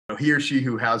He or she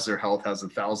who has their health has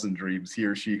 1,000 dreams. He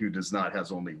or she who does not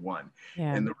has only one.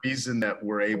 Yeah. And the reason that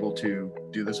we're able to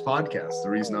do this podcast, the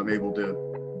reason I'm able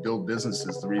to build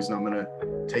businesses, the reason I'm going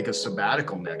to take a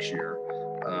sabbatical next year,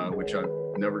 which I've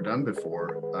never done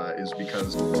before, is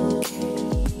because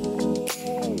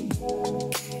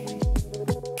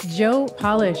Joe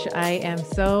Polish, I am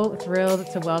so thrilled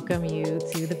to welcome you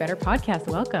to the Better Podcast.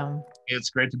 Welcome. it's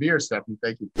great to be here, Stephanie.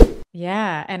 Thank you.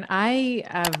 Yeah, and I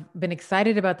have been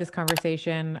excited about this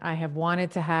conversation. I have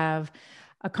wanted to have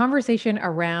a conversation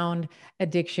around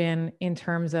addiction in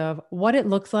terms of what it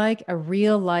looks like, a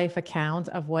real life account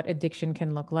of what addiction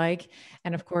can look like.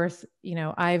 And of course,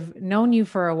 I've known you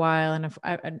for a while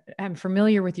and I'm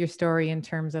familiar with your story in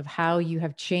terms of how you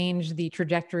have changed the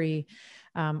trajectory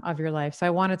of your life. So I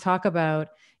want to talk about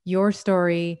your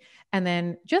story and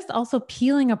then just also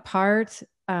peeling apart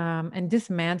and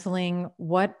dismantling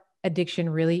what addiction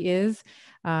really is,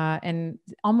 and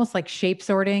almost like shape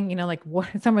sorting, like what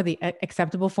some of the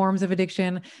acceptable forms of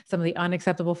addiction, some of the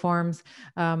unacceptable forms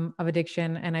of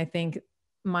addiction. And I think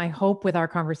my hope with our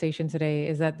conversation today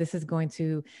is that this is going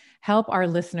to help our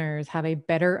listeners have a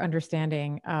better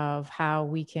understanding of how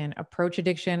we can approach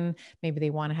addiction. Maybe they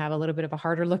want to have a little bit of a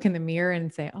harder look in the mirror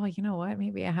and say, oh, you know what,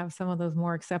 maybe I have some of those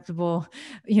more acceptable,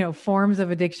 forms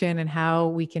of addiction, and how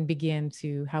we can begin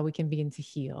to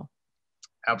heal.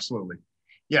 Absolutely.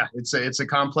 Yeah, it's a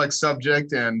complex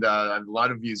subject, and I have a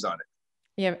lot of views on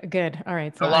it. Yeah, good. All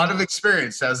right. A lot of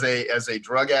experience as a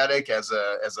drug addict, as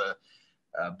a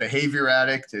behavior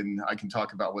addict, and I can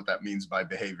talk about what that means by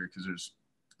behavior, because there's,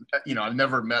 I've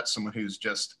never met someone who's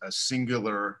just a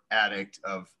singular addict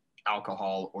of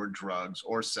alcohol or drugs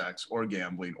or sex or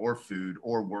gambling or food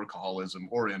or workaholism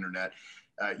or internet.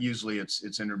 Usually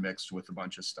it's intermixed with a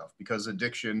bunch of stuff, because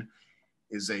addiction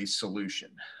is a solution.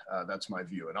 That's my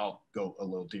view. And I'll go a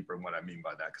little deeper in what I mean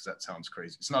by that, because that sounds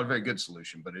crazy. It's not a very good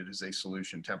solution, but it is a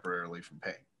solution temporarily from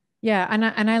pain. Yeah,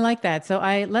 and I like that. So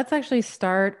let's actually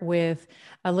start with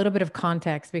a little bit of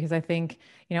context, because I think,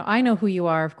 I know who you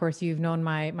are. Of course, you've known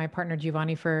my partner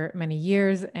Giovanni for many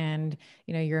years, and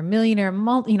you're a millionaire,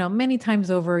 many times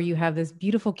over. You have this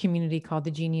beautiful community called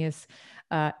the Genius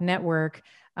Network.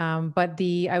 But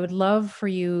I would love for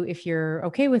you, if you're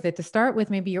okay with it, to start with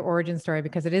maybe your origin story,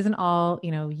 because it isn't all,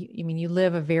 you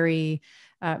live a very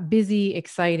busy,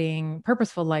 exciting,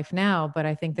 purposeful life now, but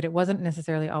I think that it wasn't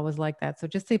necessarily always like that. So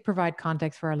just to provide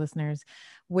context for our listeners,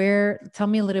 tell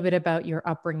me a little bit about your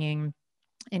upbringing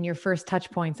and your first touch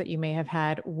points that you may have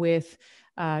had with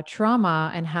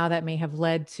trauma, and how that may have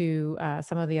led to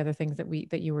some of the other things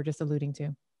that you were just alluding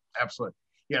to. Absolutely.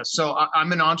 Yeah. So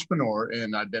I'm an entrepreneur,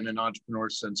 and I've been an entrepreneur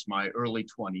since my early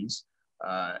 20s.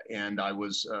 And I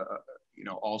was,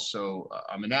 also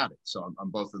I'm an addict. So I'm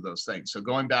both of those things. So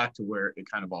going back to where it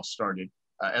kind of all started,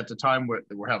 at the time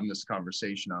we're having this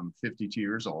conversation, I'm 52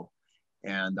 years old,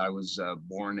 and I was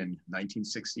born in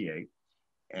 1968.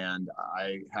 And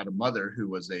I had a mother who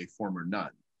was a former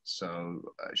nun. So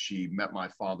she met my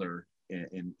father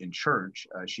in church.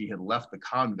 She had left the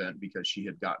convent because she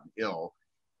had gotten ill.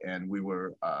 And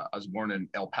I was born in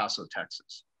El Paso,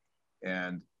 Texas.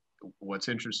 And what's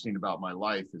interesting about my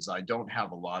life is I don't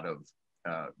have a lot of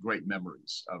great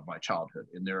memories of my childhood.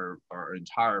 And there are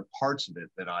entire parts of it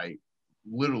that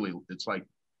it's like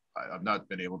I've not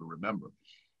been able to remember.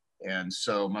 And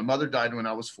so my mother died when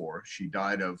I was 4. She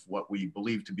died of what we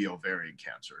believe to be ovarian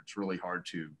cancer. It's really hard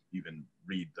to even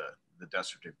read the death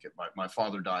certificate. My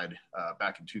father died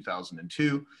back in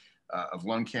 2002. Of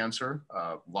lung cancer,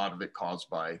 a lot of it caused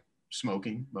by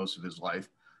smoking most of his life.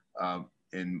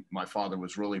 And my father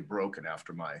was really broken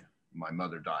after my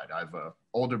mother died. I have an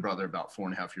older brother, about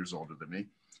 4.5 years older than me.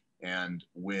 And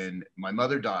when my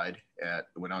mother died,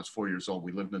 when I was 4 years old,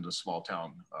 we lived in a small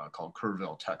town called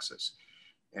Kerrville, Texas.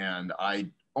 And I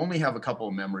only have a couple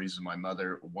of memories of my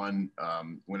mother. One,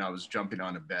 when I was jumping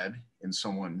on a bed and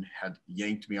someone had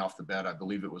yanked me off the bed. I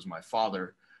believe it was my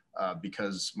father.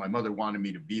 Because my mother wanted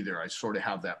me to be there. I sort of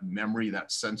have that memory,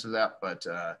 that sense of that, but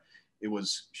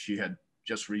she had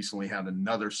just recently had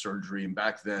another surgery. And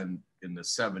back then in the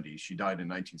 70s, she died in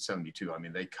 1972. I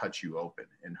mean, they cut you open,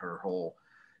 and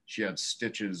she had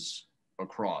stitches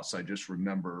across. I just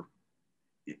remember,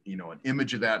 an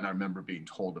image of that. And I remember being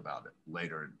told about it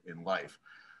later in life.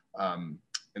 And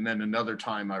then another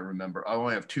time I remember, I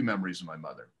only have 2 memories of my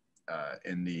mother.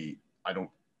 I don't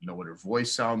know what her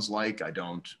voice sounds like. I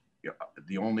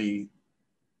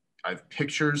have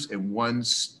pictures and one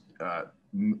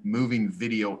moving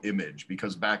video image,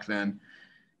 because back then,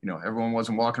 everyone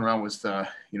wasn't walking around with,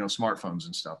 smartphones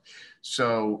and stuff.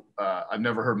 So I've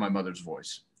never heard my mother's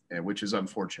voice, which is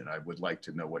unfortunate. I would like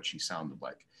to know what she sounded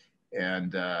like.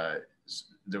 And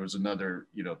there was another,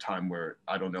 time where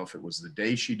I don't know if it was the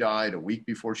day she died, a week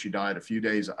before she died, a few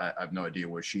days, I have no idea,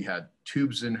 where she had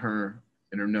tubes in her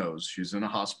nose. She was in a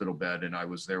hospital bed, and I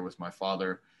was there with my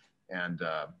father and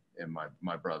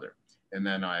my brother. And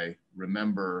then I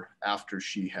remember after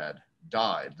she had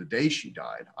died, the day she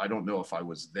died, I don't know if I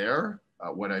was there.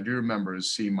 What I do remember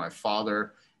is seeing my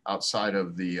father outside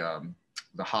of the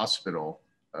hospital,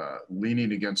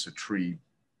 leaning against a tree,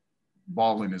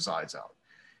 bawling his eyes out.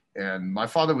 And my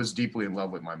father was deeply in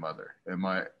love with my mother, and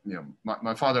my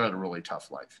father had a really tough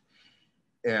life,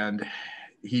 and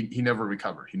he never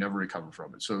recovered. He never recovered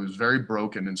from it. So it was very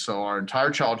broken. And so our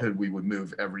entire childhood, we would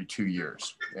move every 2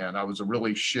 years. And I was a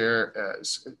really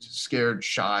scared,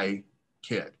 shy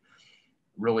kid,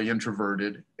 really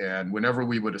introverted. And whenever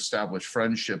we would establish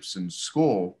friendships in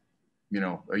school,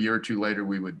 a year or two later,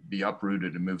 we would be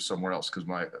uprooted and move somewhere else, because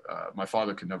my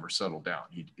father could never settle down.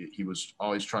 He was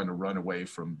always trying to run away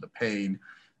from the pain,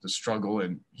 the struggle,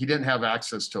 and he didn't have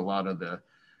access to a lot of the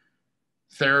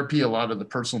therapy, a lot of the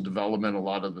personal development, a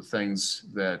lot of the things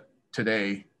that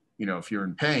today, if you're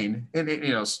in pain, and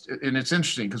it's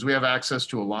interesting because we have access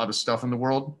to a lot of stuff in the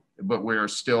world, but we are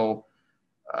still,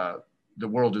 the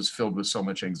world is filled with so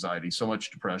much anxiety, so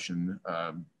much depression.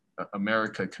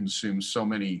 America consumes so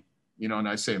many, and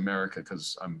I say America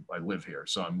because I live here,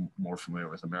 so I'm more familiar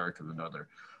with America than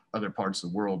other parts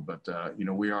of the world. But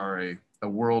we are a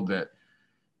world that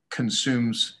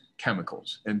consumes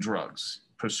chemicals and drugs,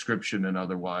 prescription and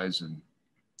otherwise. And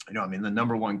the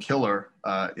number one killer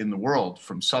in the world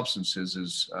from substances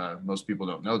is, most people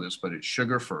don't know this, but it's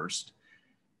sugar first,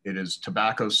 it is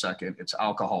tobacco second, it's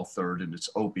alcohol third, and it's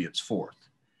opiates fourth.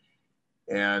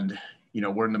 And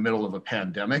we're in the middle of a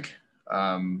pandemic.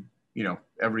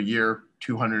 Every year,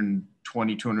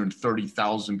 220,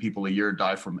 230,000 people a year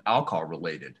die from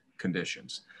alcohol-related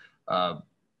conditions.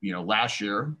 Last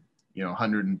year,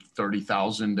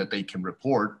 130,000 that they can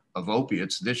report of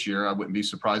opiates. This year, I wouldn't be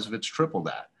surprised if it's triple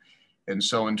that. And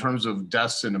so in terms of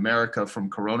deaths in America from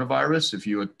coronavirus, if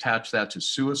you attach that to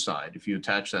suicide, if you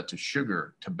attach that to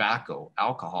sugar, tobacco,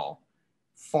 alcohol,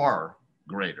 far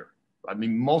greater.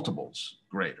 Multiples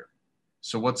greater.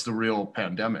 So what's the real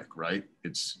pandemic, right?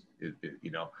 It's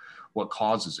what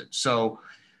causes it. So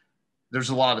there's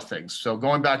a lot of things. So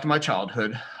going back to my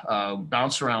childhood,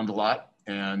 bounced around a lot.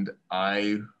 And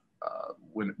I,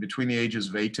 when between the ages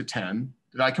of 8 to 10,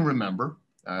 that I can remember,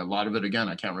 a lot of it, again,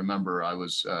 I can't remember. I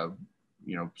was,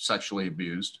 sexually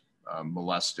abused,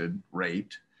 molested,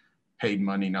 raped, paid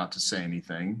money not to say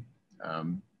anything.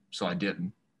 So I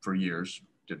didn't for years,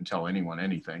 didn't tell anyone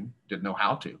anything, didn't know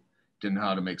how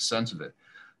to make sense of it.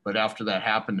 But after that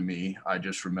happened to me, I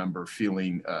just remember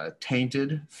feeling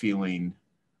tainted, feeling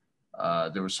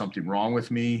there was something wrong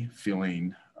with me,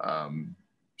 feeling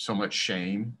so much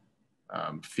shame,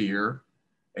 fear,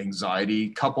 anxiety,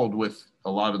 coupled with a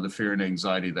lot of the fear and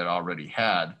anxiety that I already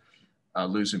had,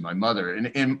 losing my mother.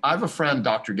 And I have a friend,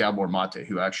 Dr. Gabor Mate,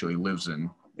 who actually lives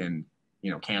in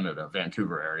Canada,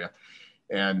 Vancouver area.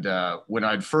 And when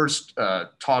I'd first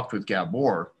talked with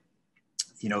Gabor,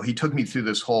 he took me through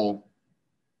this whole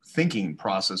thinking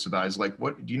process about, he's like,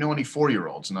 what, do you know any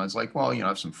 4-year-olds? And I was like, well, I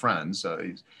have some friends.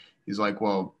 He's like,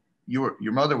 well,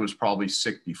 your mother was probably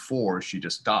sick before she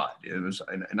just died. It was,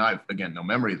 and I, again, no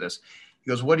memory of this. He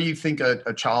goes, what do you think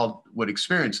a child would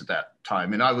experience at that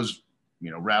time? And I was,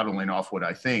 rattling off what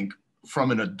I think from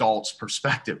an adult's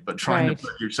perspective, but trying to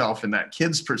put yourself in that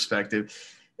kid's perspective.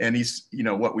 And he's,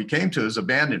 what we came to is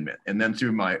abandonment. And then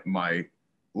through my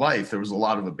life, there was a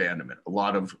lot of abandonment, a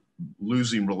lot of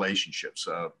losing relationships,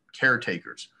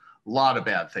 caretakers, a lot of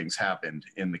bad things happened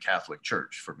in the Catholic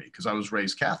Church for me because I was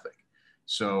raised Catholic.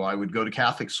 So I would go to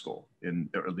Catholic school in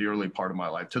the early part of my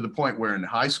life, to the point where in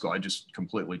high school, I just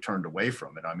completely turned away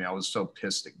from it. I was so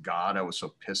pissed at God. I was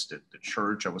so pissed at the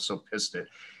church. I was so pissed at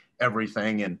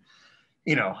everything. And,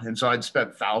 and so I'd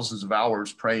spent thousands of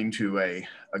hours praying to a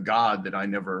God that I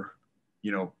never,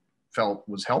 felt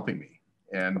was helping me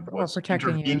and was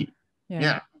protecting you.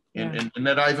 Yeah. And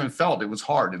that I even felt it was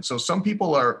hard. And so some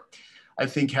people I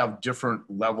think have different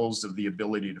levels of the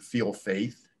ability to feel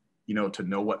faith, to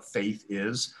know what faith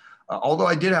is. Although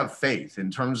I did have faith in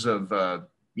terms of,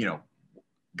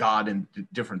 God and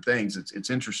different things. It's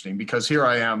interesting because here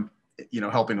I am,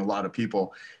 helping a lot of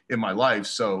people in my life.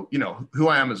 So, who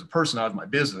I am as a person, I have my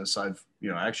business. I've,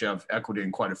 I actually have equity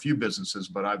in quite a few businesses,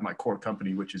 but I have my core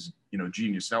company, which is,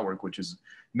 Genius Network, which is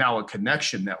now a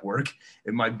connection network.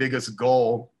 And my biggest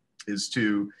goal is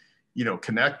to,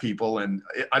 connect people. And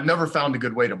I've never found a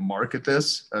good way to market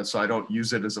this. So I don't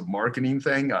use it as a marketing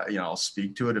thing. I'll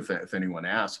speak to it if anyone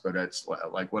asks, but it's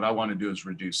like what I want to do is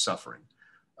reduce suffering.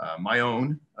 my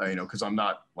own, because I'm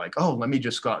not like, oh, let me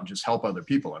just go out and just help other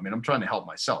people. I mean, I'm trying to help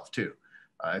myself too.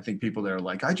 I think people that are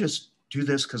like, I just do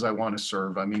this because I want to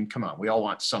serve. I mean, come on, we all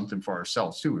want something for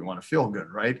ourselves too. We want to feel good,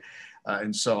 right?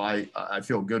 And so I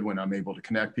feel good when I'm able to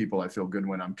connect people. I feel good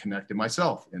when I'm connected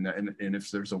myself. And if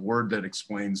there's a word that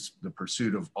explains the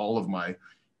pursuit of all of my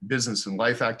business and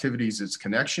life activities, it's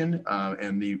connection.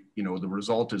 And the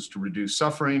result is to reduce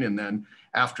suffering. And then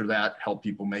after that, help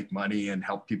people make money and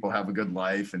help people have a good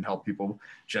life and help people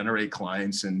generate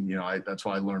clients. And, that's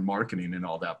why I learned marketing and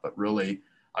all that. But really,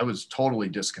 I was totally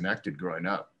disconnected growing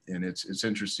up. And it's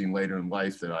interesting later in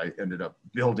life that I ended up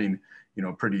building,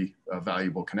 pretty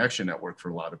valuable connection network for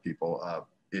a lot of people.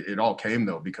 It all came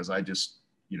though, because I just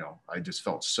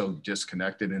felt so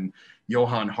disconnected. And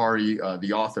Johann Hari,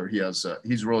 the author,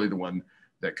 he's really the one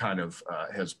that kind of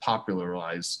has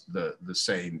popularized the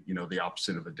saying, the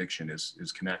opposite of addiction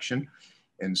is connection.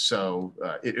 And so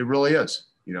it really is,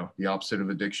 the opposite of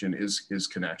addiction is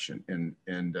connection.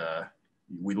 And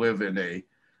we live in a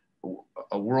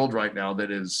world right now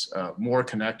that is more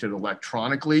connected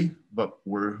electronically, but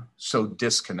we're so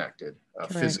disconnected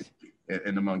physically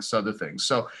and amongst other things.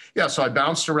 So so I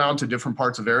bounced around to different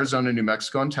parts of Arizona, New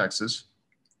Mexico, and Texas.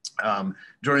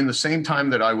 During the same time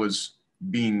that I was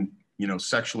being,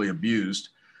 sexually abused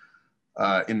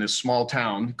in this small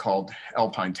town called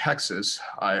Alpine, Texas,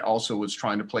 I also was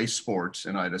trying to play sports,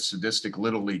 and I had a sadistic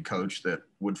little league coach that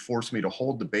would force me to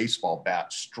hold the baseball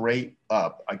bat straight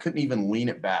up. I couldn't even lean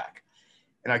it back,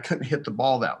 and I couldn't hit the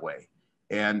ball that way.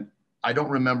 And I don't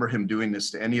remember him doing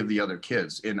this to any of the other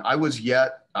kids. And I was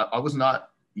not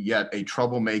yet a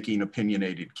troublemaking,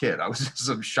 opinionated kid. I was just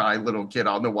some shy little kid.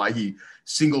 I don't know why he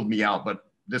singled me out, but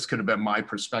this could have been my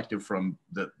perspective from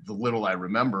the little I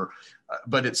remember.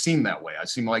 But it seemed that way. I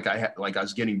seemed like I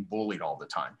was getting bullied all the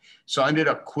time. So I ended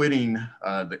up quitting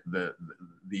the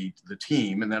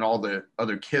team, and then all the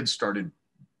other kids started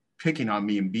picking on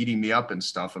me and beating me up and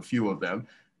stuff, a few of them,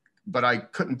 but I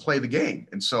couldn't play the game.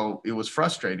 And so it was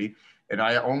frustrating. And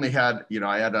I only had,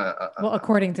 well,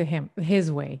 according to him,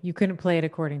 his way, you couldn't play it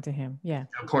according to him. Yeah.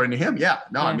 According to him. Yeah.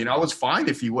 No, yeah. I mean, I was fine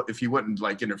if he wouldn't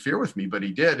like interfere with me, but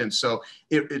he did. And so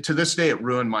to this day, it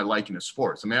ruined my liking of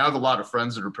sports. I mean, I have a lot of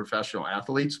friends that are professional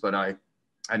athletes, but I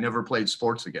never played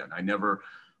sports again. I never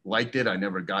liked it. I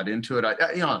never got into it.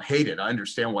 I hate it. I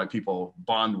understand why people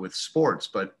bond with sports,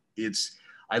 but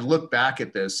I look back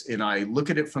at this and I look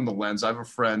at it from the lens. I have a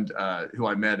friend who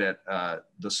I met at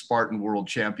the Spartan World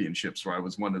Championships, where I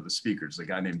was one of the speakers. A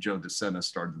guy named Joe DeSena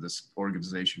started this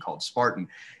organization called Spartan,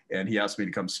 and he asked me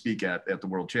to come speak at the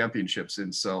World Championships.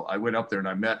 And so I went up there and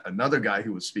I met another guy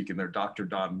who was speaking there, Dr.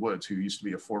 Don Woods, who used to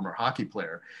be a former hockey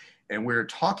player. And we were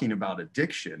talking about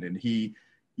addiction, and he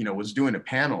was doing a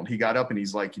panel, and he got up and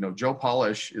he's like, Joe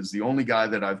Polish is the only guy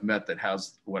that I've met that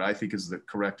has what I think is the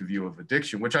correct view of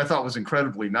addiction, which I thought was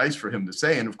incredibly nice for him to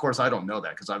say. And of course, I don't know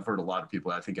that, because I've heard a lot of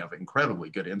people I think have incredibly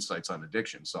good insights on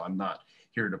addiction. So I'm not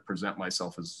here to present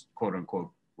myself as quote unquote,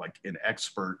 like an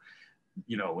expert,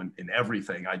 in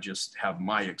everything. I just have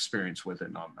my experience with it,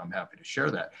 and I'm happy to share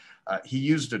that. He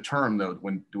used a term though,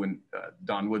 when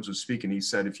Don Woods was speaking, he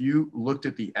said, if you looked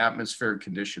at the atmospheric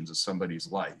conditions of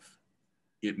somebody's life,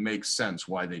 it makes sense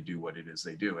why they do what it is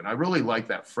they do. And I really like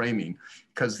that framing,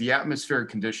 because the atmospheric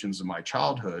conditions of my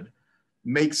childhood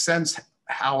make sense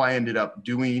how I ended up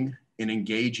doing and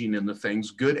engaging in the things,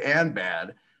 good and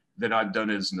bad, that I've done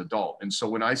as an adult. And so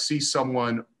when I see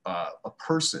someone, a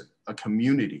person, a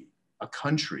community, a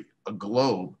country, a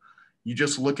globe, you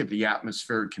just look at the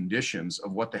atmospheric conditions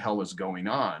of what the hell is going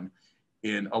on.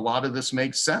 And a lot of this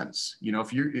makes sense.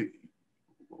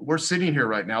 We're sitting here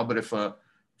right now, but if a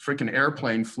freaking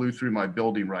airplane flew through my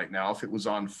building right now, if it was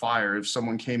on fire, if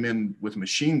someone came in with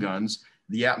machine guns,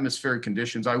 the atmospheric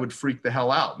conditions, I would freak the hell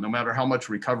out. No matter how much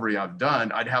recovery I've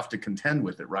done, I'd have to contend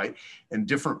with it, right? And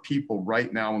different people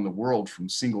right now in the world, from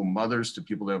single mothers to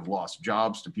people that have lost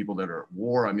jobs to people that are at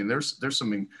war. I mean, there's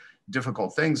some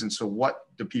difficult things. And so what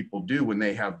do people do when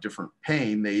they have different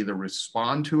pain? They either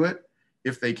respond to it,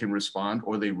 if they can respond,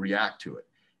 or they react to it.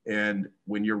 And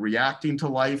when you're reacting to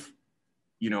life,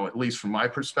 at least from my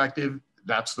perspective,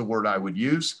 that's the word I would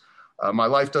use. My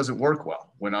life doesn't work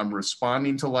well. When I'm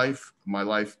responding to life, my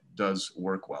life does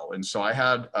work well. And so I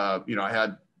had, I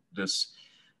had this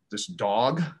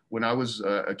dog when I was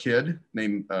a kid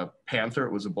named Panther.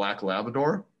 It was a black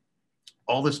Labrador.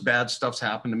 All this bad stuff's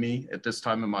happened to me at this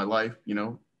time in my life,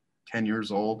 10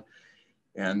 years old.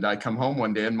 And I come home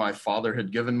one day and my father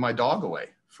had given my dog away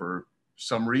for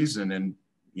some reason. And,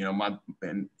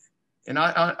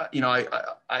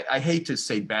 I hate to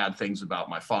say bad things about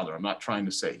my father. I'm not trying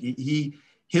to say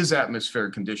his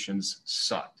atmospheric conditions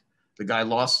sucked. The guy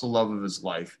lost the love of his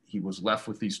life. He was left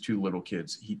with these two little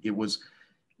kids.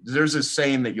 There's a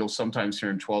saying that you'll sometimes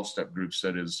hear in 12-step groups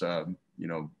that is, you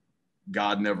know,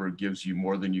 God never gives you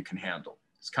more than you can handle.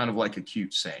 It's kind of like a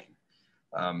cute saying.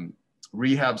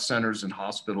 Rehab centers and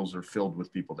hospitals are filled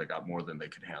with people that got more than they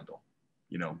could handle.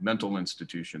 You know, mental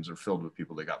institutions are filled with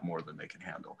people that got more than they can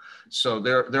handle. So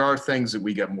there are things that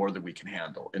we get more than we can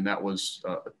handle. And that was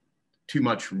too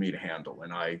much for me to handle.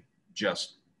 And I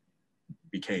just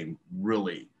became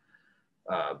really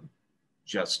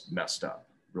just messed up,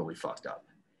 really fucked up.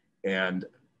 And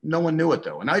no one knew it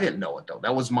though. And I didn't know it though.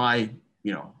 That was my,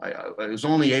 you know, I was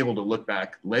only able to look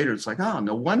back later. It's like, oh,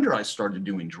 no wonder I started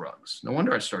doing drugs. No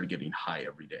wonder I started getting high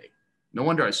every day. No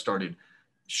wonder I started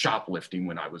shoplifting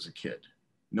when I was a kid.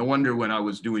 No wonder when I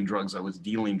was doing drugs, I was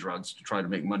dealing drugs to try to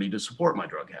make money to support my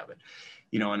drug habit.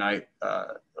 You know, and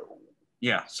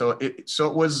yeah, so it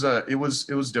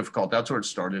was difficult. That's where it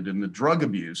started. And the drug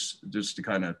abuse, just to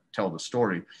kind of tell the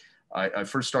story, I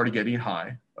first started getting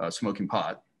high, smoking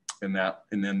pot, and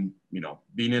then, you know,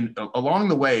 being along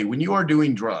the way, when you are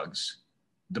doing drugs,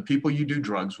 the people you do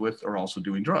drugs with are also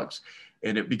doing drugs,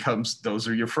 and it becomes, those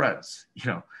are your friends.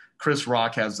 You know, Chris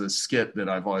Rock has this skit that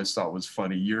I've always thought was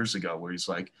funny years ago, where he's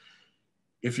like,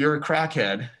 if you're a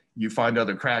crackhead, you find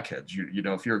other crackheads. You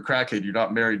know, if you're a crackhead, you're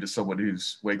not married to someone who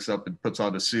wakes up and puts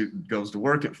on a suit and goes to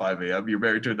work at 5 a.m. You're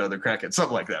married to another crackhead,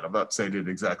 something like that. I'm not saying it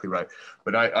exactly right,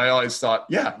 but I always thought,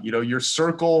 yeah, you know, your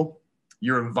circle,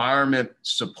 your environment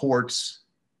supports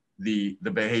the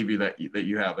behavior that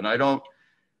you have. And I don't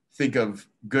think of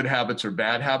good habits or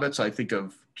bad habits. I think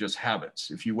of just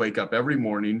habits. If you wake up every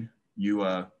morning, you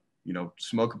know,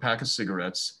 smoke a pack of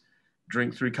cigarettes,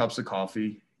 drink 3 cups of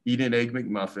coffee, eat an Egg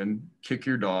McMuffin, kick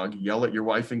your dog, yell at your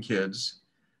wife and kids,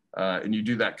 and you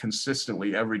do that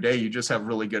consistently every day, you just have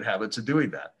really good habits of doing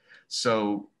that.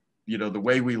 So, you know, the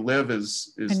way we live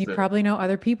is and you probably know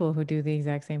other people who do the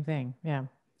exact same thing. Yeah.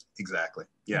 Exactly.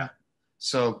 Yeah.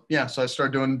 So, yeah, so I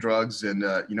started doing drugs, and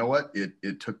you know what?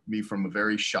 It took me from a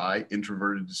very shy,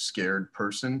 introverted, scared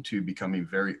person to becoming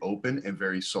very open and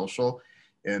very social.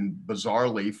 And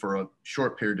bizarrely, for a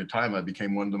short period of time, I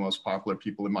became one of the most popular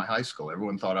people in my high school.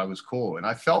 Everyone thought I was cool, and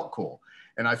I felt cool,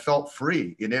 and I felt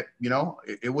free. And it, you know,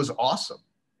 it was awesome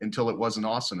until it wasn't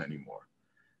awesome anymore.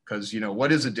 Because, you know,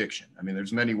 what is addiction? I mean,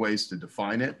 there's many ways to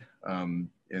define it. And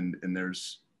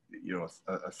there's, you know,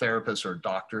 a therapist or a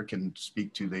doctor can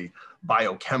speak to the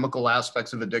biochemical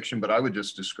aspects of addiction, but I would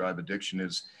just describe addiction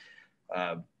as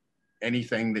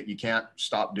anything that you can't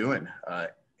stop doing.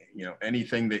 You know,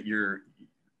 anything that you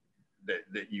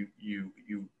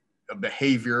a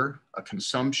behavior, a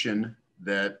consumption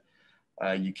that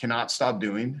you cannot stop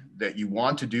doing, that you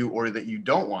want to do or that you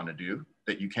don't want to do,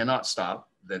 that you cannot stop,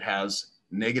 that has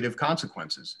negative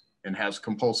consequences and has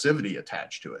compulsivity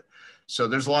attached to it. So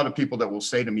there's a lot of people that will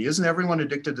say to me, isn't everyone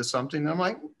addicted to something? And I'm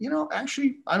like, you know,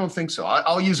 actually, I don't think so.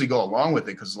 I'll usually go along with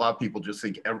it because a lot of people just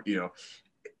think, you know,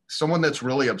 someone that's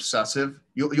really obsessive,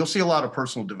 you'll see a lot of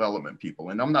personal development people.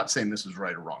 And I'm not saying this is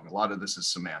right or wrong. A lot of this is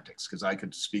semantics because I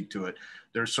could speak to it.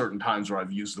 There are certain times where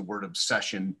I've used the word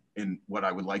obsession in what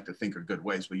I would like to think are good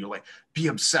ways, but you're like, be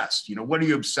obsessed. You know, what are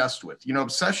you obsessed with? You know,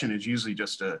 obsession is usually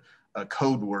just a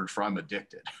code word for I'm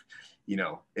addicted. You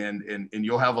know, and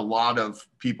you'll have a lot of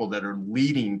people that are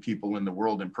leading people in the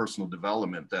world in personal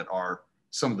development that are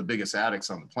some of the biggest addicts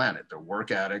on the planet. They're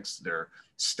work addicts, they're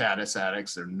status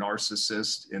addicts, they're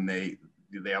narcissists, and they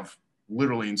have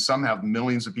literally, and some have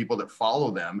millions of people that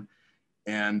follow them,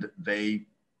 and they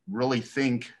really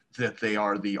think that they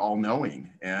are the all-knowing.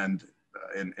 And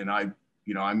I,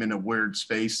 you know, I'm in a weird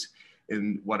space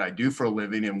in what I do for a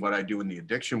living and what I do in the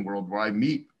addiction world, where I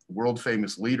meet world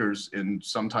famous leaders in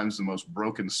sometimes the most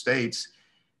broken states.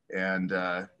 And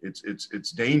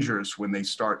it's dangerous when they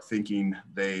start thinking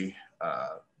they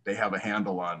have a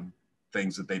handle on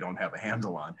things that they don't have a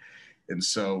handle on. And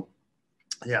so,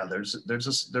 yeah, there's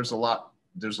a lot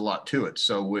to it.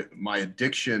 So my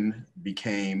addiction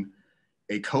became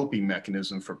a coping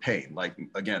mechanism for pain. Like,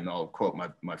 again, I'll quote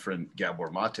my friend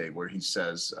Gabor Mate, where he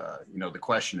says, you know, the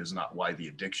question is not why the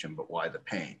addiction, but why the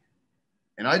pain.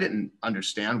 And I didn't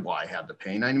understand why I had the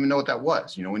pain. I didn't even know what that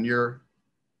was. You know, when you're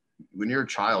a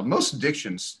child, most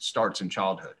addictions starts in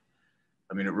childhood.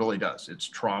 I mean, it really does. It's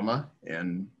trauma,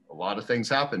 and a lot of things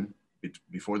happen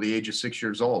before the age of 6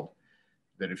 years old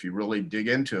that if you really dig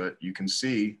into it, you can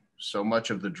see so much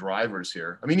of the drivers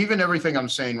here. I mean, even everything I'm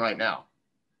saying right now,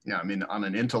 yeah, I mean, on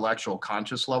an intellectual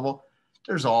conscious level,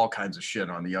 there's all kinds of shit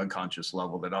on the unconscious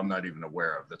level that I'm not even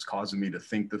aware of that's causing me to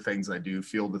think the things I do,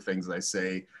 feel the things I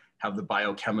say, have the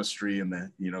biochemistry and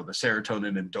the, the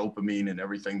serotonin and dopamine and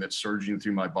everything that's surging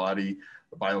through my body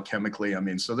biochemically. I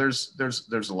mean, so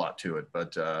there's a lot to it,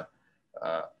 but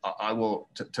I will,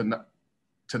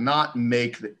 to not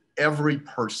make every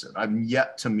person, I've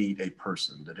yet to meet a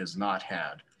person that has not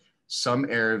had some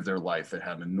area of their life that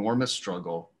had enormous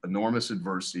struggle, enormous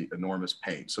adversity, enormous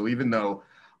pain. So even though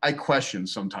I question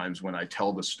sometimes when I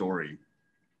tell the story,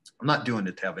 I'm not doing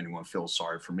it to have anyone feel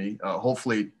sorry for me.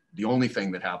 Hopefully the only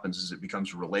thing that happens is it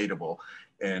becomes relatable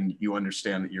and you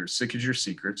understand that you're as sick as your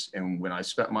secrets. And when I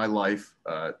spent my life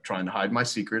trying to hide my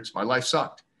secrets, my life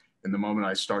sucked. And the moment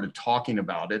I started talking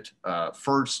about it,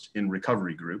 first in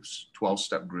recovery groups,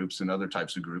 12-step groups and other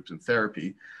types of groups in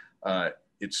therapy, I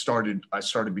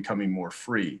started becoming more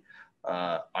free.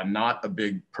 I'm not a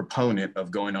big proponent of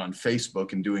going on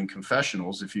Facebook and doing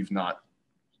confessionals if you've not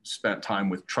spent time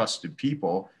with trusted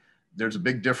people. There's a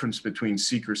big difference between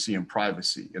secrecy and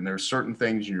privacy. And there are certain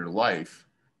things in your life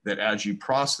that as you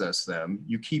process them,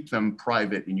 you keep them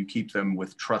private and you keep them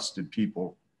with trusted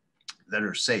people that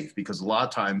are safe, because a lot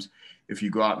of times if you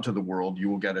go out into the world, you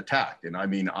will get attacked. And I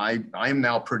mean, I am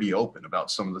now pretty open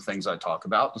about some of the things I talk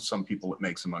about. To some people, it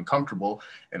makes them uncomfortable,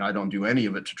 and I don't do any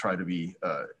of it to try to be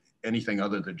anything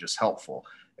other than just helpful.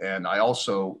 And I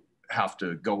also have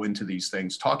to go into these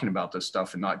things talking about this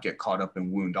stuff and not get caught up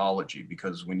in woundology,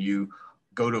 because when you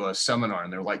go to a seminar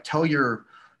and they're like, tell your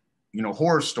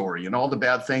horror story and all the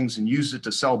bad things and use it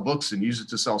to sell books and use it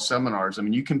to sell seminars. I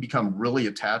mean, you can become really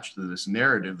attached to this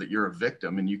narrative that you're a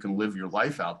victim and you can live your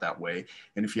life out that way.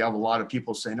 And if you have a lot of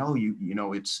people saying, oh,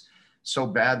 it's so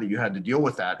bad that you had to deal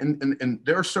with that. And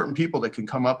there are certain people that can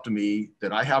come up to me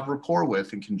that I have rapport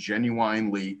with and can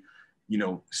genuinely,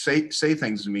 say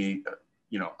things to me.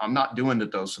 I'm not doing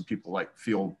it though so people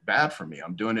feel bad for me.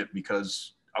 I'm doing it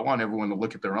because I want everyone to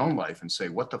look at their own life and say,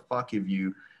 what the fuck have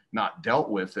you not dealt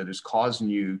with that is causing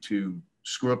you to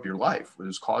screw up your life, that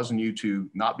is causing you to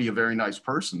not be a very nice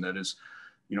person, that is,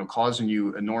 causing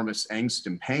you enormous angst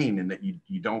and pain, and that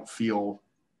you don't feel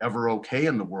ever okay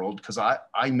in the world, because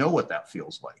I know what that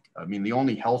feels like. I mean, the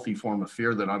only healthy form of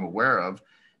fear that I'm aware of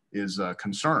is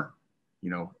concern.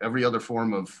 Every other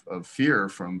form of fear,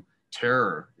 from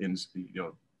terror and,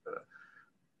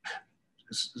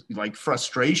 like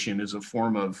frustration, is a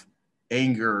form of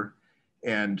anger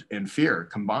and fear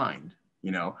combined,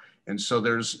 and so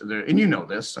and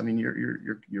this, I mean,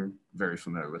 you're very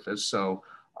familiar with this. So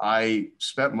I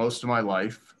spent most of my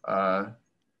life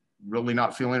really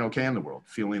not feeling okay in the world,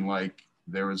 feeling like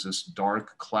there was this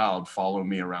dark cloud following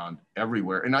me around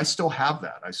everywhere. And I still have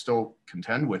that. I still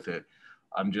contend with it.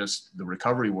 The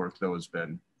recovery work though has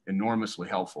been enormously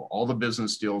helpful. All the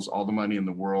business deals, all the money in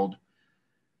the world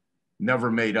never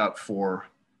made up for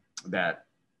that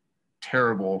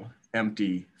terrible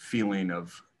empty feeling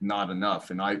of not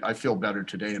enough. And I feel better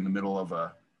today in the middle of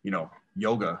a,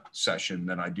 yoga session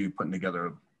than I do putting together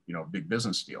a big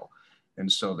business deal. And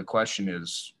so the question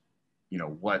is,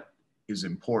 what is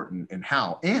important and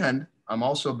how? And I'm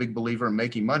also a big believer in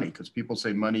making money, because people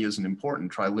say money isn't important,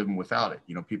 try living without it.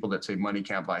 People that say money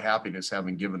can't buy happiness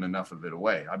haven't given enough of it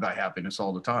away. I buy happiness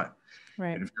all the time.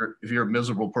 Right. And if you're a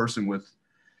miserable person with,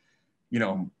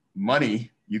 money,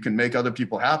 you can make other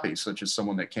people happy, such as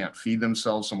someone that can't feed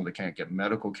themselves, someone that can't get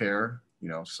medical care,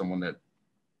 someone that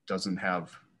doesn't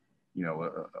have,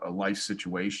 a life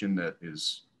situation that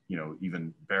is,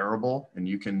 even bearable. And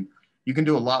you can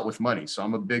do a lot with money. So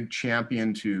I'm a big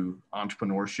champion to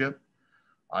entrepreneurship.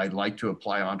 I'd like to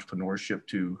apply entrepreneurship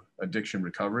to addiction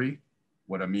recovery.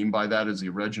 What I mean by that is the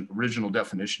original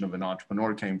definition of an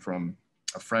entrepreneur came from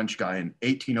a French guy. In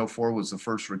 1804 was the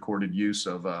first recorded use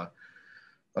of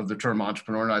the term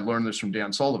entrepreneur. And I learned this from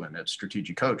Dan Sullivan at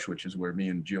Strategic Coach, which is where me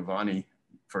and Giovanni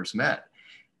first met.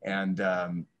 And,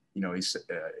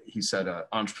 he said,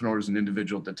 entrepreneur is an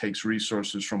individual that takes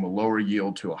resources from a lower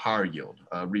yield to a higher yield,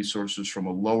 resources from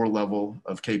a lower level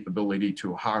of capability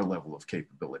to a higher level of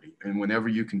capability. And whenever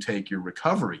you can take your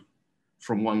recovery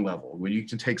from one level, when you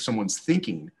can take someone's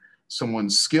thinking,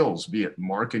 someone's skills, be it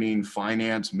marketing,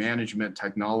 finance, management,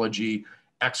 technology,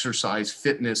 exercise,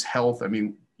 fitness, health. I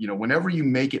mean, whenever you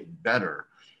make it better,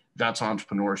 that's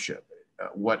entrepreneurship.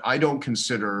 What I don't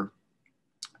consider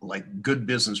like good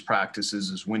business practices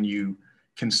is when you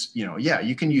can,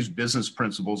 you can use business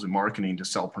principles in marketing to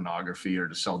sell pornography or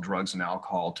to sell drugs and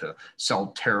alcohol, to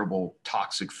sell terrible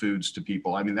toxic foods to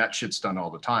people. I mean, that shit's done all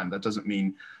the time. That doesn't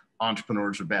mean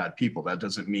entrepreneurs are bad people. That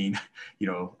doesn't mean,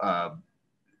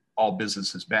 all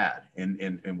business is bad.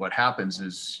 And what happens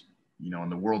is, in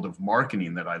the world of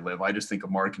marketing that I live, I just think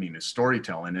of marketing as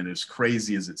storytelling. And as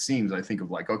crazy as it seems, I think of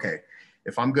like, okay,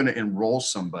 if I'm going to enroll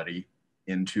somebody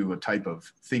into a type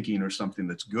of thinking or something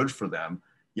that's good for them,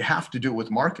 you have to do it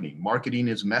with marketing. Marketing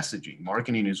is messaging.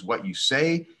 Marketing is what you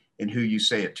say and who you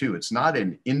say it to. It's not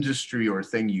an industry or a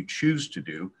thing you choose to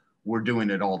do. We're doing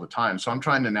it all the time. So I'm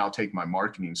trying to now take my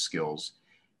marketing skills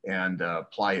and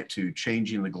apply it to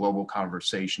changing the global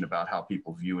conversation about how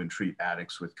people view and treat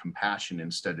addicts with compassion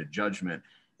instead of judgment,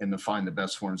 and to find the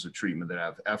best forms of treatment that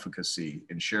have efficacy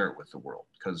and share it with the world,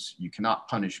 because you cannot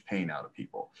punish pain out of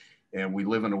people. And we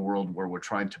live in a world where we're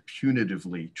trying to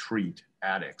punitively treat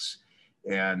addicts,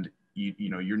 and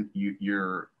you're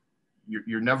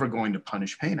never going to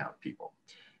punish pain out of people.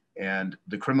 And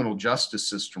the criminal justice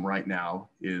system right now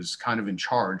is kind of in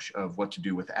charge of what to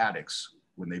do with addicts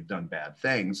when they've done bad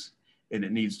things. And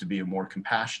it needs to be a more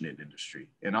compassionate industry.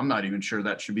 And I'm not even sure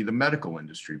that should be the medical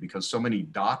industry, because so many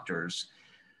doctors,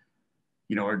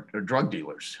 are drug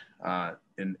dealers.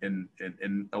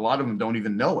 And a lot of them don't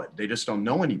even know it. They just don't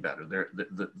know any better.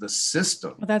 The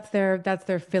system. Well, that's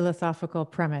their philosophical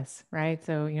premise, right?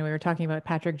 So, we were talking about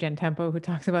Patrick Gentempo, who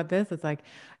talks about this. It's like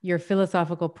your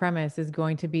philosophical premise is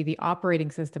going to be the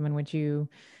operating system in which you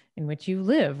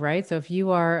live, right? So if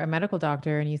you are a medical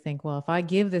doctor and you think, well, if I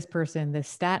give this person this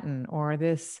statin or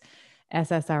this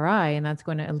SSRI and that's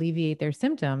going to alleviate their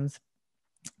symptoms,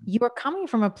 you are coming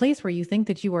from a place where you think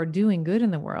that you are doing good in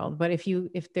the world. But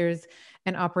if there's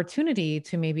an opportunity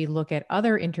to maybe look at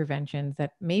other interventions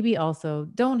that maybe also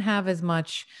don't have as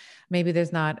much, maybe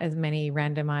there's not as many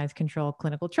randomized controlled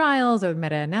clinical trials or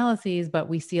meta-analyses, but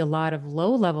we see a lot of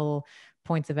low level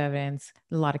points of evidence,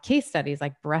 a lot of case studies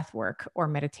like breath work or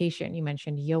meditation. You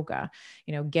mentioned yoga,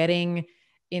 getting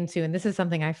into, and this is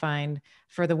something I find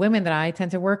for the women that I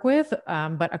tend to work with,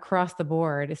 but across the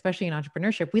board, especially in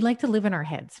entrepreneurship, we like to live in our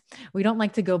heads. We don't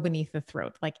like to go beneath the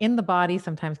throat. Like in the body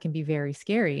sometimes can be very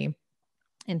scary.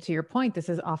 And to your point, this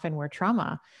is often where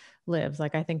trauma lives.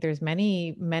 Like I think there's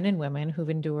many men and women who've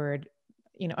endured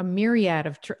a myriad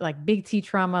of like big T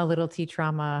trauma, little T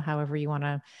trauma, however you want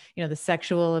to, the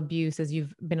sexual abuse, as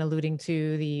you've been alluding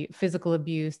to, the physical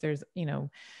abuse. There's,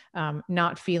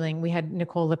 not feeling. We had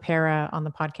Nicole LaPera on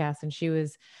the podcast, and she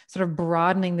was sort of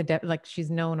broadening the depth, like she's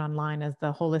known online as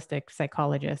the holistic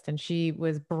psychologist. And she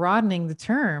was broadening the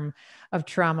term of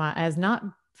trauma as not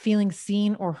feeling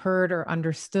seen or heard or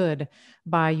understood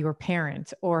by your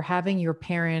parent, or having your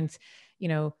parent,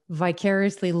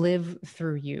 vicariously live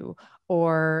through you,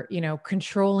 or,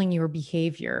 controlling your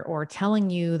behavior, or telling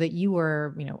you that you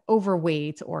were,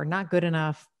 overweight or not good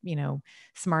enough,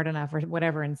 smart enough or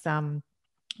whatever,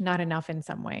 not enough in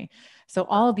some way. So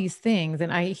all of these things,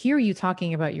 and I hear you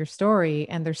talking about your story,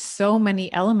 and there's so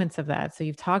many elements of that. So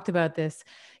you've talked about this,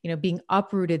 being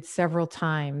uprooted several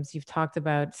times. You've talked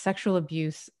about sexual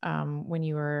abuse when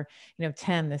you were,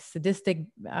 10, the sadistic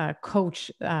coach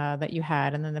that you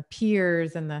had, and then the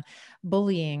peers and the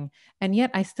bullying. And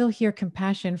yet I still hear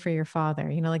compassion for your father.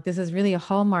 Like this is really a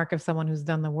hallmark of someone who's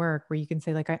done the work, where you can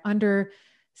say, like, I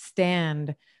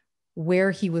understand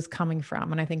where he was coming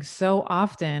from. And I think so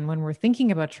often when we're thinking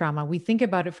about trauma, we think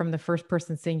about it from the first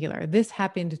person singular. This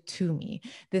happened to me.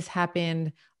 This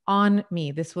happened on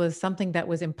me. This was something that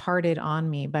was imparted on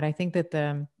me. But I think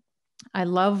that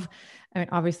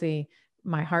obviously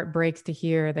my heart breaks to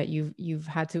hear that you've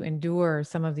had to endure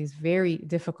some of these very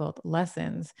difficult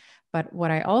lessons. But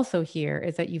what I also hear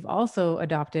is that you've also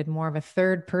adopted more of a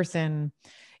third person.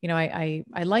 I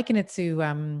liken it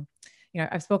to,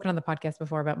 I've spoken on the podcast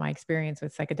before about my experience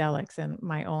with psychedelics and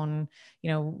my own,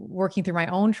 working through my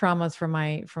own traumas from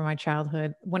my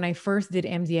childhood. When I first did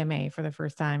MDMA for the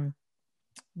first time,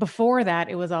 before that,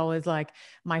 it was always like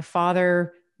my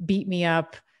father beat me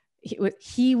up.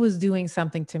 He was doing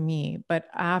something to me. But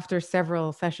after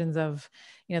several sessions of,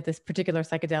 this particular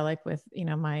psychedelic with,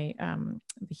 my the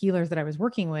healers that I was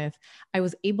working with, I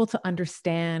was able to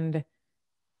understand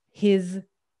his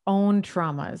own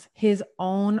traumas, his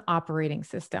own operating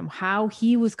system, how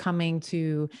he was coming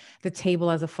to the table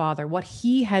as a father, what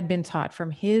he had been taught from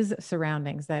his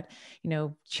surroundings, that,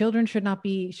 children should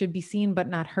be seen, but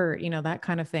not hurt, that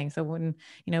kind of thing. So when,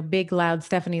 big, loud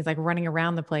Stephanie's like running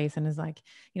around the place and is like,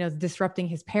 disrupting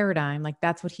his paradigm, like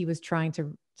that's what he was trying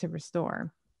to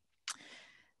restore.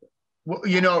 Well,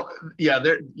 yeah,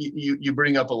 you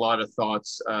bring up a lot of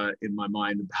thoughts in my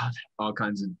mind about all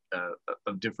kinds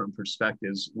of different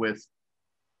perspectives. Do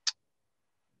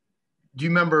you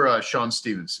remember Sean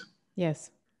Stevenson?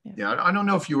 Yes. Yeah, I don't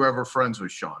know if you were ever friends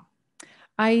with Sean.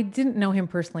 I didn't know him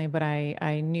personally, but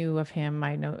I knew of him.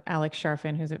 I know Alex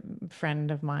Sharfin, who's a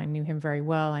friend of mine, knew him very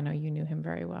well. I know you knew him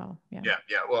very well. Yeah.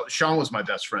 Well, Sean was my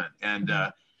best friend, and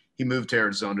he moved to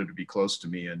Arizona to be close to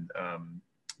me, and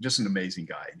just an amazing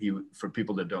guy. He, for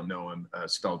people that don't know him,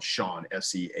 spelled Sean,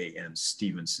 S-E-A-N,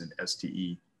 Stevenson,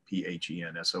 S-T-E-P-H-E-N-S-O-N.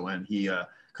 Penson. He,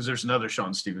 because there's another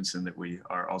Sean Stevenson that we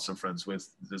are also friends with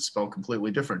that's spelled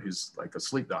completely different, who's like a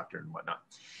sleep doctor and whatnot.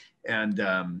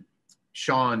 And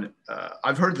Sean,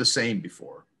 I've heard the same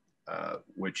before,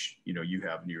 which, you know, you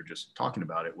have, and you're just talking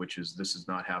about it, which is, this is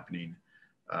not happening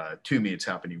to me, it's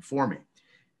happening for me.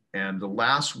 And the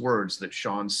last words that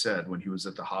Sean said when he was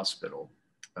at the hospital,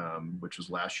 which was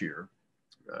last year,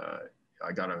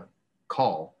 I got a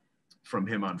call from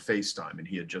him on FaceTime, and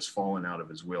he had just fallen out of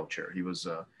his wheelchair. He was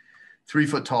a 3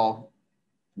 foot tall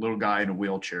little guy in a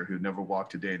wheelchair who never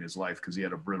walked a day in his life because he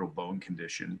had a brittle bone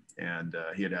condition, and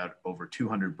he had had over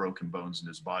 200 broken bones in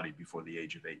his body before the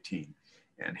age of 18.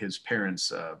 And his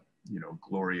parents, you know,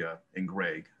 Gloria and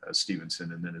Greg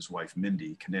Stevenson, and then his wife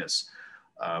Mindy Kniss,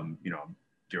 you know, I'm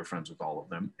dear friends with all of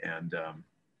them. And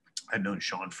I'd known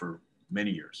Sean for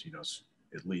many years, you know,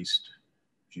 at least,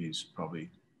 geez, probably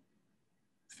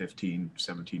 15,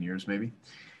 17 years maybe.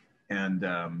 And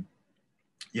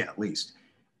yeah, at least.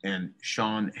 And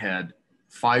Sean had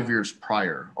 5 years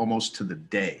prior, almost to the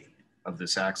day of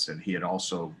this accident, he had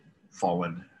also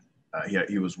fallen.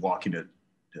 He was walking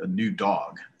a new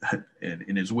dog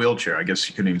in his wheelchair. I guess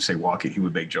you couldn't even say walking. He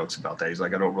would make jokes about that. He's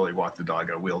like, I don't really walk the dog,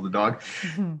 I wheel the dog.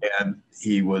 Mm-hmm. And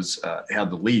he was had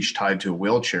the leash tied to a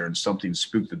wheelchair, and something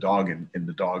spooked the dog, and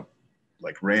the dog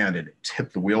like ran and it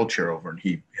tipped the wheelchair over, and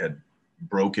he had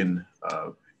broken,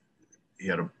 he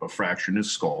had a fracture in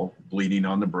his skull, bleeding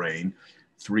on the brain,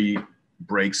 3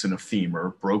 breaks in a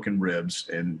femur, broken ribs,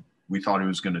 and we thought he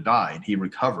was going to die, and he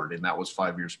recovered, and that was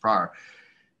 5 years prior.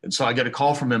 And so I get a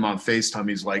call from him on FaceTime.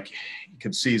 He's like, you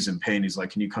could see he's in pain. He's like,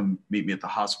 can you come meet me at the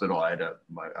hospital? I had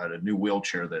a new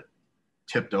wheelchair that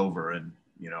tipped over, and,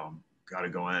 you know, got to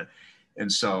go in.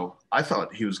 And so I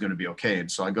thought he was going to be okay. And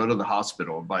so I go to the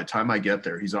hospital, and by the time I get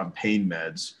there, he's on pain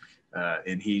meds,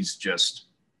 and he's just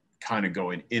kind of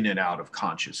going in and out of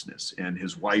consciousness. And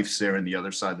his wife's there on the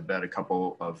other side of the bed. A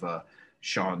couple of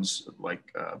Sean's, like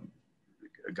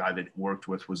a guy that worked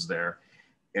with was there.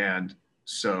 And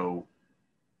so,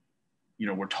 you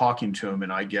know, we're talking to him,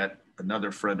 and I get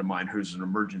another friend of mine who's an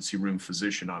emergency room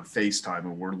physician on FaceTime,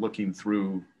 and we're looking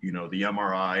through, you know, the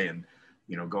MRI and,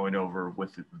 you know, going over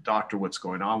with the doctor what's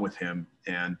going on with him.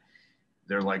 And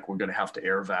they're like, we're going to have to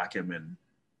air vac him and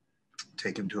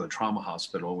take him to a trauma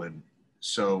hospital. And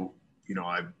so, you know,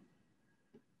 I'm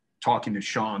talking to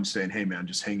Sean saying, hey man,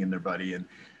 just hang in there, buddy. And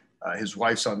his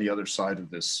wife's on the other side of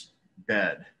this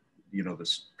bed, you know,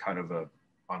 this kind of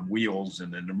on wheels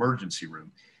in an emergency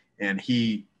room. And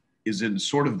he is in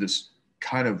sort of this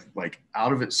kind of like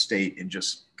out of its state, and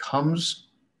just comes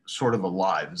sort of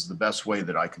alive is the best way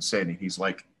that I could say it. And he's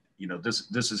like, you know,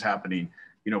 this is happening,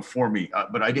 you know, for me.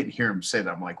 But I didn't hear him say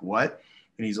that. I'm like, what?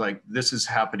 And he's like, this is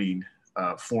happening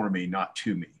for me, not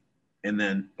to me. And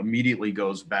then immediately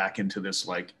goes back into this,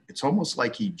 like, it's almost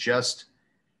like he just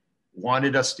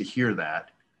wanted us to hear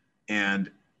that. And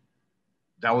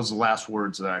that was the last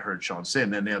words that I heard Sean say.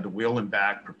 And then they had to wheel him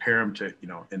back, prepare him to, you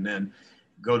know, and then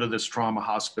go to this trauma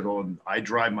hospital. And I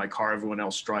drive my car, everyone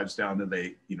else drives down, and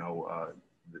they, you know,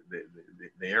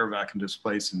 they air vac into this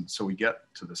place. And so we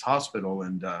get to this hospital,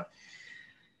 and,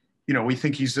 you know, we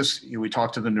think he's this, you know, we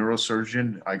talked to the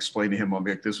neurosurgeon. I explained to him, I'm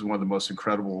like, this is one of the most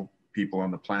incredible people on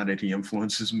the planet. He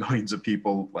influences millions of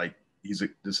people. Like,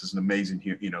 this is an amazing,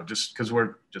 you know, just because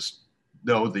we're just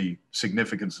know the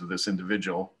significance of this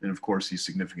individual. And of course he's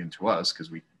significant to us because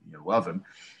we, you know, love him.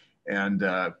 And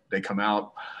they come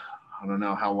out, I don't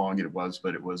know how long it was,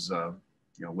 but it was,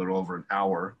 you know, a little over an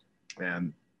hour.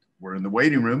 And we're in the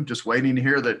waiting room, just waiting to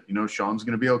hear that, you know, Sean's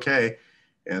going to be okay.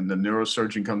 And the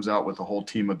neurosurgeon comes out with a whole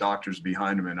team of doctors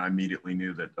behind him. And I immediately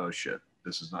knew that, oh shit,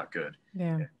 this is not good.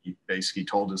 Yeah. And he basically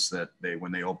told us that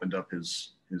when they opened up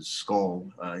his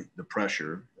skull, the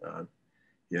pressure,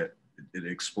 it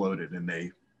exploded, and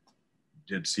they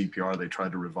did CPR. They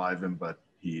tried to revive him, but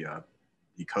he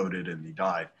coded and he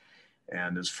died.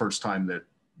 And it's the first time that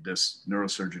this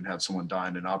neurosurgeon had someone die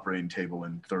on an operating table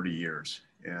in 30 years.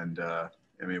 And I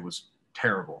mean, it was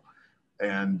terrible.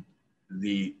 And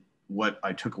what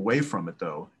I took away from it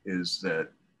though, is that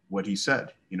what he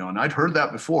said, you know, and I'd heard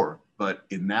that before, but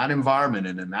in that environment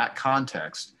and in that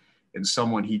context, and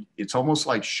it's almost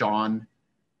like Sean,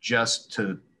 just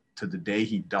to the day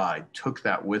he died, took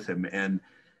that with him. And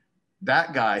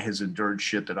that guy has endured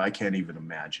shit that I can't even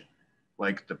imagine.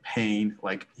 Like the pain,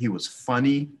 like he was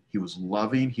funny, he was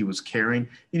loving, he was caring.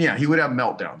 And yeah, he would have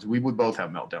meltdowns. We would both have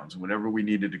meltdowns. Whenever we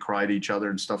needed to cry to each other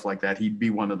and stuff like that, he'd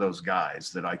be one of those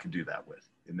guys that I could do that with.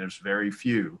 And there's very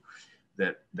few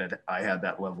that I had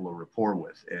that level of rapport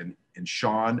with. And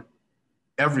Sean,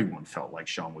 everyone felt like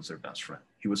Sean was their best friend.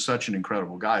 He was such an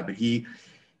incredible guy, but he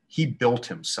he built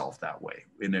himself that way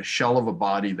in a shell of a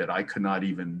body that I could not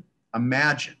even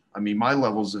imagine. I mean, my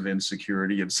levels of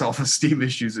insecurity and self-esteem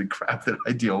issues and crap that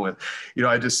I deal with,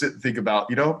 I just sit and think about,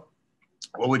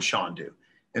 what would Sean do?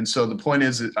 And so the point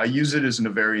is that I use it as in a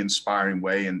very inspiring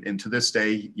way. And to this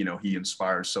day, he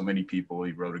inspires so many people.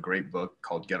 He wrote a great book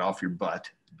called Get Off Your Butt,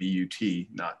 B-U-T,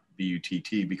 not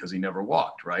B-U-T-T, because he never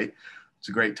walked, right? It's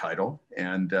a great title.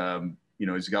 And,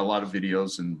 he's got a lot of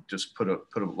videos and just put a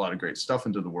lot of great stuff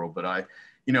into the world. But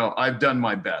I've done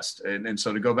my best. And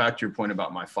so to go back to your point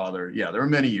about my father, yeah, there are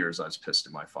many years I was pissed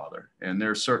at my father. And there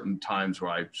are certain times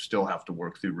where I still have to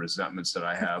work through resentments that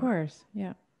I have. Of course,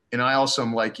 yeah. And I also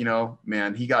am like,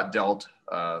 man, he got dealt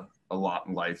a lot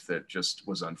in life that just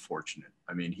was unfortunate.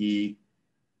 I mean, he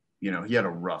had a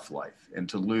rough life, and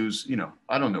to lose,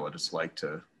 I don't know what it's like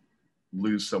to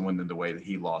lose someone in the way that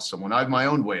he lost someone. I have my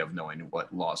own way of knowing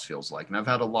what loss feels like. And I've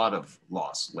had a lot of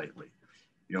loss lately.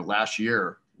 Last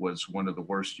year was one of the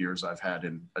worst years I've had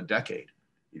in a decade.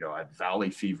 I had valley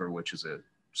fever, which is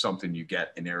something you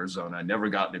get in Arizona. I never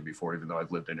gotten it before, even though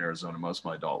I've lived in Arizona most of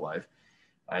my adult life.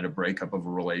 I had a breakup of a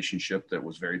relationship that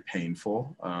was very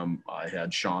painful. I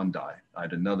had Sean die. I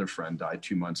had another friend die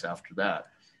 2 months after that.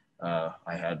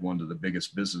 I had one of the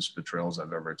biggest business betrayals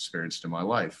I've ever experienced in my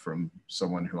life from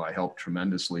someone who I helped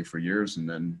tremendously for years and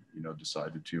then,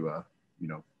 decided to,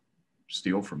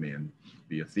 steal from me and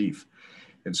be a thief.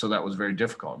 And so that was very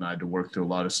difficult. And I had to work through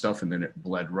a lot of stuff, and then it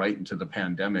bled right into the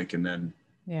pandemic. And then,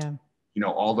 yeah,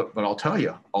 but I'll tell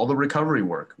you, all the recovery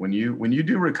work, when you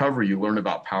do recovery, you learn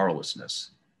about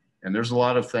powerlessness. And there's a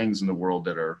lot of things in the world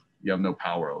that you have no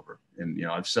power over. And,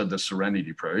 I've said the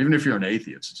serenity prayer, even if you're an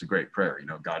atheist, it's a great prayer.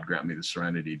 God grant me the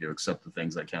serenity to accept the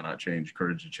things I cannot change,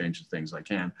 courage to change the things I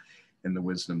can, and the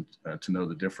wisdom to know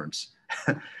the difference.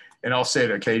 And I'll say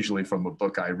it occasionally from a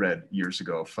book I read years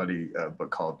ago, a funny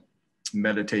book called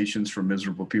Meditations for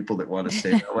Miserable People That Want to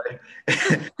Stay That Way.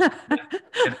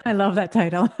 I love that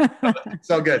title.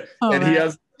 So good. Oh, and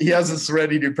man. he has a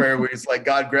serenity prayer where he's like,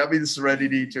 God, grant me the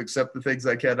serenity to accept the things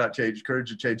I cannot change, courage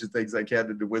to change the things I can,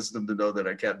 and the wisdom to know that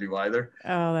I can't do either.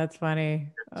 Oh, that's funny.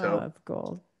 So, Oh, that's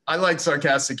gold. I like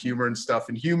sarcastic humor and stuff.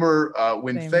 And humor,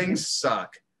 when Same things here.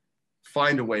 suck,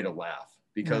 find a way to laugh,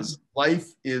 because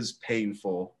life is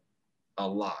painful a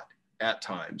lot at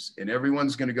times. And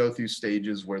everyone's going to go through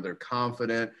stages where they're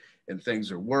confident and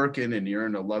things are working and you're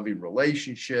in a loving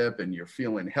relationship and you're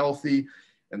feeling healthy.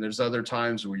 And there's other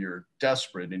times where you're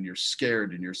desperate and you're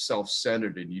scared and you're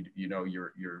self-centered and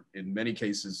you're in many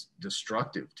cases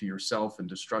destructive to yourself and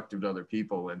destructive to other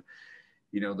people. And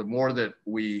the more that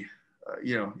we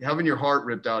having your heart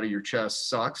ripped out of your chest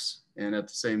sucks, and at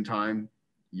the same time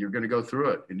you're going to go through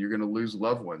it and you're going to lose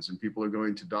loved ones and people are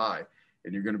going to die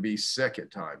and you're going to be sick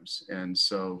at times. And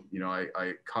so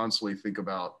I constantly think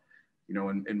about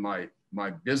in my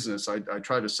business, I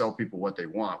try to sell people what they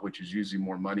want, which is usually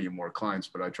more money and more clients,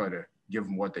 but I try to give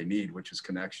them what they need, which is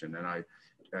connection.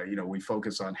 And we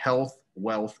focus on health,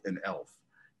 wealth, and health,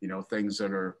 things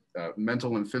that are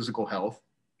mental and physical health.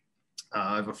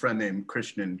 I have a friend named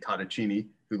Christian Cottacini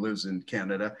who lives in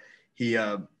Canada. He's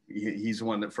the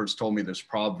one that first told me this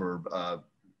proverb,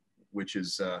 which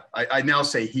is, I now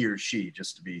say he or she,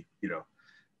 just to be,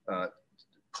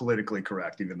 politically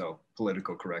correct, even though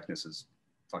political correctness is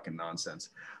fucking nonsense.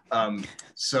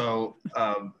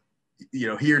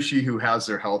 He or she who has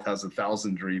their health has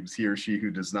 1,000 dreams. He or she who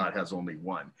does not has only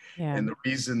one. Yeah. And the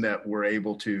reason that we're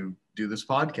able to do this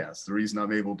podcast, the reason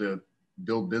I'm able to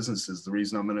build businesses, the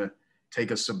reason I'm going to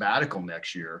take a sabbatical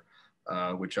next year,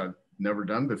 which I've never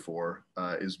done before,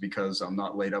 is because I'm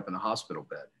not laid up in a hospital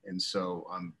bed. And so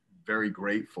I'm very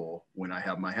grateful when I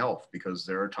have my health, because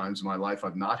there are times in my life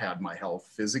I've not had my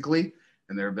health physically,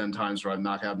 and there have been times where I've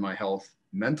not had my health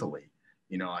mentally.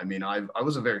 I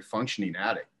was a very functioning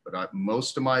addict, but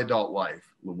most of my adult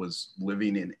life was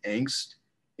living in angst,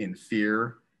 in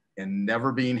fear, and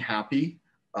never being happy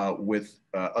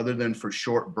other than for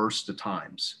short bursts of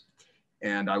times.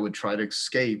 And I would try to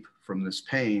escape from this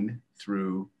pain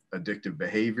through addictive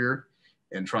behavior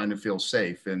and trying to feel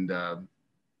safe. And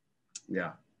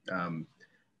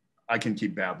I can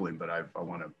keep babbling, but I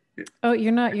want to. Oh,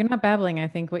 you're not babbling. I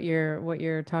think what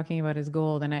you're talking about is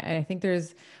gold. And I think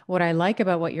what I like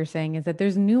about what you're saying is that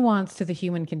there's nuance to the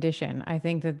human condition. I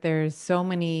think that there's so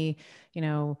many,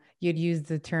 you'd use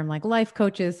the term like life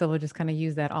coaches. So we'll just kind of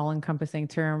use that all encompassing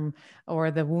term,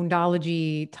 or the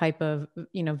woundology type of,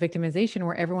 victimization,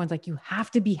 where everyone's like, you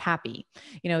have to be happy,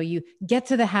 you get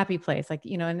to the happy place. Like,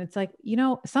 and it's like,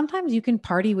 sometimes you can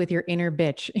party with your inner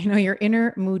bitch, your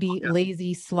inner moody,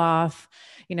 lazy sloth,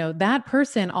 that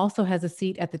person also has a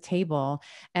seat at the table.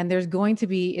 And there's going to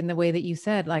be, in the way that you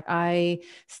said, like, I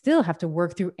still have to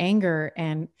work through anger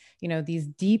and, these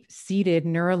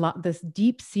this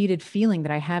deep seated feeling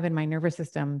that I have in my nervous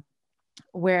system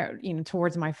where,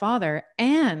 towards my father.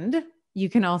 And you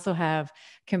can also have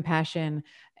compassion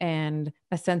and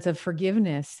a sense of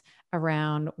forgiveness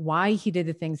around why he did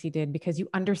the things he did, because you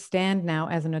understand now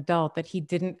as an adult that he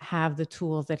didn't have the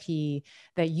tools that you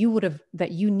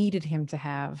needed him to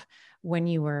have when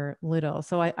you were little.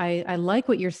 So I like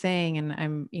what you're saying, and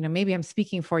I'm, maybe I'm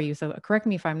speaking for you, so correct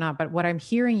me if I'm not, but what I'm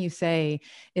hearing you say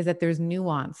is that there's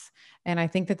nuance. And I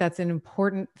think that that's an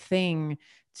important thing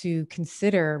to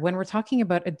consider when we're talking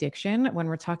about addiction, when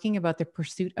we're talking about the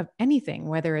pursuit of anything,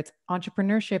 whether it's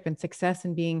entrepreneurship and success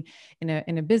and being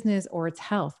in a business, or it's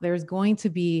health. There's going to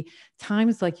be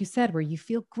times, like you said, where you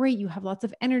feel great, you have lots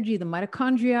of energy, the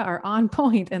mitochondria are on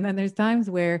point. And then there's times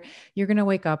where you're going to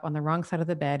wake up on the wrong side of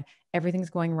the bed, everything's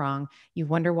going wrong. You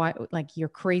wonder why, like, you're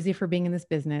crazy for being in this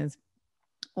business.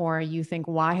 Or you think,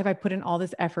 why have I put in all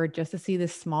this effort just to see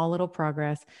this small little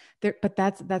progress there? But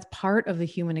that's part of the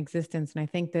human existence. And I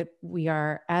think that we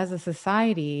are, as a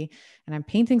society, and I'm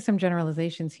painting some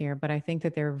generalizations here, but I think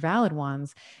that they're valid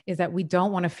ones, is that we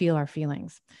don't want to feel our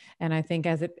feelings. And I think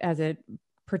as it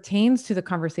pertains to the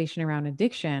conversation around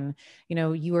addiction,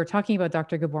 you were talking about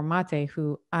Dr. Gabor Mate,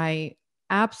 who I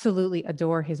absolutely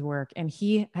adore his work. And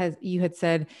you had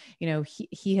said,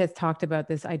 he has talked about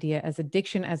this idea as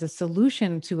addiction as a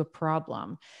solution to a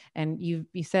problem. And you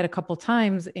said a couple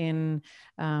times in,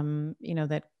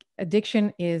 that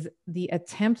addiction is the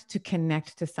attempt to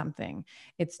connect to something.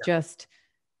 It's just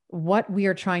what we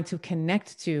are trying to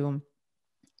connect to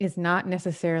is not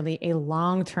necessarily a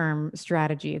long-term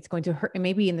strategy. It's going to hurt.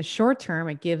 Maybe in the short term,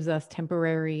 it gives us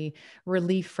temporary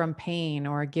relief from pain,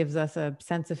 or it gives us a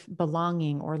sense of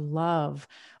belonging or love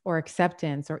or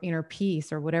acceptance or inner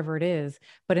peace or whatever it is.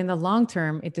 But in the long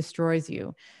term, it destroys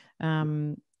you.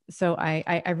 So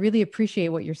I really appreciate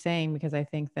what you're saying, because I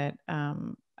think that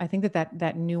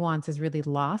that nuance is really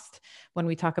lost when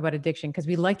we talk about addiction, because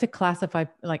we like to classify,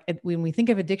 like, when we think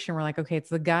of addiction, we're like, okay,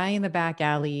 it's the guy in the back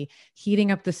alley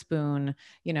heating up the spoon.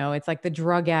 It's like the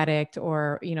drug addict,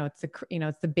 or,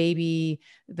 it's the baby,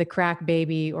 the crack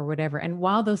baby, or whatever. And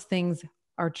while those things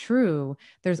are true,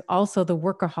 there's also the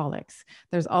workaholics.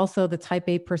 There's also the type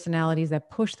A personalities that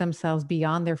push themselves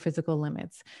beyond their physical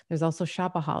limits. There's also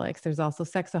shopaholics. There's also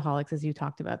sexaholics, as you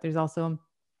talked about. There's also,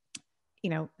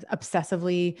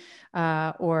 obsessively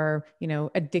or,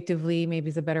 addictively, maybe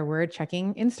is a better word,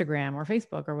 checking Instagram or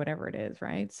Facebook or whatever it is,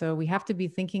 right? So we have to be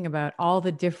thinking about all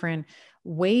the different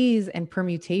ways and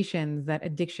permutations that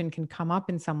addiction can come up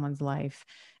in someone's life,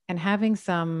 and having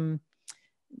some,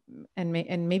 and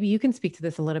maybe you can speak to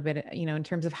this a little bit, in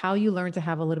terms of how you learn to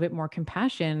have a little bit more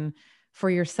compassion for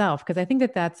yourself. Because I think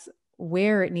that that's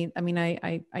where it needs. I mean,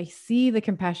 I see the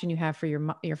compassion you have for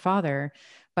your father,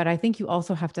 but I think you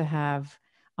also have to have,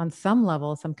 on some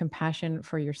level, some compassion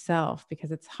for yourself,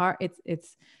 because it's hard.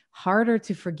 It's harder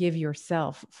to forgive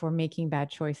yourself for making bad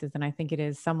choices than I think it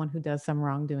is someone who does some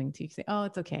wrongdoing to you. You say, oh,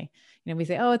 it's okay. We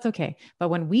say, oh, it's okay. But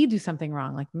when we do something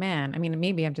wrong, like, man, I mean,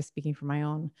 maybe I'm just speaking from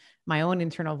my own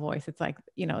internal voice. It's like,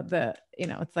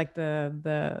 it's like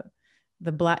the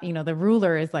black, the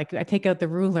ruler is like, I take out the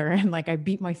ruler and, like, I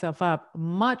beat myself up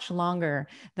much longer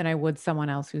than I would someone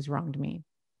else who's wronged me.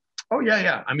 Oh yeah,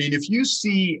 yeah. I mean, if you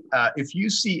see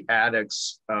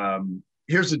addicts,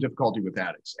 here's the difficulty with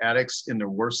addicts. Addicts in their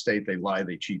worst state, they lie,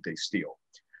 they cheat, they steal.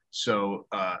 So,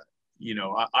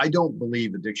 I don't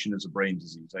believe addiction is a brain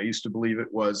disease. I used to believe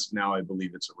it was. Now I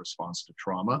believe it's a response to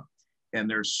trauma. And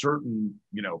there's certain,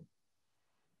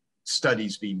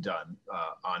 studies being done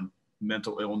on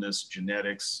mental illness,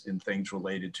 genetics, and things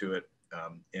related to it.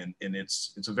 And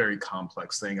it's a very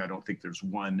complex thing. I don't think there's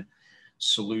one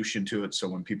solution to it. So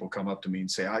when people come up to me and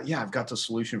say, yeah, I've got the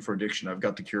solution for addiction, I've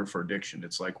got the cure for addiction,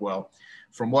 it's like, well,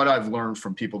 from what I've learned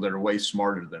from people that are way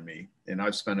smarter than me, and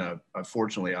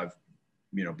fortunately, I've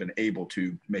been able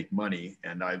to make money,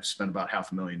 and I've spent about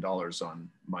 $500,000 on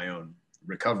my own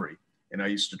recovery. And I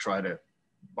used to try to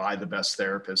buy the best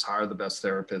therapist, hire the best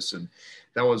therapist. And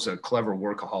that was a clever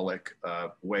workaholic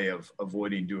way of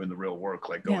avoiding doing the real work.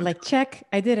 Like going, check,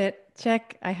 I did it.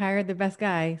 Check, I hired the best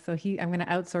guy. So I'm going to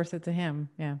outsource it to him.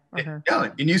 Yeah. Or her.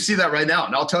 Yeah. And you see that right now.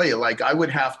 And I'll tell you, like, I would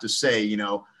have to say,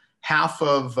 half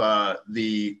of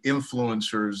the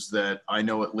influencers that I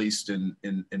know, at least in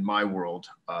my world,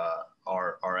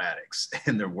 are addicts,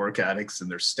 and they're work addicts, and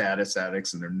they're status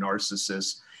addicts, and they're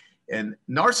narcissists. And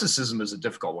narcissism is a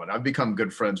difficult one. I've become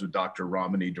good friends with Dr.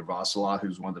 Ramani Durvasula,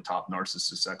 who's one of the top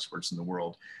narcissist experts in the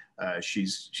world.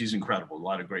 She's incredible. A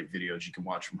lot of great videos you can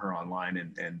watch from her online.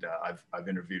 And I've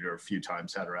interviewed her a few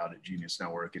times, had her out at Genius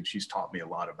Network, and she's taught me a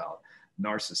lot about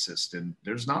narcissists. And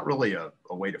there's not really a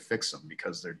way to fix them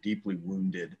because they're deeply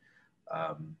wounded.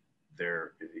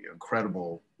 Their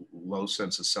incredible low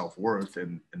sense of self-worth,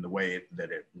 and the way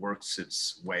that it works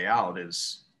its way out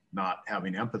is not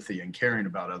having empathy and caring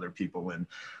about other people. And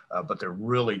but they're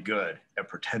really good at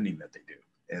pretending that they do,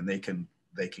 and they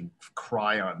can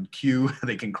cry on cue,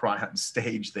 they can cry on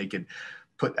stage, they can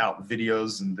put out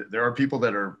videos, and there are people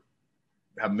that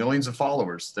have millions of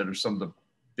followers that are some of the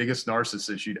biggest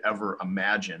narcissists you'd ever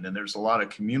imagine. And there's a lot of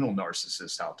communal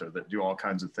narcissists out there that do all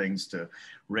kinds of things to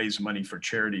raise money for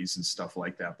charities and stuff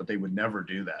like that. But they would never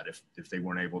do that if they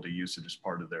weren't able to use it as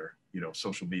part of their,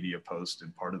 social media post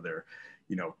and part of their,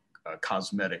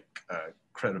 cosmetic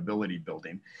credibility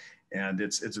building. And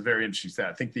it's a very interesting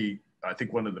thing. I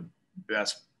think one of the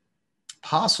best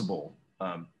possible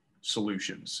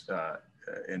solutions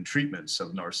and treatments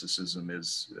of narcissism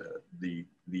is the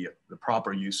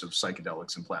proper use of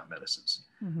psychedelics and plant medicines.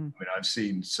 Mm-hmm. I mean, I've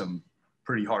seen some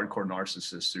pretty hardcore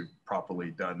narcissists who've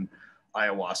properly done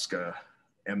ayahuasca,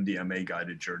 MDMA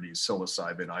guided journeys,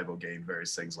 psilocybin, ibogaine,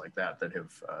 various things like that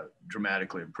have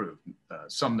dramatically improved.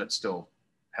 Some that still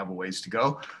have a ways to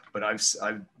go, but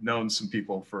I've known some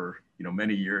people for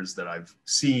many years that I've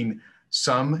seen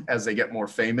some, as they get more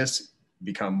famous,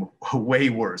 become way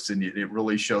worse, and it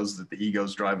really shows that the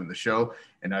ego's driving the show.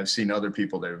 And I've seen other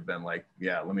people that have been like,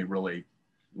 yeah, let me really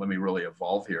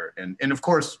evolve here. And of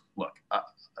course, look,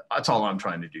 that's all I'm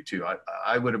trying to do too.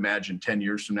 I would imagine 10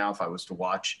 years from now, if I was to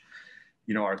watch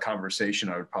our conversation,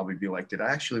 I would probably be like, did I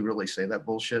actually really say that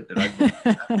bullshit? Did I believe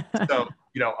that? So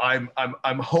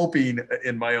I'm hoping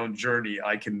in my own journey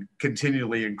I can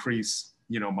continually increase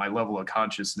my level of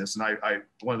consciousness. And I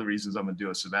one of the reasons I'm going to do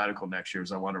a sabbatical next year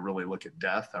is I want to really look at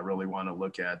death. I really want to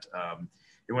look at, and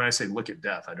when I say look at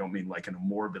death, I don't mean like in a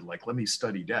morbid, like, let me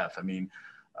study death. I mean,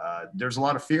 there's a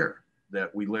lot of fear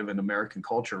that we live in American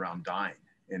culture around dying.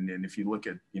 And if you look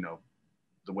at,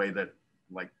 the way that,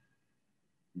 like,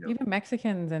 even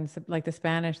Mexicans and like the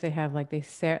Spanish, they have like, the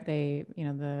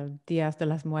Dias de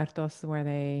los Muertos, where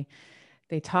they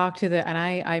talk to the, and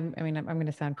I mean, I'm going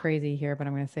to sound crazy here, but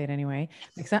I'm going to say it anyway.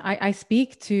 Like, so I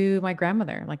speak to my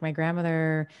grandmother, like my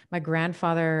grandfather.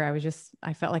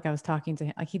 I felt like I was talking to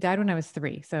him. Like, he died when I was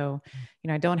 3. So,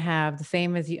 I don't have the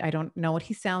same as you. I don't know what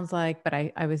he sounds like, but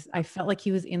I felt like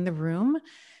he was in the room.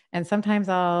 And sometimes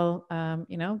I'll,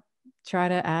 try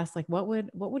to ask, like, what would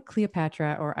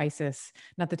Cleopatra or Isis,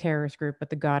 not the terrorist group,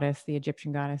 but the goddess, the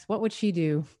Egyptian goddess, what would she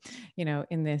do,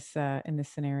 in this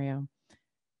scenario?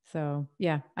 So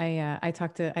yeah, I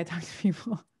talk to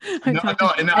people. I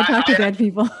talk to dead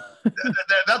people.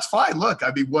 That's fine. Look,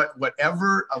 I mean,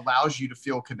 whatever allows you to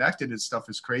feel connected and stuff,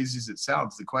 as crazy as it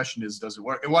sounds, the question is, does it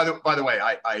work? And by the way,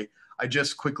 I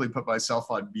just quickly put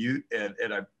myself on mute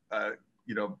and I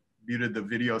muted the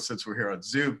video since we're here on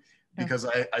Zoom, because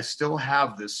I still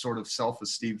have this sort of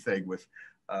self-esteem thing with,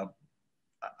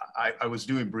 I was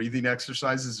doing breathing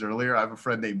exercises earlier. I have a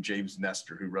friend named James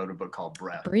Nestor who wrote a book called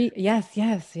Breath. Yes.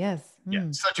 Yeah,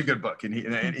 such a good book.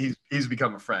 And he's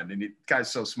become a friend, and the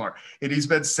guy's so smart. And he's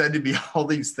been sending me all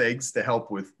these things to help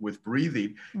with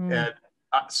breathing. And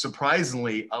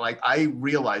surprisingly, like, I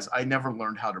realized I never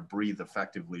learned how to breathe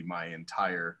effectively my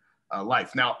entire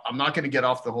life. Now, I'm not going to get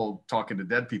off the whole talking to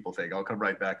dead people thing. I'll come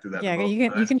right back to that. Yeah, you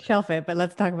can shelf it, but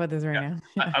let's talk about this right now.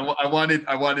 Yeah. I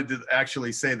wanted to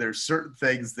actually say there's certain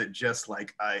things that just,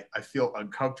 like, I feel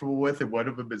uncomfortable with. And one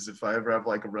of them is if I ever have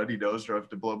like a runny nose or I have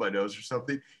to blow my nose or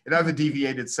something, and I have a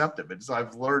deviated septum. And so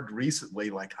I've learned recently,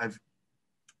 like,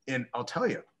 and I'll tell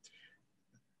you,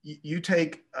 you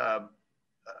take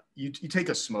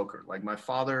a smoker. Like, my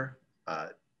father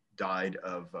died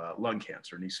of lung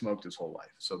cancer, and he smoked his whole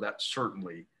life. So that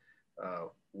certainly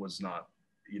was not,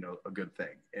 a good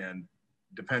thing. And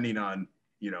depending on,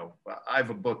 I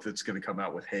have a book that's going to come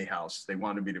out with Hay House. They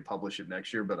wanted me to publish it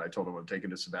next year, but I told them I'm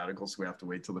taking a sabbatical, so we have to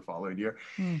wait till the following year.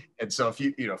 And so if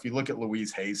you look at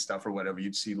Louise Hay's stuff or whatever,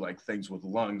 you'd see like things with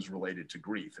lungs related to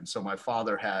grief. And so my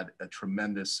father had a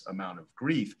tremendous amount of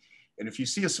grief. And if you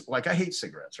see like, I hate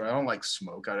cigarettes, right? I don't like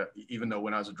smoke. Even though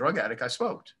when I was a drug addict, I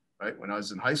smoked. Right? When I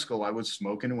was in high school, I was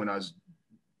smoking. When I was,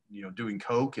 doing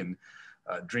coke and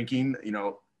drinking,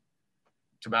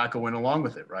 tobacco went along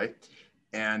with it, right?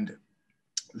 And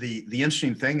the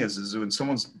interesting thing is when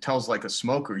someone tells like a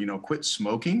smoker, quit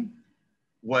smoking,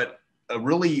 what a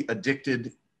really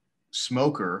addicted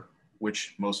smoker,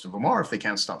 which most of them are, if they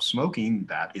can't stop smoking,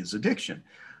 that is addiction.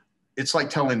 it's like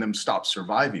telling them stop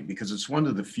surviving, because it's one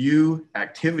of the few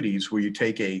activities where you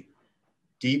take a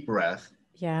deep breath.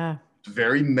 Yeah. It's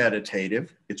very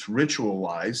meditative. It's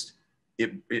ritualized.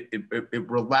 It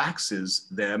relaxes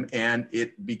them, and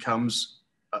it becomes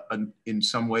in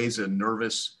some ways a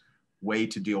nervous way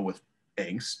to deal with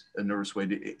angst, a nervous way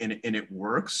to, and it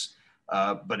works,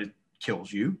 but it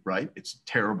kills you, right? It's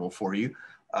terrible for you.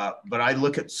 But I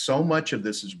look at so much of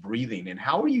this as breathing, and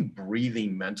how are you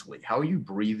breathing mentally? How are you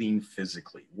breathing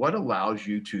physically? What allows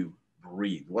you to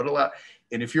breathe?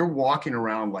 And if you're walking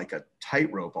around like a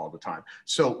tightrope all the time.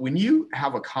 So when you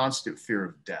have a constant fear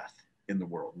of death in the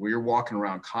world, where you're walking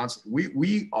around constantly,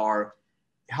 we are,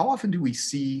 how often do we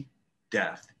see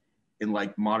death in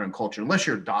like modern culture? Unless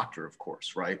you're a doctor, of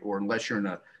course, right? Or unless you're in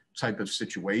a type of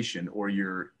situation, or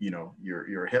you're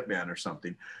a hitman or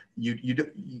something. You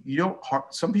don't,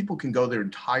 some people can go their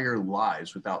entire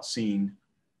lives without seeing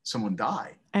someone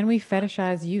die. And we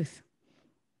fetishize youth.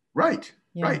 Right.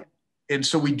 Yeah. Right. And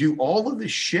so we do all of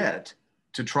this shit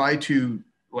to try to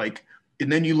like,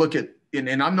 and then you look at,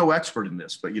 and I'm no expert in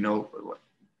this, but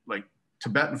like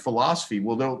Tibetan philosophy,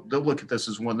 well, they'll look at this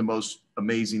as one of the most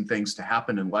amazing things to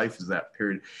happen in life is that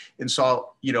period. And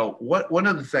so, one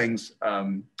of the things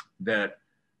that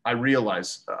I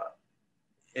realized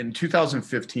in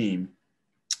 2015,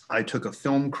 I took a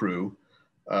film crew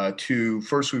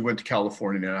first we went to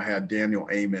California, and I had Daniel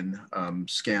Amen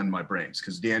scan my brains,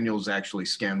 because Daniel's actually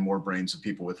scanned more brains of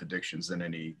people with addictions than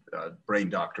any brain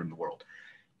doctor in the world.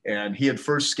 And he had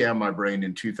first scanned my brain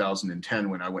in 2010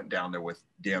 when I went down there with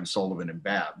Dan Sullivan and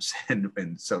Babs.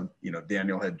 And so,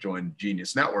 Daniel had joined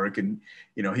Genius Network, and,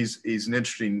 he's an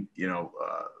interesting,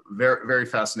 very, very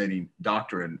fascinating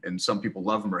doctor. And some people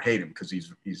love him or hate him because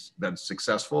he's been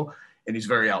successful, and he's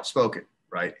very outspoken.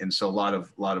 Right. And so a lot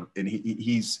of, and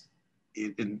he's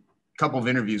in a couple of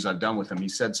interviews I've done with him, he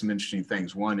said some interesting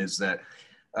things. One is that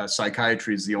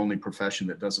psychiatry is the only profession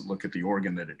that doesn't look at the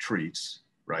organ that it treats.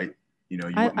 Right.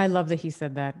 I love that he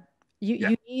said that.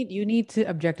 You need to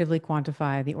objectively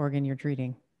quantify the organ you're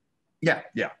treating. Yeah.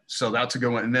 Yeah. So that's a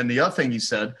good one. And then the other thing he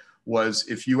said was,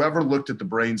 if you ever looked at the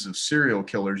brains of serial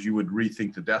killers, you would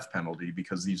rethink the death penalty,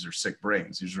 because these are sick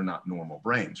brains. These are not normal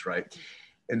brains. Right.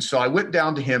 And so I went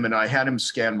down to him and I had him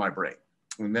scan my brain.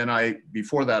 And then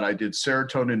before that, I did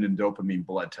serotonin and dopamine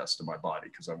blood tests in my body,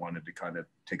 because I wanted to kind of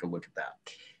take a look at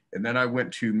that. And then I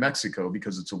went to Mexico,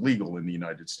 because it's illegal in the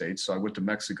United States. So I went to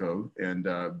Mexico and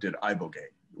did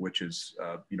ibogaine, which is,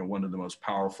 one of the most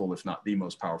powerful, if not the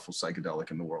most powerful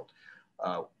psychedelic in the world.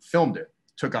 Filmed it,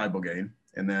 took ibogaine.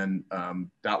 And then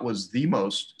that was the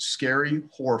most scary,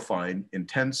 horrifying,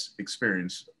 intense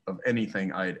experience of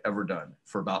anything I had ever done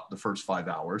for about the first 5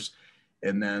 hours.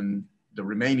 And then the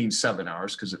remaining 7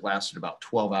 hours, because it lasted about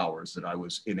 12 hours that I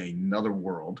was in another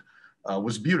world,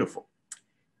 was beautiful.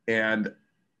 And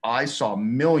I saw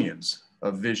millions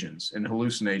of visions and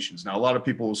hallucinations. Now, a lot of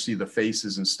people will see the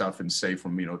faces and stuff and say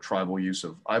from, tribal use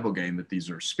of ibogaine that these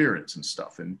are spirits and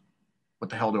stuff. And what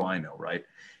the hell do I know, right?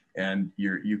 And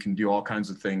you can do all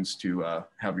kinds of things to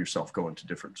have yourself go into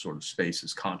different sort of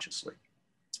spaces consciously,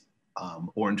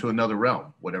 or into another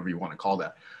realm, whatever you want to call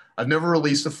that. I've never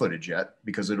released the footage yet,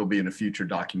 because it'll be in a future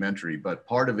documentary. But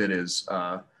part of it is,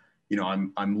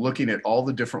 I'm looking at all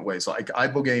the different ways. Like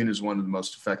ibogaine is one of the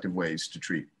most effective ways to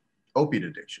treat opiate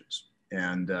addictions,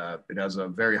 and it has a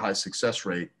very high success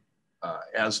rate,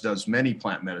 as does many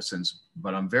plant medicines.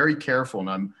 But I'm very careful,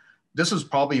 and this is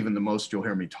probably even the most you'll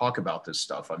hear me talk about this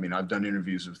stuff. I mean, I've done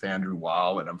interviews with Andrew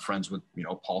Weil, and I'm friends with,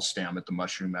 Paul Stammet, the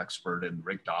mushroom expert, and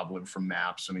Rick Doblin from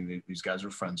MAPS. I mean, these guys are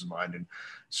friends of mine. And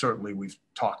certainly we've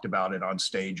talked about it on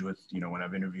stage with, when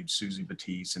I've interviewed Susie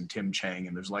Batiste and Tim Chang,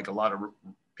 and there's like a lot of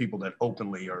people that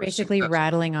openly are basically successful.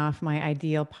 Rattling off my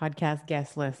ideal podcast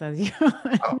guest list as you.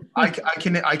 I'm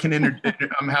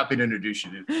happy to introduce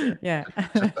you to yeah.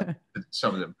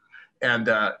 some of them. And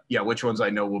which ones I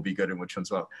know will be good and which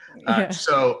ones won't. Yeah.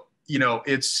 So,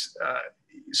 it's,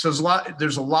 so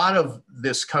there's a lot of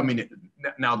this coming in.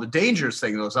 Now, the dangerous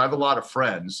thing though is I have a lot of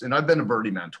friends, and I've been to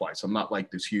Burning Man twice. I'm not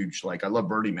like this huge, I love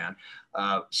Burning Man.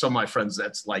 Some of my friends,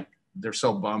 that's like, they're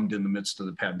so bummed in the midst of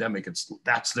the pandemic.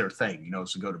 That's their thing,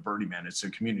 is to go to Burning Man. It's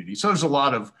their community. So there's a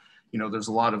lot of,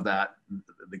 that,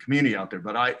 the community out there.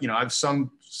 But I have some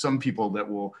people that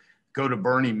will go to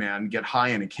Burning Man, get high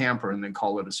in a camper, and then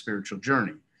call it a spiritual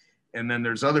journey. And then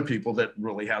there's other people that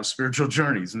really have spiritual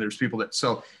journeys. And there's people that,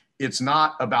 so it's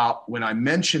not about, when I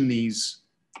mention these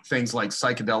things like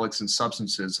psychedelics and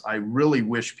substances, I really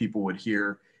wish people would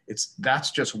hear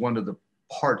that's just one of the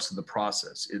parts of the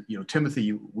process.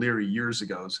 Timothy Leary years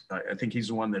ago, I think he's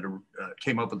the one that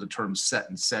came up with the term set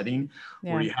and setting,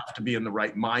 where you have to be in the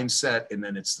right mindset, and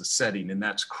then it's the setting. And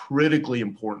that's critically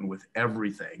important with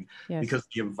everything, because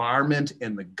the environment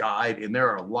and the guide, and there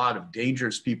are a lot of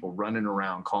dangerous people running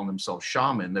around calling themselves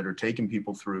shaman that are taking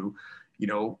people through,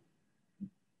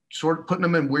 sort of putting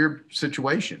them in weird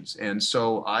situations. And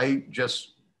so I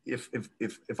just,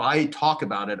 if I talk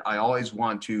about it, I always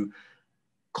want to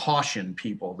caution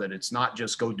people that it's not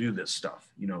just go do this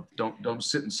stuff. Don't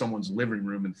sit in someone's living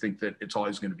room and think that it's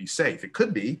always going to be safe. It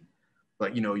could be,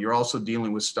 but you're also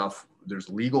dealing with stuff. There's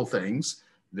legal things,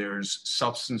 there's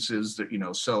substances that,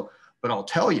 but I'll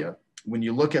tell you, when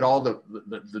you look at all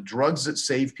the drugs that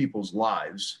save people's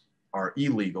lives are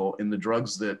illegal, and the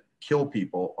drugs that kill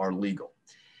people are legal.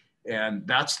 And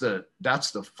that's the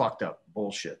fucked up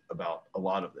bullshit about a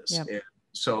lot of this. And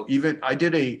so even I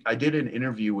did an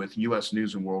interview with US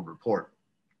News and World Report,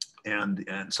 and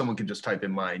someone can just type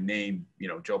in my name,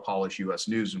 Joe Polish, US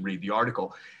News, and read the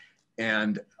article.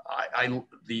 And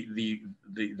the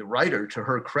writer, to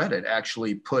her credit,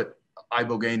 actually put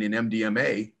ibogaine and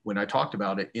MDMA, when I talked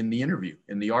about it in the interview,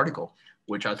 in the article,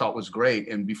 which I thought was great.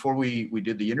 And before we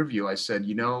did the interview, I said,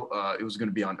 it was going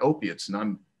to be on opiates,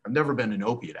 and I've never been an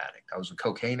opiate addict. I was a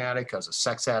cocaine addict. I was a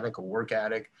sex addict, a work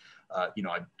addict. I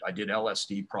did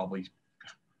LSD probably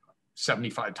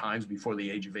 75 times before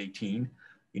the age of 18.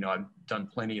 I've done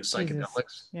plenty of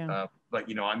psychedelics. But,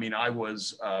 I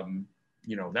was,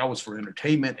 that was for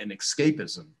entertainment and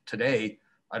escapism. Today,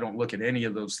 I don't look at any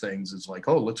of those things as like,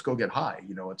 oh, let's go get high.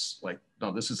 It's like,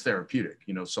 no, this is therapeutic.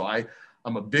 So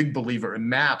I'm a big believer in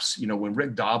MAPS. When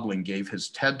Rick Dobling gave his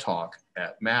TED talk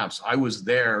at MAPS, I was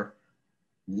there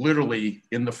literally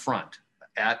in the front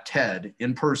at TED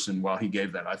in person while he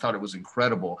gave that. I thought it was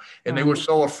incredible. And they were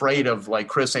so afraid of, like,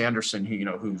 Chris Anderson,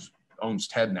 who owns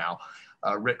TED now,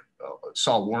 Rick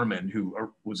Saul Worman,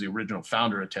 who was the original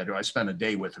founder of TED, who I spent a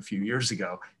day with a few years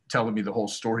ago, telling me the whole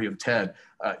story of TED.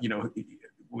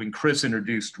 When Chris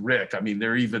introduced Rick,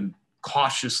 they're even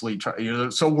cautiously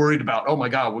so worried about, oh my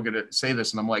God, we're going to say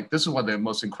this. And I'm like, this is one of the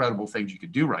most incredible things you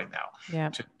could do right now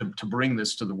to bring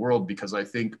this to the world, because I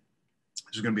think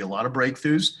there's going to be a lot of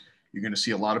breakthroughs. You're going to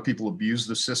see a lot of people abuse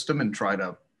the system and try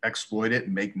to exploit it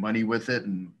and make money with it.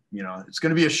 And, it's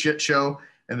going to be a shit show.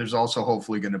 And there's also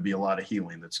hopefully going to be a lot of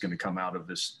healing that's going to come out of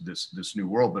this new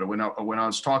world. But when I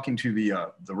was talking to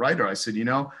the writer, I said,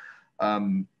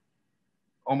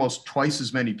 almost twice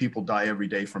as many people die every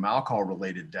day from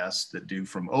alcohol-related deaths that do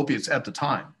from opiates at the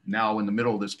time. Now, in the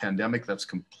middle of this pandemic, that's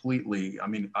completely,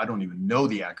 I don't even know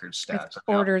the accurate stats. It's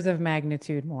orders of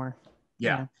magnitude more.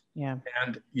 Yeah.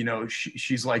 And,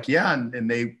 she's like, and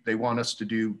they want us to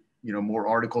do, more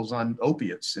articles on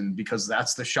opiates, and because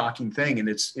that's the shocking thing. And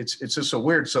it's just so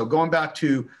weird. So going back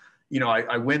to,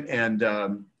 I went and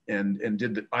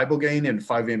did the ibogaine and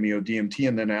 5-MeO DMT.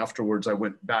 And then afterwards I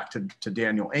went back to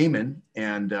Daniel Amen,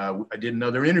 and I did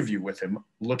another interview with him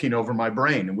looking over my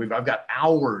brain. And I've got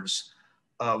hours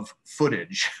of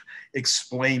footage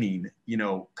explaining,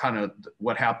 kind of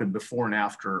what happened before and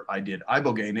after I did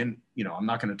ibogaine. And, I'm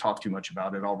not going to talk too much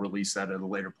about it. I'll release that at a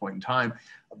later point in time.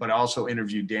 But I also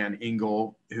interviewed Dan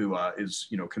Engel, who is,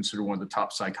 considered one of the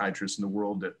top psychiatrists in the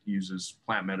world that uses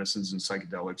plant medicines and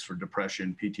psychedelics for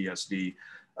depression, PTSD,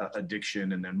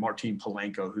 addiction. And then Martin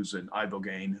Palenko, who's an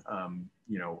ibogaine,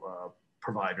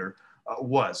 provider,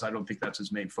 I don't think that's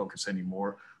his main focus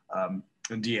anymore.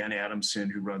 And Deanne Adamson,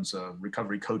 who runs a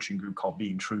recovery coaching group called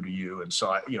Being True to You. And so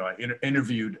I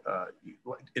interviewed,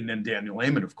 and then Daniel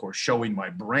Amen, of course, showing my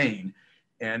brain.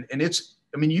 And it's,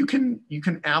 you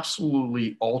can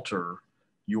absolutely alter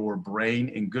your brain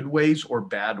in good ways or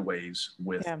bad ways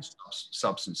with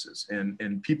substances.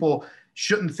 And people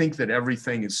shouldn't think that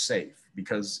everything is safe,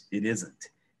 because it isn't.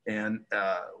 And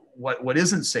what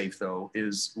isn't safe, though,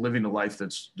 is living a life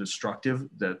that's destructive,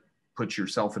 that puts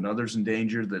yourself and others in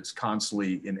danger, that's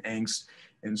constantly in angst.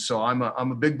 And so I'm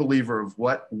a big believer of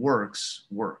what works.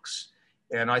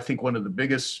 And I think one of the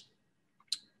biggest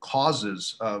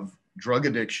causes of drug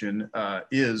addiction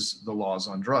is the laws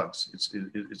on drugs.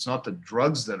 It's not the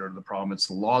drugs that are the problem, it's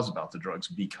the laws about the drugs,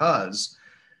 because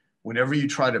whenever you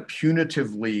try to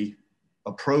punitively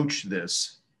approach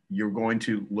this, you're going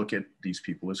to look at these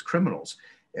people as criminals.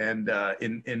 And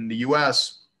in the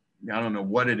US, I don't know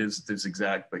what it is that's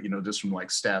exact, but just from like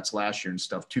stats last year and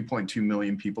stuff, 2.2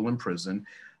 million people in prison,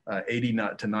 80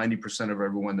 to 90% of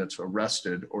everyone that's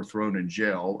arrested or thrown in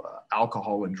jail,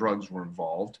 alcohol and drugs were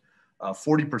involved.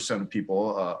 40% of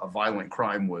people, a violent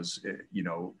crime was,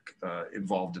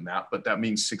 involved in that, but that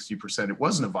means 60% it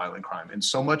wasn't a violent crime. And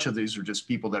so much of these are just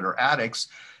people that are addicts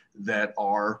that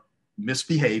are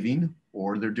misbehaving,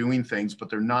 or they're doing things, but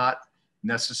they're not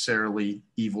necessarily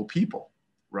evil people,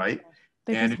 right?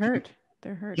 They And just hurt.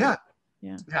 They're hurt. yeah,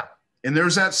 Yeah. yeah. And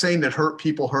there's that saying that hurt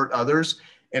people hurt others.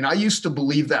 And I used to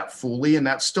believe that fully, and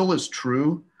that still is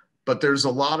true. But there's a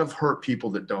lot of hurt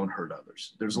people that don't hurt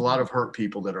others. There's a lot of hurt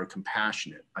people that are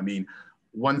compassionate. I mean,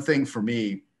 one thing for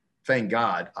me, thank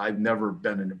God, I've never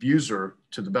been an abuser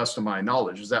to the best of my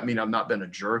knowledge. Does that mean I've not been a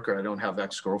jerk, or I don't have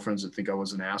ex-girlfriends that think I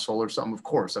was an asshole or something? Of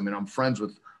course. I mean, I'm friends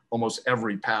with almost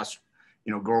every past,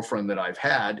 girlfriend that I've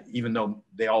had, even though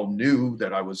they all knew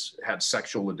that I had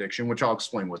sexual addiction, which I'll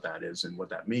explain what that is and what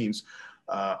that means.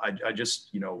 I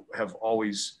just, have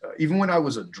always, even when I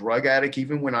was a drug addict,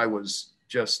 even when I was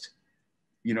just,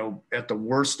 at the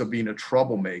worst of being a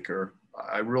troublemaker,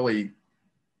 I really,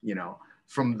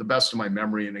 from the best of my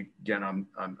memory, and again,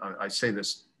 I say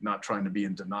this not trying to be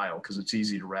in denial, because it's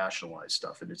easy to rationalize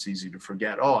stuff and it's easy to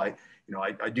forget.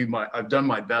 I've done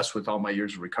my best with all my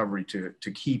years of recovery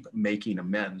to keep making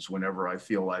amends whenever I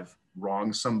feel I've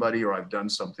wronged somebody or I've done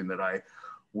something that I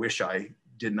wish I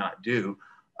did not do.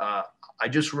 I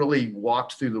just really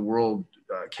walked through the world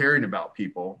caring about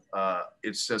people.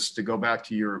 It's just to go back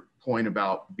to your point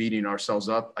about beating ourselves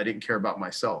up. I didn't care about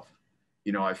myself.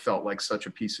 I felt like such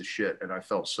a piece of shit, and I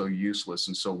felt so useless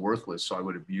and so worthless. So I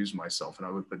would abuse myself, and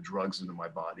I would put drugs into my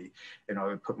body, and I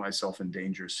would put myself in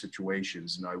dangerous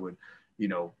situations, and I would,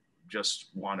 just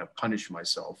want to punish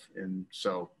myself. And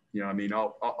so,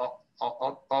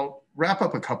 I'll wrap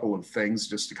up a couple of things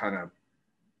just to kind of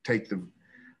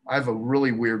I have a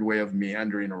really weird way of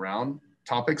meandering around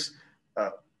topics.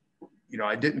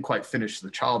 I didn't quite finish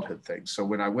the childhood thing. So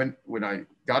when I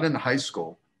got into high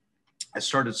school, I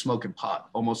started smoking pot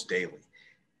almost daily,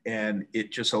 and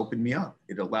it just opened me up.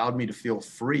 It allowed me to feel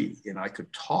free, and I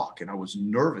could talk, and I was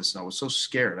nervous, and I was so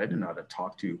scared. I didn't know how to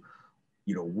talk to,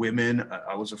 women.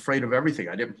 I was afraid of everything.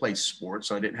 I didn't play sports,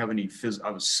 so I didn't have any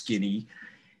I was skinny.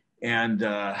 And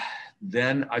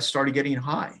then I started getting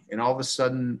high, and all of a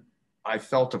sudden I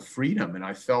felt a freedom, and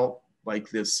I felt like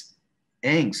this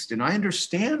angst. And I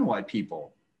understand why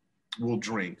people will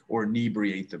drink or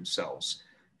inebriate themselves,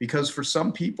 because for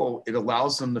some people it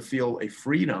allows them to feel a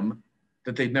freedom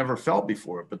that they've never felt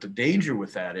before. But the danger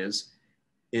with that is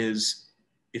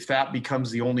if that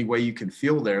becomes the only way you can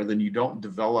feel there, then you don't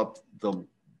develop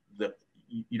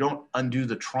you don't undo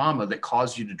the trauma that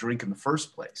caused you to drink in the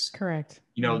first place. Correct.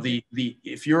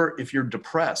 If you're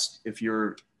depressed, if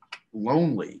you're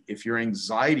lonely, if you're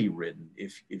anxiety ridden,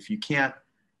 if you can't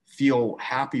feel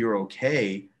happy or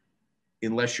okay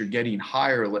unless you're getting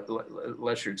higher,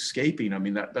 unless you're escaping, I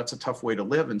mean, that's a tough way to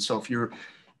live. And so if you're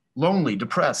lonely,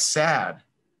 depressed, sad,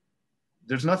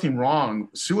 there's nothing wrong,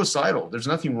 suicidal, there's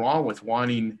nothing wrong with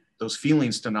wanting those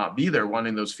feelings to not be there,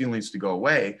 wanting those feelings to go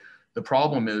away. The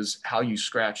problem is how you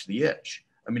scratch the itch.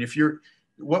 I mean,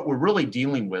 what we're really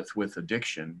dealing with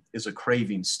addiction is a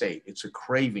craving state. It's a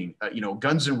craving.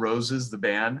 Guns N' Roses, the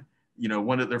band,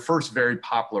 one of their first very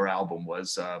popular album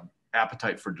was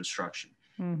Appetite for Destruction.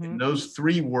 Mm-hmm. And those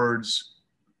three words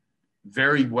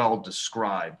very well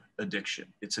describe addiction.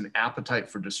 It's an appetite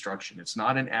for destruction. It's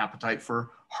not an appetite for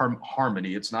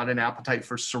harmony. It's not an appetite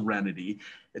for serenity.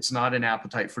 It's not an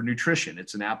appetite for nutrition.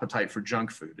 It's an appetite for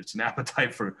junk food. It's an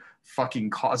appetite for fucking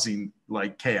causing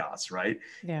like chaos, right?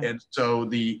 Yeah. And so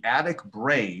the addict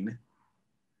brain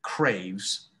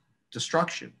craves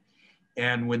destruction.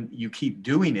 And when you keep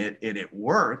doing it and it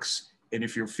works, and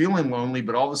if you're feeling lonely,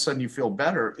 but all of a sudden you feel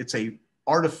better, it's a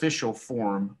artificial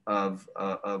form of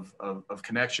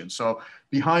connection. So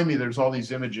behind me, there's all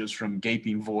these images from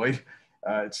Gaping Void.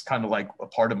 It's kind of like a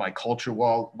part of my culture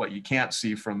wall. What you can't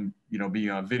see from,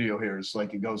 being on video here is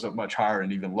like it goes up much higher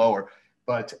and even lower.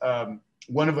 But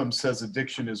one of them says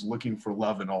addiction is looking for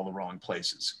love in all the wrong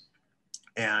places.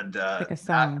 And like a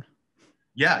song.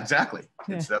 Yeah, exactly.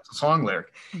 Yeah. That's a song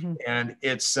lyric. Mm-hmm. And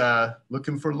it's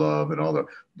looking for love and all that.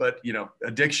 But,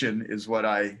 addiction is what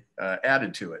I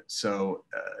added to it. So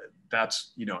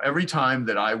that's, every time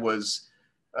that I was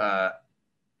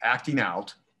acting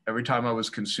out, every time I was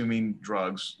consuming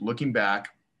drugs, looking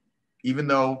back, even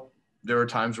though there were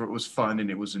times where it was fun and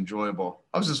it was enjoyable,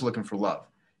 I was just looking for love.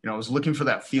 I was looking for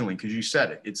that feeling, because you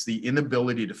said it. It's the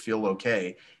inability to feel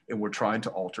okay. And we're trying to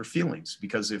alter feelings,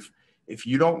 because if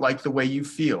you don't like the way you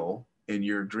feel and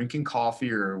you're drinking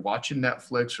coffee or watching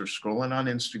Netflix or scrolling on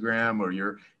Instagram, or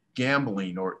you're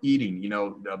gambling or eating,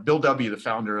 Bill W., the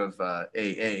founder of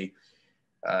AA,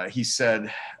 he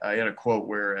said, I had a quote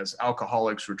where, as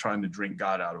alcoholics, we're trying to drink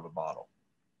God out of a bottle.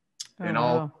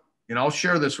 Oh, and I'll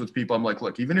share this with people. I'm like,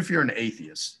 look, even if you're an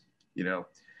atheist,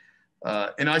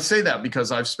 and I say that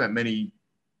because I've spent many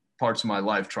parts of my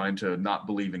life trying to not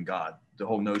believe in God. the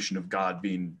whole notion of God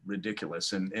being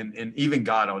ridiculous. And even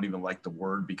God, I don't even like the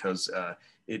word, because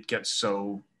it gets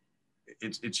so,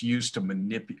 it's used to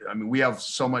manipulate. I mean, we have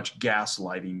so much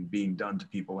gaslighting being done to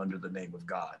people under the name of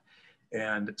God.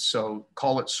 And so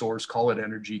call it source, call it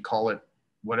energy, call it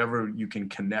whatever you can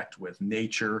connect with,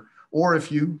 nature, or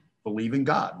if you believe in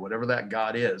God, whatever that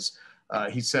God is.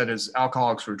 He said, as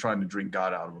alcoholics, we're trying to drink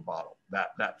God out of a bottle,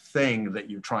 that thing that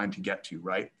you're trying to get to,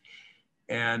 right?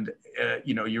 And,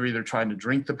 you know, you're either trying to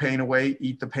drink the pain away,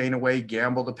 eat the pain away,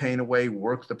 gamble the pain away,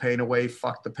 work the pain away,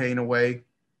 fuck the pain away.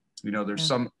 You know, there's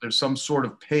some sort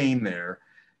of pain there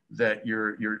that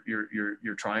you're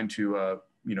trying to,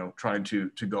 you know, trying to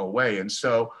go away. And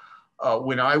so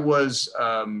when I was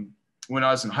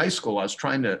in high school, I was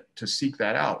trying to seek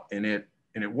that out, and it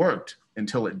worked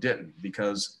until it didn't,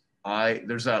 because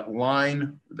there's that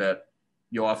line that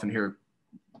you'll often hear,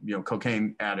 you know,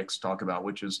 cocaine addicts talk about,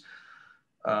 which is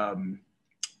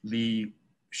the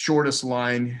shortest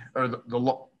line, or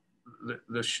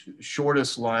the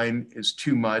shortest line is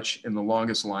too much, and the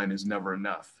longest line is never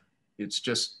enough. It's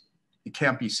just, it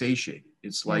can't be satiated.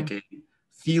 It's like a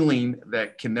feeling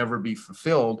that can never be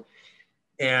fulfilled.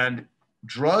 And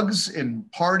drugs and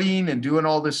partying and doing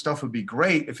all this stuff would be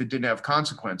great if it didn't have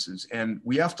consequences. And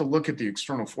we have to look at the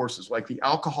external forces. Like the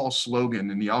alcohol slogan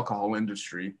in the alcohol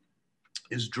industry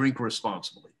is drink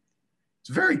responsibly. It's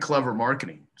very clever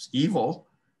marketing. It's evil,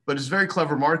 but it's very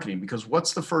clever marketing, because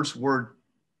what's the first word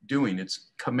doing? It's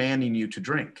commanding you to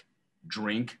drink.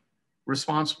 Drink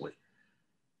responsibly.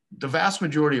 The vast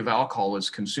majority of alcohol is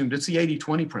consumed. It's the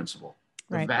 80-20 principle.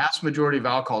 The vast majority of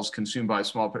alcohol is consumed by a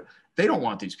small. They don't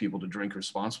want these people to drink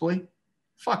responsibly.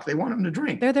 Fuck, they want them to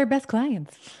drink. They're their best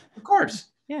clients. Of course.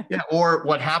 Yeah. Yeah. Or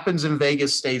what happens in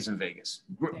Vegas stays in Vegas.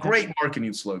 Great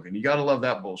marketing slogan. You got to love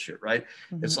that bullshit, right?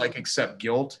 Mm-hmm. It's like, accept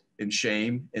guilt and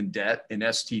shame and debt and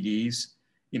STDs.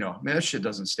 You know, man, that shit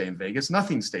doesn't stay in Vegas.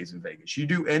 Nothing stays in Vegas. You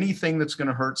do anything that's going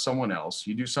to hurt someone else.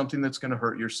 You do something that's going to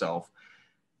hurt yourself.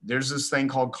 There's this thing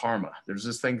called karma. There's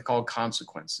this thing called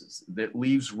consequences that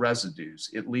leaves residues.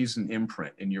 It leaves an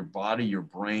imprint in your body, your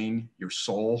brain, your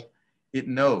soul. It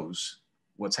knows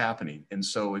what's happening. And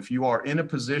so if you are in a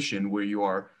position where you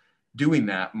are doing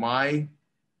that, my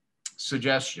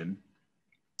suggestion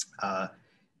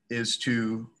is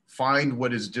to find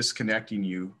what is disconnecting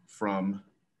you from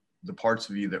the parts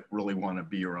of you that really want to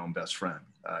be your own best friend.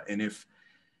 And if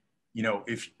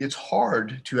it's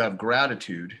hard to have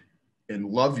gratitude and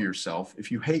love yourself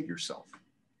if you hate yourself.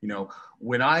 You know,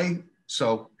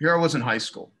 so here I was in high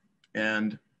school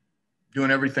and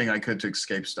doing everything I could to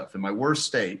escape stuff. In my worst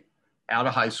state, out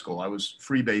of high school, I was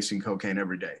freebasing cocaine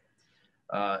every day.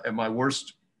 At my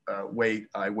worst weight,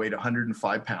 I weighed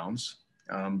 105 pounds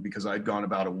because I'd gone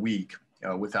about a week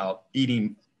without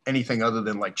eating anything other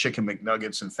than like chicken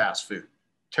McNuggets and fast food.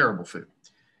 Terrible food.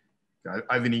 I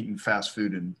haven't eaten fast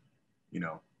food in,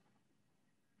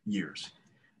 years.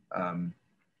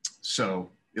 So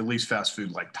at least fast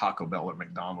food like Taco Bell or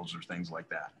McDonald's or things like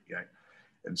that. Okay.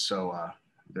 And so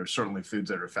there's certainly foods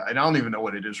that are fat. And I don't even know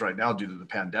what it is right now due to the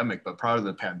pandemic, but prior to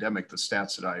the pandemic, the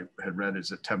stats that I had read is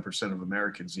that 10% of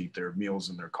Americans eat their meals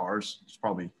in their cars. It's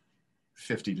probably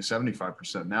 50 to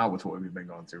 75% now with what we've been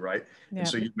going through, right? Yeah. And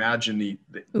so you imagine the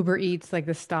Uber Eats, like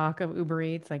the stock of Uber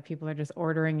Eats, like people are just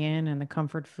ordering in, and the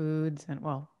comfort foods and,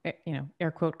 well,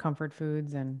 air quote comfort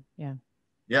foods, and yeah.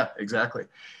 Yeah, exactly.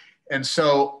 And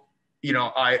so,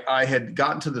 I had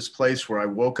gotten to this place where I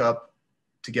woke up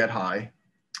to get high,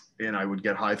 and I would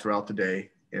get high throughout the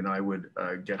day, and I would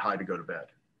get high to go to bed.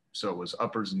 So it was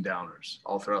uppers and downers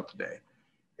all throughout the day.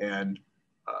 And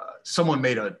someone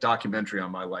made a documentary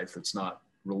on my life that's not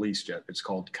released yet. It's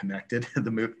called Connected, the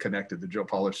movie Connected, the Joe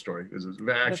Polish story. It was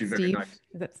actually very nice.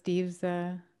 Is that Steve's?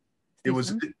 It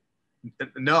was,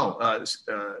 no,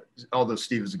 although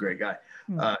Steve is a great guy.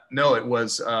 No, it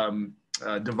was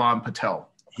Devon Patel.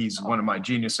 He's one of my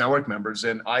Genius Network members.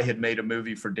 And I had made a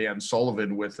movie for Dan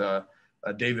Sullivan with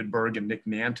David Berg and Nick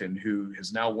Nanton, who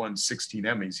has now won 16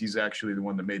 Emmys. He's actually the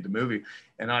one that made the movie.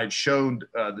 And I had showed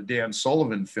the Dan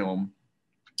Sullivan film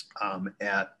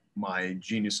at my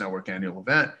Genius Network annual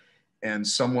event. And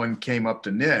someone came up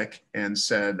to Nick and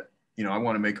said, I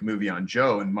want to make a movie on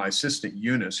Joe. And my assistant,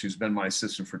 Eunice, who's been my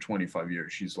assistant for 25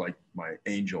 years, she's like my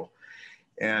angel.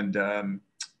 And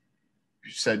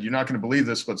she said, you're not going to believe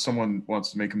this, but someone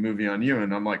wants to make a movie on you.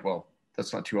 And I'm like, well,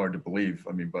 that's not too hard to believe.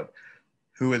 I mean, but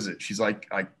who is it? She's like,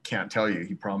 I can't tell you.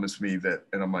 He promised me that.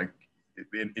 And I'm like,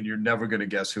 and you're never going to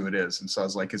guess who it is. And so I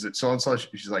was like, is it so-and-so?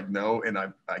 She's like, no. And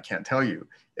I can't tell you.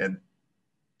 And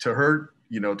to her,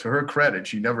 to her credit,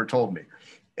 she never told me.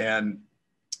 And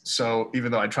So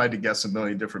even though I tried to guess a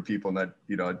million different people, and that,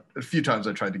 you know, a few times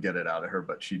I tried to get it out of her,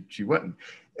 but she wouldn't.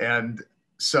 And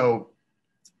so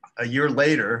a year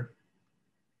later,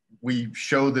 we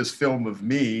show this film of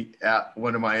me at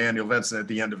one of my annual events, and at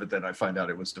the end of it, then I find out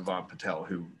it was Devon Patel,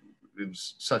 who, it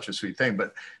was such a sweet thing.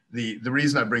 But the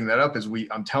reason I bring that up is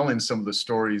I'm telling some of the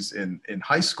stories in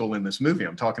high school in this movie.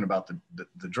 I'm talking about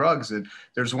the drugs. And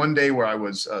there's one day where I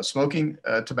was smoking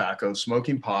tobacco,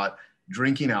 smoking pot,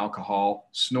 drinking alcohol,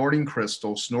 snorting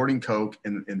crystal, snorting coke,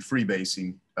 and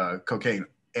freebasing cocaine,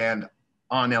 and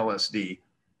on LSD,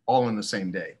 all in the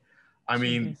same day. I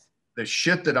mean, the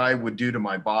shit that I would do to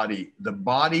my body, the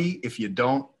body, if you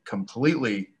don't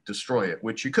completely destroy it,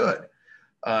 which you could,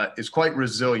 is quite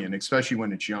resilient, especially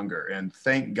when it's younger. And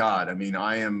thank God, I mean,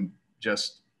 I am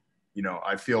just, you know,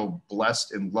 I feel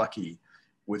blessed and lucky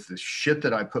with the shit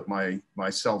that I put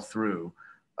myself through.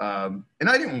 And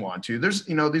I didn't want to. There's,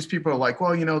 you know, these people are like,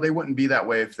 well, you know, they wouldn't be that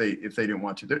way if they didn't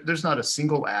want to. There's not a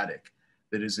single addict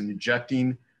that is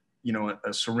injecting, you know,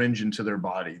 a syringe into their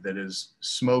body, that is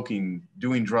smoking,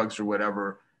 doing drugs or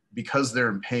whatever, because they're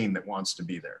in pain, that wants to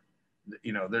be there.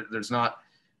 You know, there's not,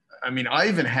 I mean, I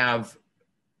even have,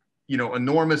 you know,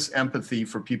 enormous empathy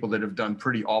for people that have done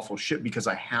pretty awful shit because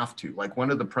I have to. Like,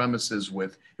 one of the premises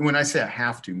with, and when I say I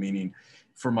have to, meaning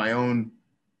for my own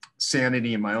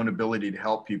sanity and my own ability to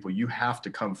help people, you have to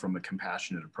come from a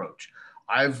compassionate approach.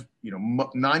 I've, you know,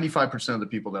 95% of the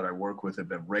people that I work with have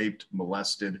been raped,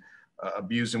 molested,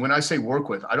 abused. And when I say work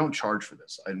with, I don't charge for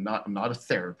this. I'm not a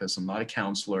therapist. I'm not a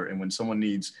counselor. And when someone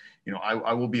needs, you know,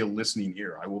 I will be a listening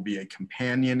ear. I will be a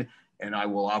companion, and I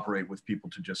will operate with people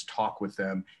to just talk with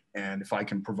them. And if I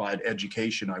can provide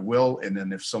education, I will. And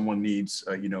then if someone needs,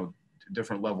 you know,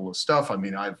 different level of stuff, I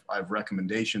mean, I've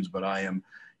recommendations, but I am,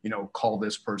 you know, call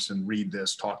this person, read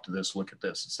this, talk to this, look at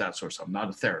this. It's that sort of stuff. I'm not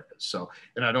a therapist. So,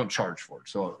 and I don't charge for it.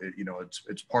 So, you know,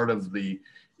 it's part of the,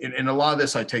 and a lot of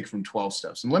this I take from 12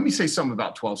 steps. And let me say something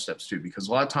about 12 steps too, because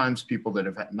a lot of times people that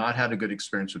have not had a good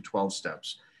experience with 12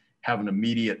 steps have an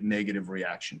immediate negative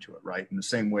reaction to it, right? In the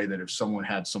same way that if someone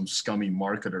had some scummy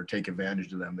marketer take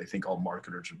advantage of them, they think all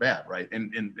marketers are bad, right?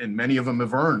 And many of them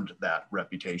have earned that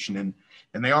reputation,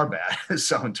 and they are bad.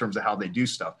 So in terms of how they do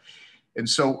stuff. And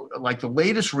so, like, the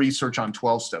latest research on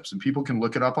 12 steps, and people can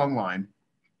look it up online,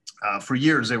 for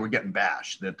years they were getting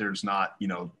bashed that there's not, you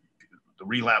know, the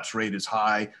relapse rate is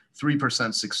high,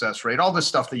 3% success rate, all this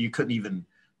stuff that you couldn't even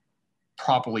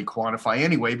properly quantify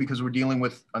anyway, because we're dealing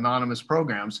with anonymous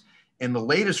programs. And the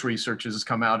latest research has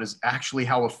come out is actually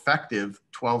how effective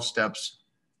 12 steps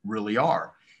really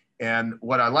are. And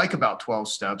what I like about 12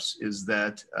 steps is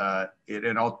that,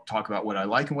 and I'll talk about what I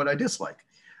like and what I dislike.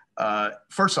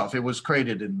 First off, it was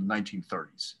created in the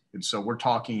 1930s. And so we're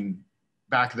talking,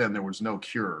 back then there was no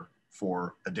cure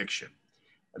for addiction.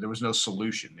 There was no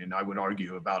solution. And I would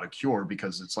argue about a cure,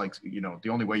 because it's like, you know, the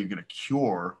only way you're going to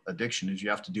cure addiction is you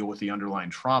have to deal with the underlying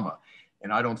trauma.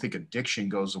 And I don't think addiction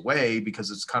goes away, because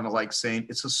it's kind of like saying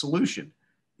it's a solution.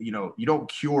 You know, you don't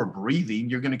cure breathing,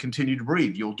 you're going to continue to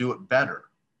breathe. You'll do it better.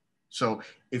 So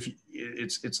if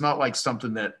it's not like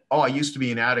something that, oh, I used to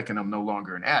be an addict and I'm no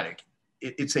longer an addict.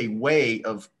 It's a way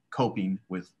of coping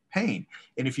with pain.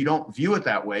 And if you don't view it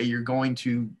that way, you're going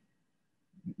to,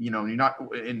 you know, you're not,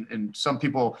 and some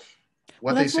people,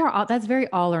 what they say. That's very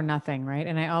all or nothing, right?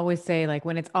 And I always say, like,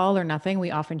 when it's all or nothing, we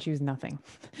often choose nothing.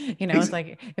 You know, it's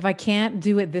like, if I can't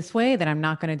do it this way, then I'm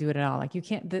not going to do it at all. Like, you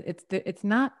can't, it's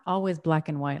not always black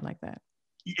and white like that.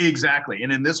 Exactly.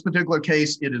 And in this particular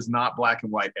case, it is not black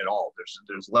and white at all.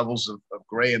 There's levels of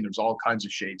gray, and there's all kinds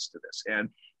of shades to this. And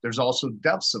there's also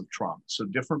depths of trauma. So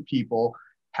different people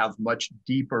have much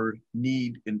deeper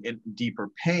need and deeper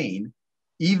pain,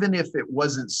 even if it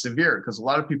wasn't severe. Because a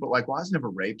lot of people are like, well, I was never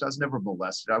raped, I was never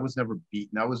molested, I was never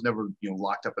beaten, I was never, you know,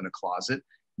 locked up in a closet.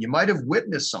 You might have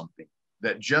witnessed something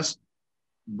that just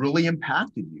really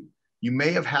impacted you. You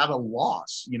may have had a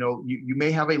loss, you know, you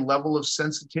may have a level of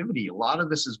sensitivity. A lot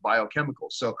of this is biochemical.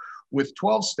 So with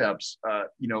 12 steps,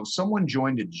 you know, someone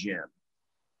joined a gym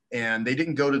and they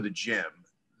didn't go to the gym.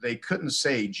 They couldn't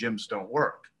say gyms don't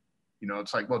work. You know,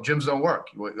 it's like, well, gyms don't work.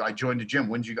 I joined a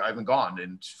gym. I haven't gone,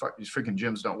 and these freaking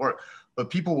gyms don't work. But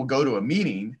people will go to a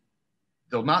meeting,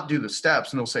 they'll not do the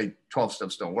steps, and they'll say 12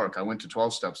 steps don't work. I went to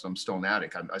 12 steps, I'm still an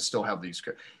addict. I still have these.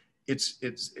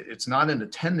 It's not an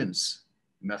attendance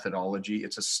methodology,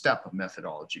 it's a step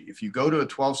methodology. If you go to a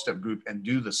 12-step group and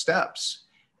do the steps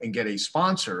and get a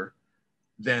sponsor,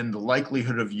 then the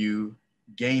likelihood of you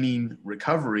gaining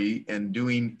recovery and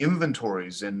doing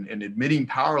inventories and admitting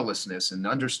powerlessness and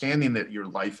understanding that your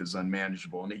life is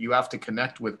unmanageable and that you have to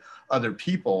connect with other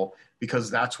people, because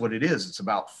that's what it is. It's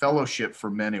about fellowship for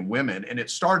men and women. And it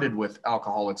started with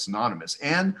Alcoholics Anonymous.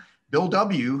 And Bill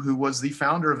W., who was the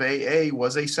founder of AA,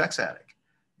 was a sex addict.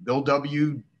 Bill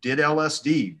W. did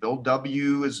LSD. Bill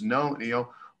W. is known, you know,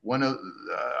 one of,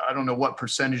 I don't know what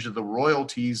percentage of the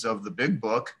royalties of the Big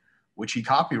Book, which he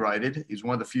copyrighted. He's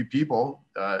one of the few people,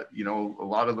 you know, a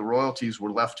lot of the royalties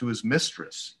were left to his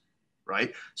mistress,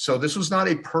 right? So this was not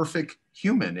a perfect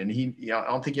human. And he, you know, I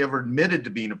don't think he ever admitted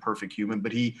to being a perfect human,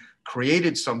 but he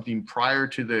created something prior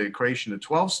to the creation of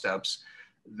 12 steps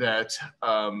that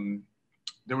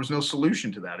there was no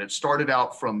solution to that. It started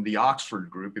out from the Oxford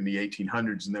group in the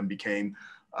 1800s and then became,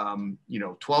 you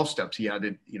know, 12 steps. He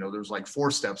added, you know, there's like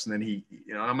 4 steps. And then he,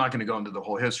 you know, I'm not going to go into the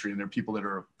whole history. And there are people that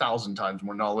are 1,000 times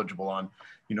more knowledgeable on,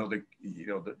 you know, the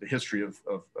history of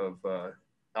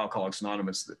Alcoholics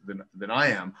Anonymous than I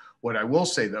am. What I will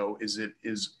say, though, is it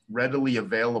is readily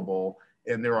available.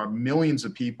 And there are millions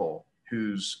of people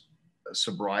whose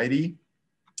sobriety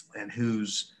and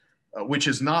whose, which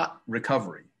is not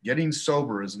recovery. Getting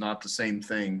sober is not the same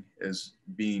thing as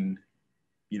being,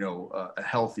 you know, a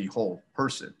healthy, whole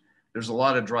person. There's a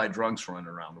lot of dry drunks running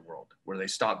around the world where they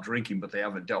stop drinking, but they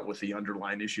haven't dealt with the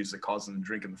underlying issues that cause them to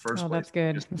drink in the first place. Oh, that's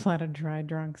good. There's a lot of dry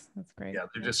drunks. That's great. Yeah,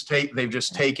 they've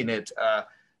just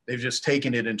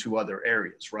taken it into other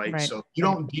areas, right? So if you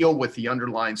don't deal with the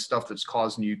underlying stuff that's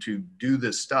causing you to do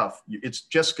this stuff, it's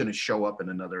just going to show up in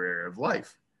another area of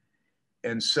life.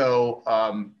 And so,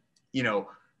 you know,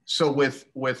 so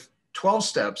with 12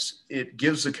 steps, it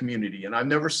gives a community. And I've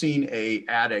never seen a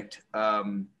addict,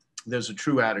 there's a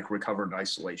true addict recover in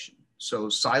isolation. So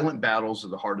silent battles are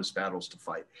the hardest battles to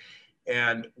fight.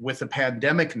 And with the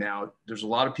pandemic now, there's a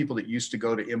lot of people that used to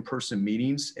go to in-person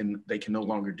meetings and they can no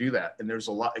longer do that. And there's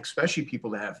a lot, especially people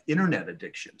that have internet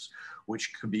addictions,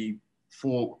 which could be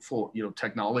full, you know,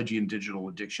 technology and digital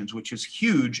addictions, which is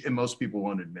huge. And most people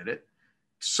won't admit it.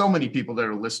 So many people that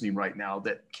are listening right now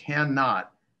that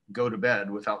cannot go to bed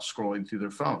without scrolling through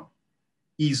their phone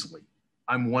easily.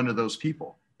 I'm one of those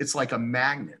people. It's like a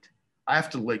magnet. I have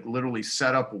to like literally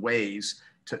set up ways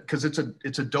to, because it's a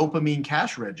dopamine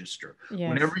cash register. Yes.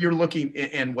 Whenever you're looking,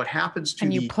 and what happens to,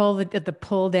 and you pull the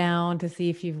pull down to see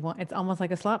if you've won. It's almost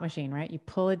like a slot machine, right? You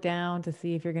pull it down to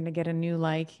see if you're going to get a new,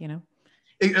 like, you know.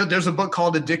 There's a book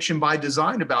called Addiction by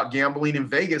Design about gambling in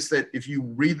Vegas that if you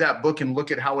read that book and look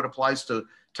at how it applies to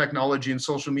technology and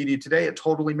social media today, it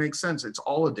totally makes sense. It's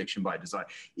all addiction by design.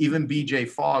 Even BJ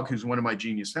Fogg, who's one of my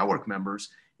Genius Network members,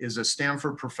 is a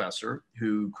Stanford professor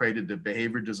who created the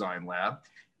Behavior Design Lab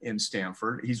in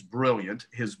Stanford. He's brilliant.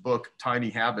 His book,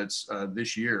 Tiny Habits,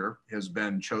 this year has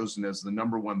been chosen as the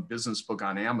 #1 business book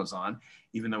on Amazon,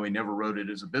 even though he never wrote it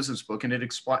as a business book, and it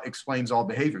explains all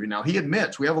behavior. Now, he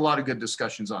admits we have a lot of good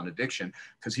discussions on addiction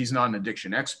because he's not an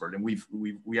addiction expert, and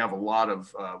we have a lot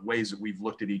of ways that we've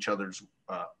looked at each other's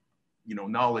you know,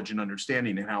 knowledge and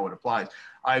understanding and how it applies.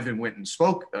 I even went and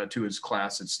spoke to his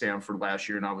class at Stanford last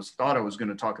year, and I thought I was going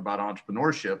to talk about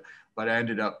entrepreneurship, but I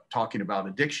ended up talking about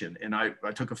addiction. And I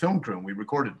took a film crew and we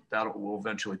recorded that. We'll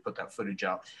eventually put that footage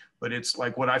out. But it's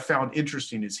like, what I found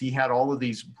interesting is he had all of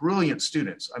these brilliant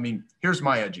students. I mean, here's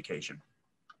my education.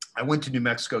 I went to New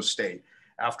Mexico State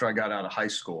after I got out of high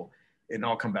school, and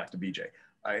I'll come back to BJ.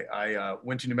 I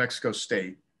went to New Mexico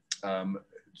State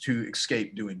to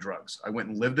escape doing drugs. I went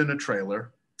and lived in a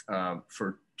trailer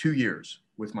for 2 years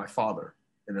with my father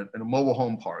in a mobile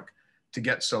home park to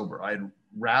get sober. I had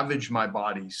ravaged my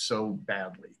body so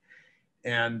badly.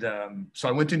 And so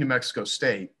I went to New Mexico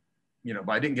State, you know,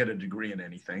 but I didn't get a degree in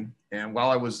anything. And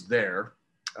while I was there,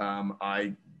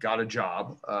 I got a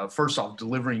job, first off,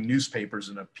 delivering newspapers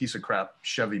in a piece of crap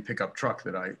Chevy pickup truck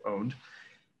that I owned.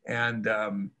 And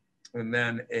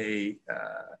then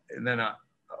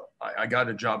I got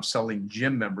a job selling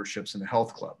gym memberships in a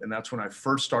health club. And that's when I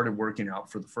first started working out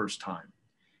for the first time.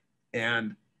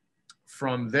 And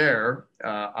from there,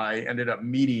 I ended up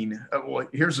meeting, well,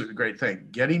 here's a great thing.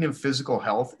 Getting in physical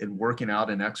health and working out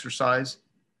and exercise,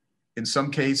 in some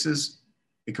cases,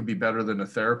 it could be better than a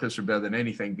therapist or better than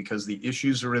anything because the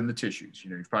issues are in the tissues. You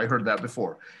know, you've probably heard that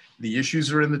before. The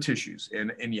issues are in the tissues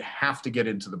and you have to get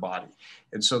into the body.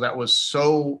 And so that was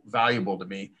so valuable to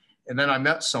me. And then I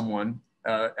met someone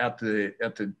after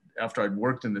I'd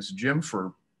worked in this gym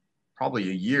for probably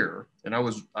a year. And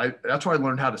that's where I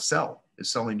learned how to sell,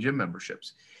 is selling gym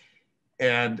memberships.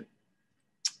 And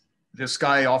this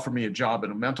guy offered me a job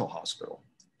in a mental hospital.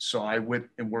 So I went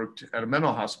and worked at a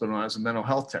mental hospital as a mental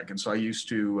health tech. And so I used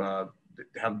to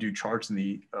do charts in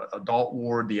the adult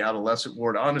ward, the adolescent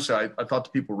ward. Honestly, I thought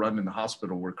the people running the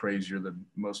hospital were crazier than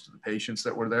most of the patients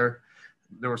that were there.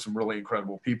 There were some really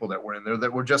incredible people that were in there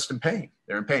that were just in pain.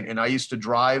 They're in pain. And I used to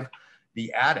drive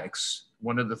the addicts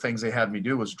one of the things they had me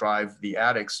do was drive the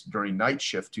addicts during night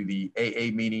shift to the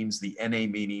AA meetings, the NA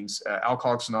meetings,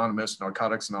 Alcoholics Anonymous,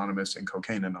 Narcotics Anonymous, and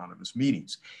Cocaine Anonymous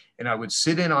meetings. And I would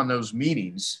sit in on those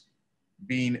meetings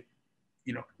being,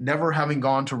 never having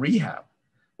gone to rehab.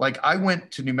 Like I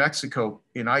went to New Mexico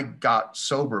and I got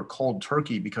sober cold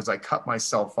turkey because I cut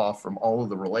myself off from all of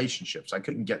the relationships. I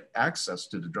couldn't get access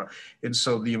to the drug. And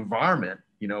so the environment,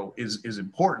 is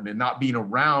important, and not being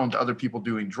around other people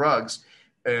doing drugs.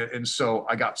 And so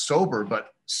I got sober,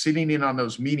 but sitting in on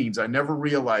those meetings, I never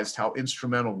realized how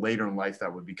instrumental later in life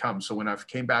that would become. So when I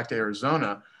came back to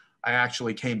Arizona, I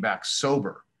actually came back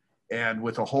sober and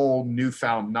with a whole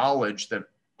newfound knowledge that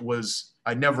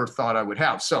I never thought I would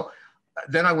have. So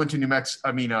then I went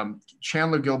to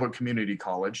Chandler Gilbert Community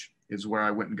College is where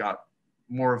I went and got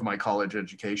more of my college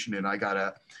education. And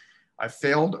I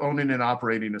failed owning and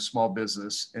operating a small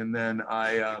business. And then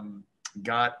I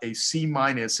got a C-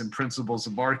 in principles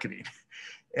of marketing.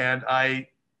 And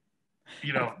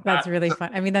that's really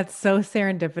fun. I mean, that's so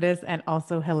serendipitous and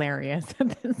also hilarious.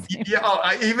 Yeah.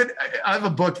 I have a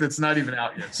book that's not even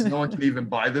out yet. So no one can even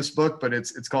buy this book, but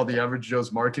it's called The Average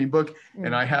Joe's Marketing Book.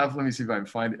 And I have, let me see if I can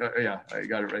find it. Yeah, I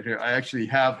got it right here. I actually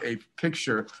have a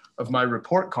picture of my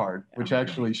report card, which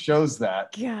actually shows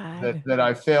that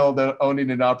I failed at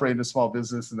owning and operating a small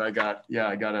business. And I got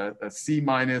a C-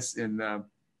 in,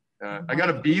 I got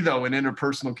a B though in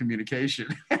interpersonal communication.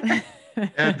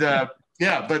 And,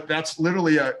 yeah, but that's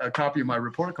literally a copy of my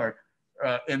report card.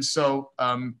 So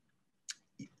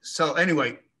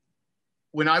anyway,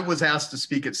 when I was asked to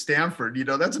speak at Stanford,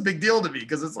 that's a big deal to me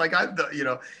because it's like,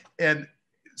 and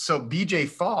so BJ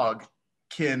Fogg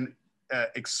can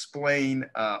explain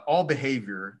all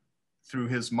behavior through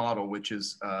his model, which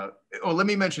is, let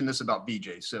me mention this about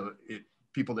BJ. So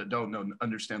people that don't know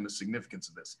understand the significance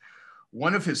of this.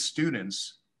 One of his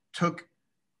students took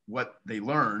what they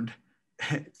learned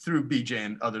through BJ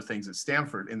and other things at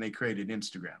Stanford, and they created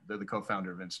Instagram. They're the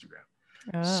co-founder of Instagram.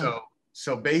 Oh.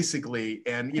 So basically,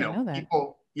 and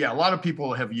people, a lot of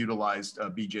people have utilized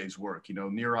BJ's work.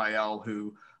 Nir Eyal,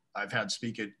 who I've had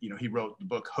speak at, he wrote the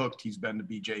book Hooked. He's been to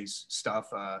BJ's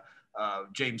stuff.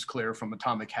 James Clear from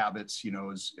Atomic Habits,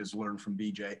 is learned from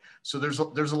BJ. So there's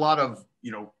a lot of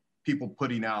people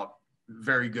putting out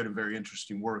very good and very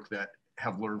interesting work that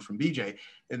have learned from BJ.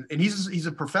 And he's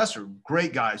a professor,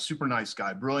 great guy, super nice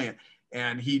guy, brilliant.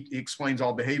 And he explains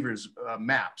all behaviors,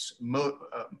 maps,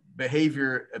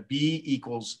 behavior, B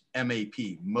equals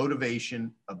MAP,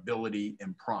 motivation, ability,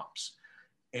 and prompts.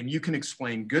 And you can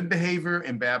explain good behavior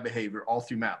and bad behavior all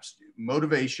through maps.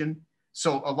 Motivation.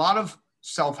 So a lot of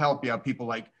self-help, people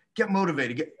like get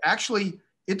motivated. Actually,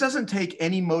 it doesn't take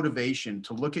any motivation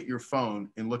to look at your phone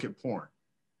and look at porn.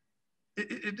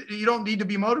 You don't need to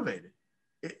be motivated.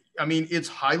 It's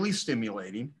highly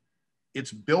stimulating.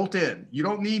 It's built in. You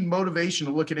don't need motivation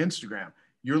to look at Instagram.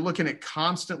 You're looking at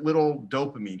constant little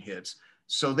dopamine hits.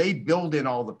 So they build in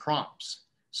all the prompts.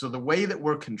 So the way that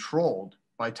we're controlled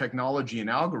by technology and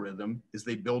algorithm is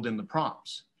they build in the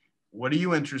prompts. What are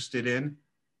you interested in?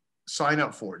 Sign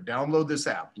up for it. Download this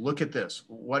app. Look at this,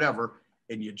 whatever.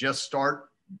 And you just start,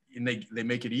 and they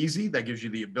make it easy. That gives you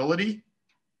the ability.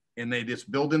 And they just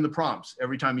build in the prompts.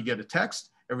 Every time you get a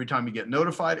text, every time you get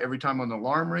notified, every time an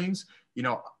alarm rings,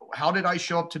 how did I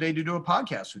show up today to do a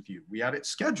podcast with you? We had it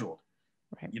scheduled.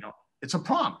 Right. It's a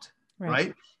prompt,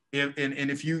 right? And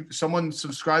if someone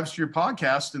subscribes to your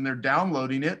podcast and they're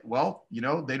downloading it, well,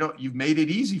 you've made it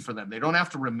easy for them. They don't have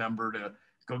to remember to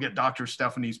go get Dr.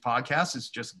 Stephanie's podcast. It's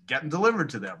just getting delivered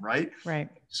to them, right? Right.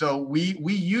 So we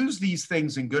use these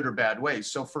things in good or bad ways.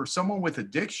 So for someone with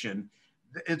addiction,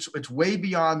 it's way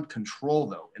beyond control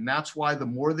though. And that's why the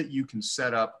more that you can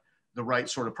set up the right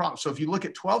sort of prompt. So if you look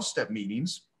at 12-step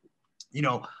meetings,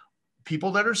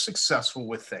 people that are successful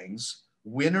with things,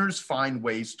 winners find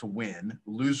ways to win,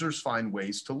 losers find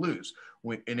ways to lose.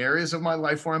 In areas of my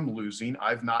life where I'm losing,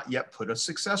 I've not yet put a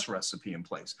success recipe in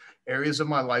place. Areas of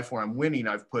my life where I'm winning,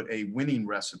 I've put a winning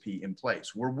recipe in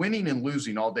place. We're winning and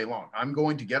losing all day long. I'm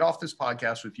going to get off this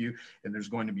podcast with you, and there's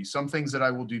going to be some things that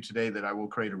I will do today that I will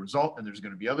create a result, and there's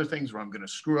going to be other things where I'm going to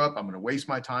screw up, I'm going to waste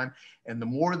my time. And the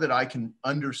more that I can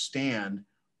understand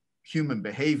human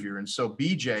behavior, and so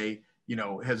BJ,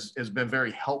 has been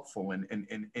very helpful.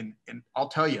 And I'll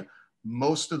tell you,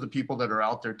 most of the people that are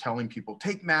out there telling people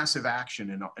take massive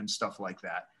action and stuff like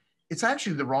that, it's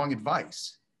actually the wrong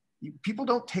advice. People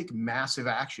don't take massive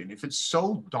action. If it's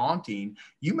so daunting,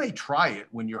 you may try it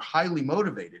when you're highly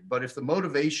motivated, but if the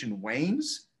motivation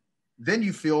wanes, then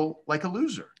you feel like a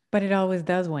loser. But it always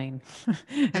does wane.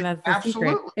 And that's the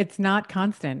secret. It's not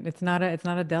constant. It's not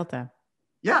a delta.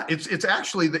 Yeah, it's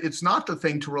actually, it's not the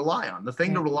thing to rely on. The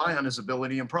thing to rely on is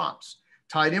ability and prompts.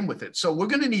 tied in with it. So we're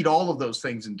going to need all of those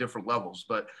things in different levels.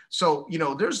 But so, you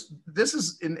know, this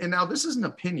is, and now this is an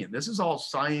opinion. This is all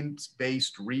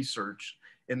science-based research.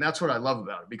 And that's what I love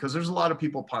about it, because there's a lot of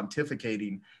people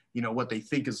pontificating, you know, what they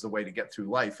think is the way to get through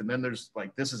life. And then there's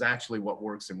like, this is actually what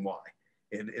works and why.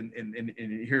 And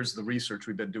here's the research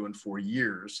we've been doing for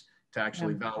years to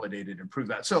actually validate it and prove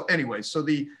that. So anyway, so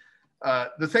the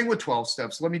thing with 12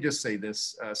 steps, let me just say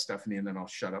this, Stephanie, and then I'll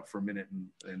shut up for a minute.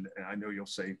 And I know you'll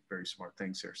say very smart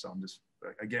things here. So I'm just,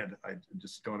 again, I'm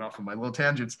just going off on my little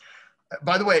tangents.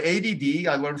 By the way, ADD,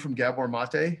 I learned from Gabor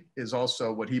Mate, is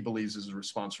also what he believes is a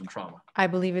response from trauma. I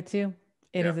believe it too.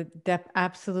 It is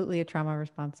absolutely a trauma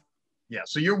response. Yeah.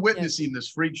 So you're witnessing this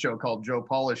freak show called Joe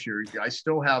Polish here. I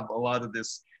still have a lot of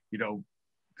this, you know,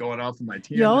 going off of my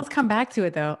team. You always come back to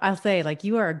it though. I'll say, like,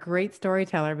 you are a great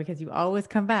storyteller because you always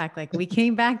come back. Like, we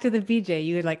came back to the BJ.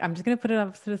 You were like, I'm just going to put it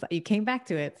up to the side. You came back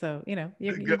to it. So, you know,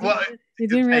 you're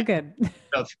doing real good.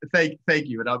 No, thank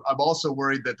you. And I'm also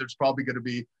worried that there's probably going to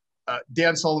be,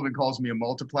 Dan Sullivan calls me a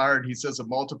multiplier, and he says a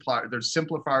multiplier, there's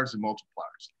simplifiers and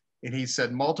multipliers. And he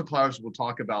said multipliers will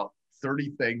talk about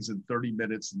 30 things in 30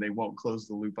 minutes and they won't close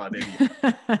the loop on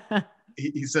anything.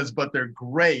 He says, but they're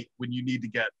great when you need to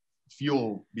get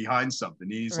fuel behind something.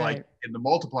 He's like, and the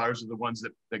multipliers are the ones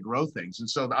that grow things. And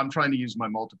so I'm trying to use my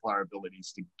multiplier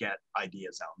abilities to get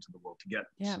ideas out into the world, to get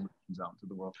solutions out into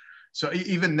the world. So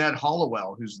even Ned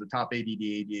Hollowell, who's the top ADD,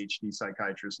 ADHD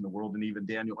psychiatrist in the world, and even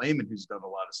Daniel Amen, who's done a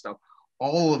lot of stuff,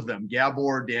 all of them,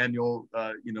 Gabor, Daniel,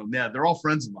 you know, Ned, they're all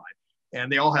friends of mine. And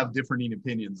they all have differing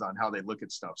opinions on how they look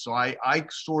at stuff. So I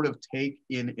sort of take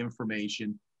in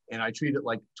information and I treat it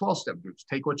like 12-step groups.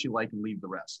 Take what you like and leave the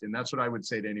rest. And that's what I would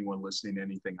say to anyone listening to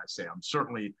anything I say. I'm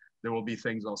certainly, there will be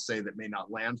things I'll say that may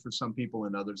not land for some people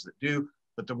and others that do.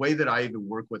 But the way that I even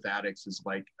work with addicts is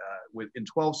like, in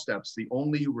 12 steps, the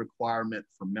only requirement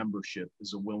for membership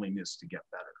is a willingness to get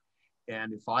better.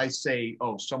 And if I say,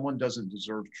 oh, someone doesn't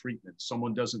deserve treatment,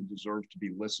 someone doesn't deserve to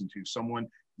be listened to, someone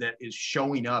that is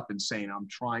showing up and saying, I'm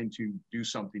trying to do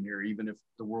something here, even if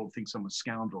the world thinks I'm a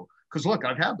scoundrel. Because look,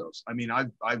 I've had those. I mean, I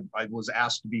was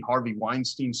asked to be Harvey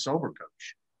Weinstein's sober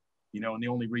coach, you know, and the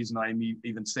only reason I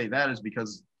even say that is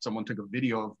because someone took a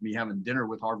video of me having dinner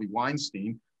with Harvey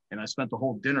Weinstein, and I spent the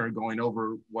whole dinner going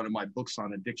over one of my books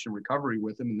on addiction recovery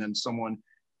with him, and then someone,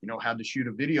 you know, had to shoot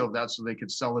a video of that so they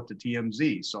could sell it to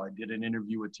TMZ. So I did an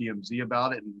interview with TMZ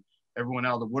about it, and everyone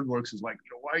out of the woodworks is like,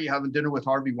 you know, why are you having dinner with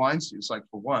Harvey Weinstein? It's like,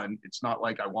 for one, it's not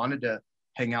like I wanted to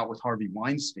hang out with Harvey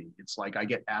Weinstein. It's like I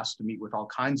get asked to meet with all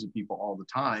kinds of people all the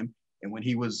time. And when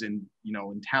he was in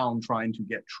town trying to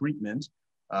get treatment,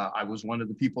 I was one of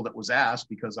the people that was asked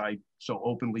because I so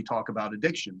openly talk about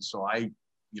addiction. So I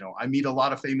meet a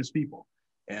lot of famous people,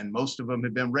 and most of them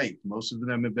have been raped. Most of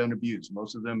them have been abused.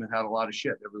 Most of them have had a lot of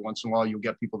shit. Every once in a while, you'll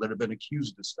get people that have been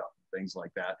accused of stuff, things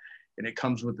like that. And it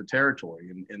comes with the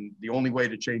territory. And the only way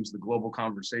to change the global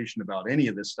conversation about any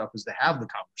of this stuff is to have the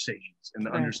conversations and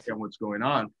to understand what's going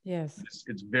on. Yes.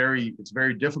 It's very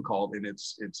difficult. And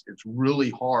it's really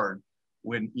hard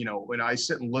when I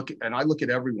sit and look at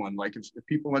everyone, like if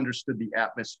people understood the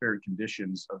atmospheric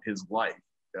conditions of his life,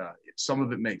 some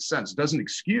of it makes sense. It doesn't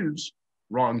excuse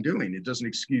wrongdoing. It doesn't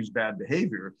excuse bad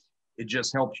behavior. It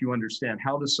just helps you understand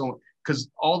how does someone, because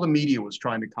all the media was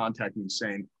trying to contact me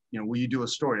saying, will you do a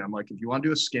story? I'm like, if you want to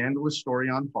do a scandalous story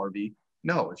on Harvey,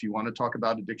 no. If you want to talk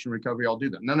about addiction recovery, I'll do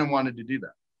that. None of them wanted to do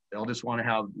that. They all just want to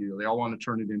have, they all want to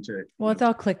turn it into. Well, it's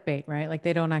all clickbait, right? Like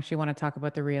they don't actually want to talk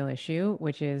about the real issue,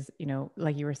 which is,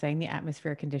 like you were saying, the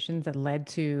atmospheric conditions that led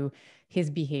to his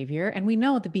behavior. And we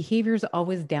know the behavior is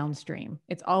always downstream.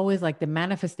 It's always like the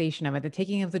manifestation of it, the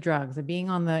taking of the drugs, the being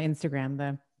on the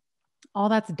Instagram, all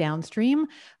that's downstream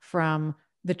from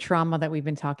the trauma that we've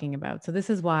been talking about. So this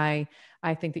is why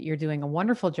I think that you're doing a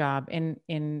wonderful job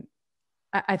in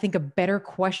I think a better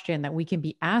question that we can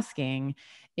be asking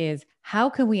is how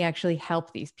can we actually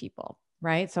help these people?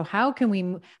 Right. So how can we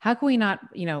not,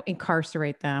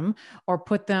 incarcerate them or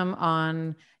put them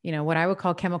on, what I would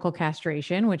call chemical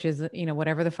castration, which is,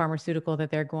 whatever the pharmaceutical that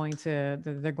they're going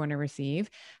to receive.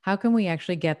 How can we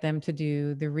actually get them to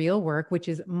do the real work, which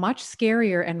is much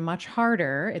scarier and much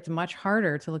harder. It's much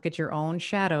harder to look at your own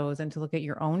shadows and to look at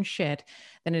your own shit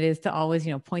than it is to always,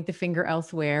 point the finger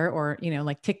elsewhere or,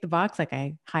 like tick the box. Like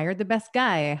I hired the best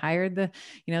guy, I hired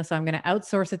so I'm going to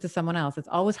outsource it to someone else. It's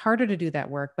always harder to do that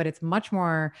work, but it's much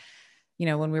more,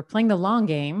 when we're playing the long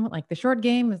game, like the short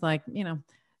game is like,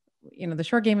 the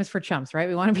short game is for chumps, right?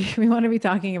 We want to be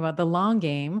talking about the long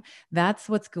game. That's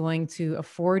what's going to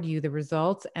afford you the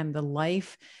results and the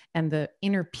life and the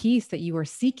inner peace that you are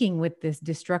seeking with this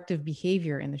destructive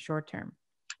behavior in the short term.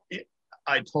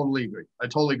 I totally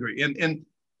agree. And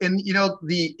And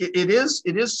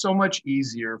it is so much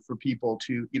easier for people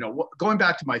to, going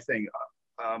back to my thing,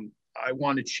 I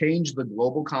want to change the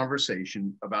global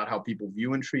conversation about how people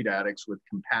view and treat addicts with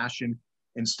compassion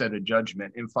instead of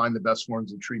judgment, and find the best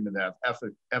forms of treatment that have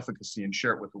efficacy and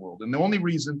share it with the world. And the only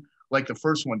reason, like the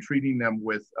first one, treating them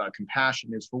with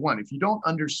compassion, is, for one, if you don't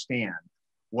understand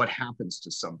what happens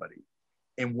to somebody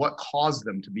and what caused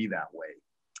them to be that way,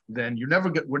 then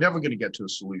we're never going to get to a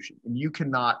solution. And you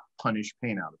cannot punish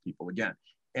pain out of people again.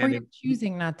 And you're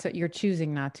choosing not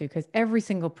to, because every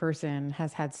single person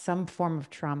has had some form of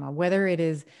trauma, whether it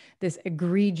is this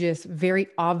egregious, very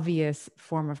obvious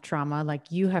form of trauma like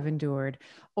you have endured,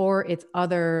 or it's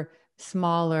other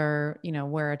smaller,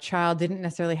 where a child didn't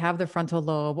necessarily have the frontal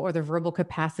lobe or the verbal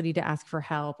capacity to ask for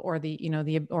help, or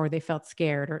or they felt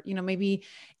scared, or, maybe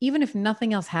even if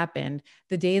nothing else happened,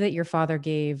 the day that your father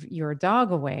gave your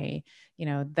dog away,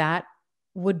 that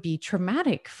would be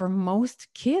traumatic for most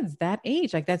kids that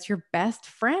age. Like, that's your best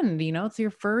friend, it's your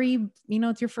furry,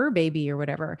 it's your fur baby or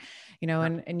whatever,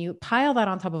 and you pile that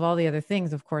on top of all the other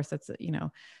things. Of course, that's,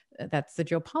 that's the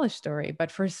Joe Polish story. But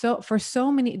for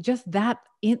so many, just that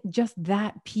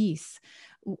piece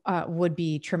would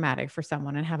be traumatic for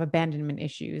someone, and have abandonment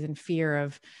issues and fear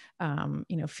of,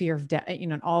 fear of death,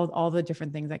 and all the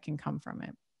different things that can come from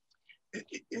it.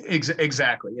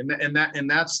 Exactly. And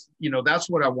that's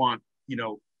what I want,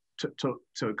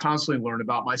 to constantly learn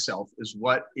about myself, is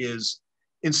what is,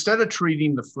 instead of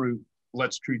treating the fruit,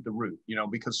 let's treat the root,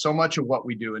 because so much of what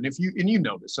we do, and you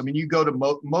know this, I mean, you go to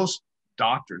most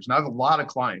doctors, and I have a lot of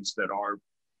clients that are,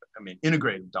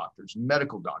 integrative doctors,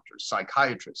 medical doctors,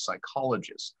 psychiatrists,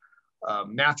 psychologists,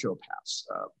 naturopaths,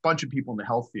 a bunch of people in the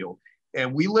health field.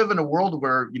 And we live in a world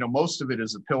where, most of it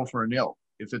is a pill for an ill.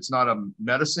 If it's not a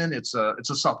medicine, it's a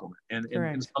supplement. And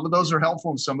some of those are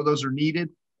helpful, and some of those are needed,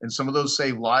 and some of those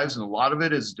save lives. And a lot of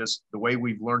it is just the way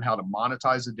we've learned how to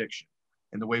monetize addiction,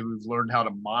 and the way we've learned how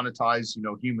to monetize,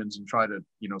 humans, and try to,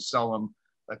 sell them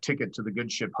a ticket to the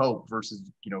good ship hope versus,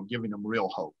 giving them real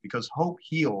hope. Because hope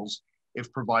heals if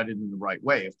provided in the right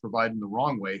way. If provided in the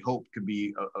wrong way, hope could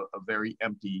be a very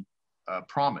empty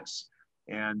promise.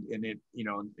 And it,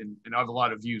 and I have a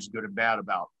lot of views, good and bad,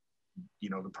 about,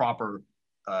 the proper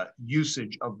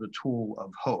usage of the tool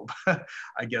of hope,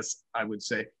 I guess I would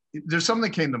say. There's something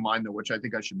that came to mind, though, which I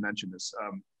think I should mention this.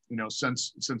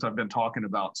 Since I've been talking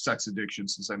about sex addiction,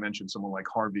 since I mentioned someone like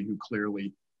Harvey, who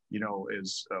clearly,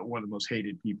 is one of the most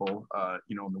hated people,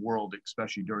 in the world,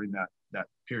 especially during that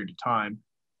period of time.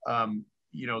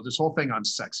 This whole thing on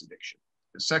sex addiction.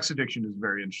 Sex addiction is a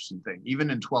very interesting thing. Even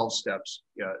in 12 Steps,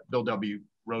 Bill W.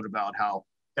 wrote about how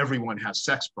everyone has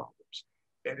sex problems.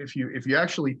 And if you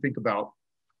actually think about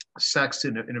sex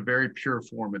in a very pure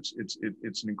form, it's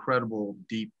an incredible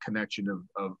deep connection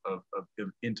of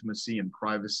intimacy and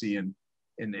privacy and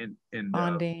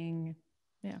bonding.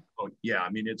 And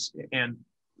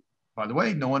by the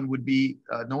way, no one would be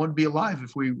alive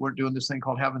if we weren't doing this thing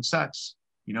called having sex.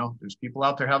 There's people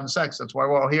out there having sex. That's why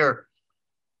we're all here.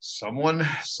 Someone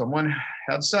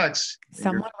had sex.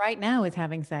 Someone right now is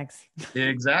having sex.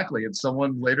 Exactly. And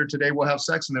someone later today will have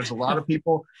sex. And there's a lot of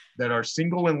people that are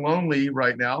single and lonely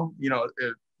right now,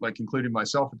 like including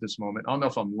myself at this moment. I don't know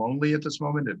if I'm lonely at this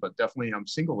moment, but definitely I'm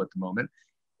single at the moment,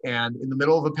 and in the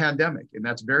middle of a pandemic. And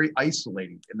that's very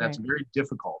isolating, and that's very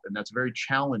difficult, and that's very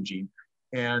challenging.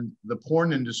 And the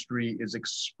porn industry is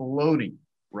exploding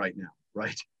right now,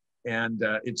 right? And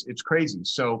it's crazy.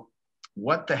 So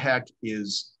what the heck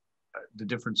is the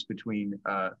difference between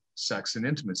sex and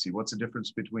intimacy? What's the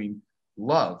difference between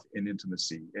love and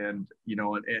intimacy? And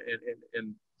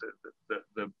and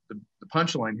the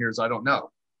punchline here is, I don't know.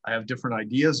 I have different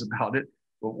ideas about it.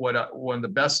 But one of the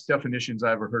best definitions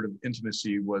I ever heard of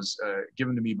intimacy was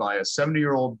given to me by a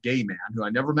 70-year-old gay man who I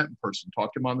never met in person.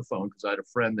 Talked to him on the phone because I had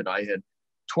a friend that I had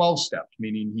 12-stepped,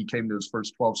 meaning he came to his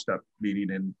first 12-step meeting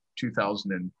in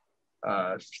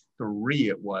 2003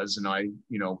 it was, and I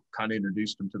kind of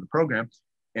introduced him to the program,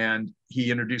 and he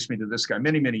introduced me to this guy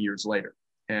many years later.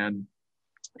 And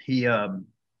he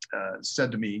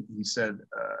said to me, he said,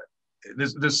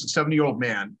 this 70-year-old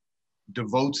man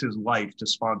devotes his life to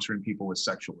sponsoring people with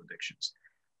sexual addictions.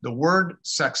 The word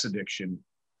sex addiction,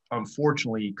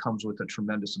 unfortunately, comes with a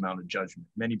tremendous amount of judgment.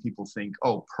 Many people think,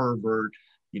 oh, pervert,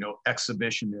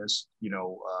 exhibitionist,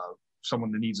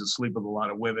 someone that needs to sleep with a lot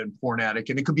of women, porn addict,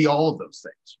 and it could be all of those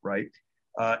things, right?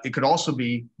 It could also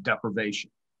be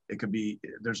deprivation. It could be,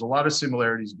 there's a lot of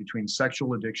similarities between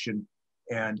sexual addiction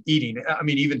and eating. I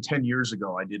mean, even 10 years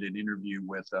ago, I did an interview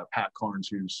with Pat Carnes,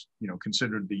 who's,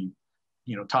 considered the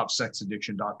top sex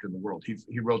addiction doctor in the world.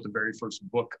 He wrote the very first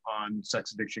book on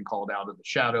sex addiction called Out of the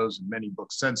Shadows, and many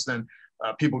books since then.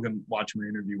 People can watch my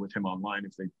interview with him online.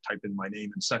 If they type in my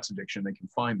name and sex addiction, they can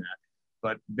find that.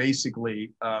 But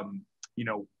basically,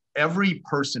 every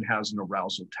person has an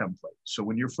arousal template. So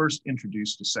when you're first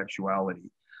introduced to sexuality,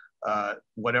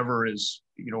 whatever is,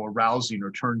 arousing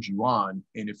or turns you on,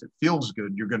 and if it feels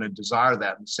good, you're going to desire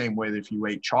that in the same way that if you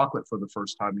ate chocolate for the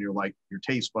first time and your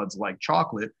taste buds like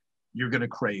chocolate, you're going to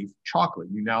crave chocolate.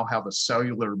 You now have a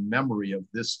cellular memory of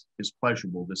this is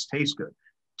pleasurable, this tastes good.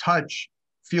 Touch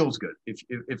feels good.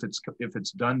 If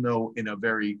it's done though in a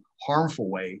very harmful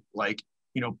way, like,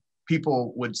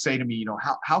 people would say to me,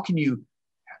 how can you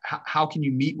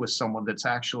meet with someone that's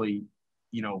actually,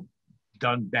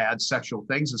 done bad sexual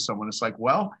things to someone? It's like,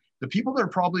 well, the people that are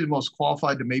probably the most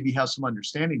qualified to maybe have some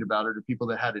understanding about it are people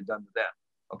that had it done to them,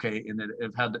 okay, and that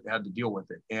have had to deal with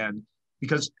it. And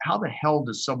because how the hell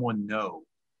does someone know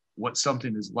what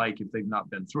something is like if they've not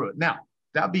been through it? Now,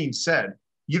 that being said,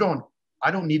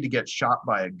 I don't need to get shot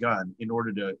by a gun in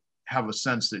order to have a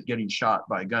sense that getting shot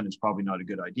by a gun is probably not a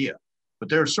good idea. But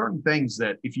there are certain things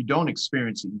that if you don't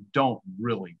experience it, you don't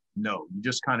really know. You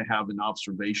just kind of have an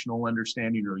observational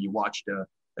understanding, or you watched a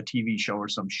TV show or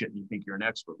some shit and you think you're an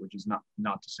expert, which is not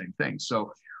the same thing.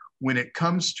 So when it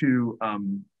comes to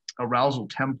arousal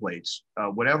templates,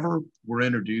 whatever we're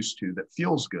introduced to that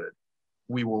feels good,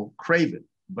 we will crave it.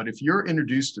 But if you're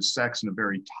introduced to sex in a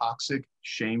very toxic,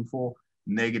 shameful,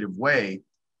 negative way,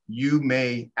 you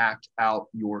may act out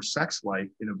your sex life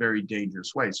in a very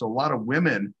dangerous way. So a lot of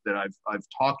women that I've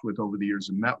talked with over the years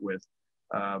and met with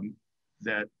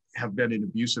that have been in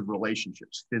abusive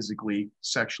relationships, physically,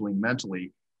 sexually,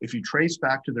 mentally, if you trace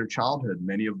back to their childhood,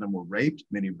 many of them were raped,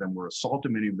 many of them were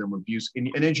assaulted, many of them were abused.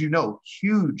 And as you know,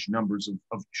 huge numbers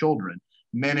of children,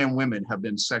 men and women, have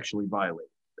been sexually violated.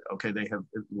 Okay,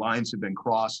 lines have been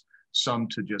crossed, some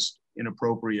to just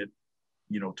inappropriate,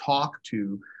 talk,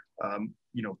 to,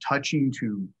 touching,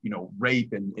 to,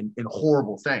 rape and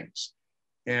horrible things.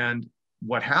 And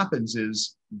what happens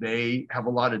is they have a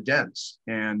lot of dents,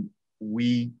 and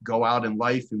we go out in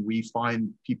life and we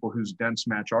find people whose dents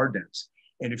match our dents.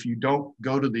 And if you don't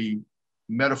go to the,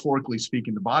 metaphorically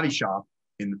speaking, the body shop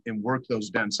and work those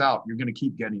dents out, you're going to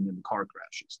keep getting into car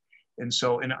crashes. And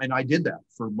so, and I did that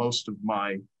for most of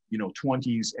my,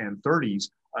 20s and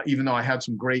 30s, even though I had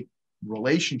some great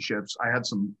relationships, I had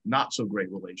some not so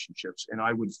great relationships, and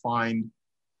I would find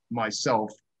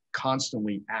myself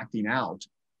constantly acting out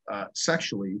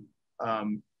sexually.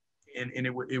 And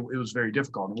it was very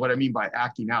difficult. And what I mean by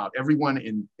acting out, everyone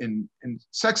in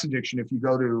sex addiction, if you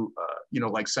go to,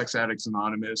 like Sex Addicts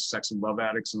Anonymous, Sex and Love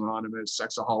Addicts Anonymous,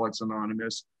 Sexaholics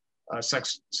Anonymous,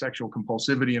 Sexual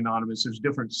Compulsivity Anonymous, there's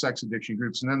different sex addiction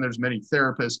groups. And then there's many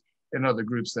therapists and other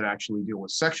groups that actually deal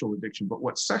with sexual addiction. But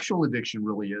what sexual addiction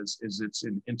really is it's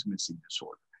an intimacy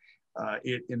disorder.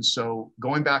 And so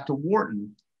going back to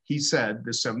Wharton, he said,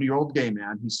 this 70-year-old gay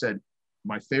man, he said,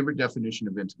 my favorite definition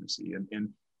of intimacy. And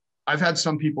I've had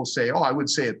some people say, oh, I would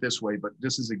say it this way, but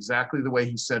this is exactly the way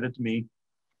he said it to me.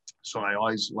 So I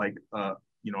always like, I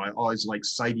always like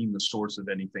citing the source of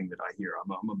anything that I hear.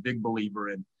 I'm a big believer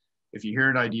in, if you hear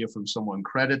an idea from someone,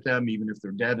 credit them, even if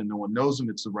they're dead and no one knows them,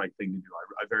 it's the right thing to do.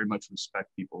 I very much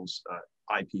respect people's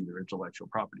IP, their intellectual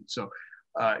property. So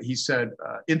he said,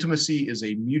 intimacy is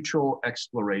a mutual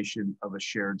exploration of a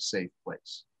shared safe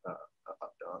place.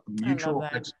 Mutual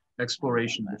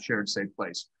exploration of a shared safe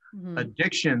place. Mm-hmm.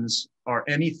 Addictions are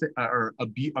anything,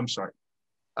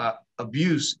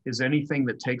 abuse is anything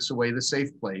that takes away the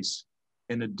safe place,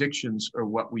 and addictions are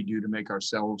what we do to make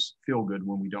ourselves feel good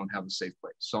when we don't have a safe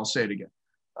place. So I'll say it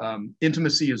again.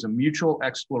 Intimacy is a mutual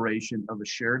exploration of a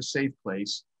shared safe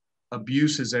place.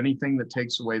 Abuse is anything that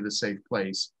takes away the safe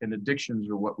place, and addictions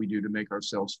are what we do to make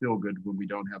ourselves feel good when we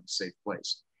don't have a safe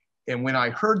place. And when I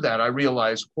heard that, I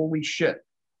realized, holy shit,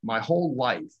 my whole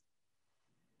life,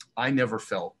 I never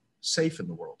felt safe in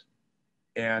the world.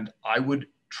 And I would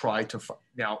try to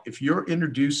now, if you're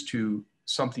introduced to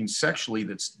something sexually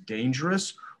that's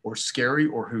dangerous or scary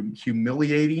or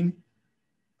humiliating,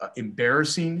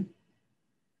 embarrassing,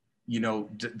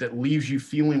 that leaves you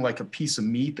feeling like a piece of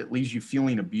meat, that leaves you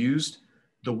feeling abused.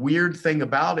 The weird thing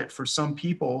about it for some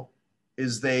people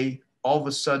is they all of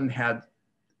a sudden had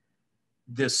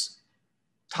this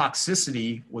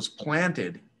toxicity was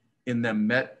planted in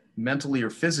them mentally or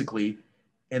physically,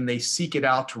 and they seek it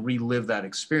out to relive that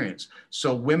experience.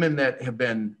 So women that have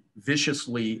been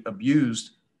viciously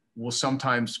abused will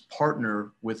sometimes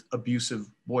partner with abusive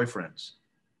boyfriends,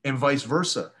 and vice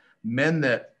versa. Men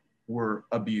that were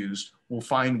abused will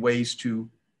find ways to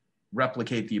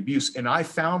replicate the abuse. And I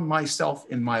found myself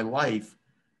in my life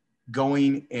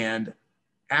going and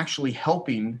actually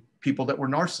helping people that were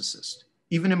narcissists.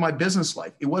 Even in my business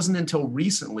life, it wasn't until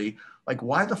recently, like,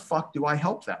 why the fuck do I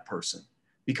help that person?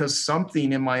 Because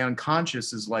something in my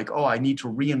unconscious is like, oh, I need to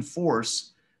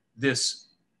reinforce this.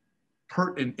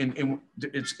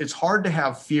 It's hard to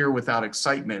have fear without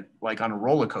excitement, like on a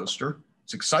roller coaster.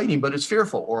 It's exciting, but it's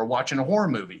fearful. Or watching a horror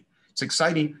movie. It's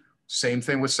exciting. Same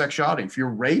thing with sexuality. If you're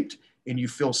raped and you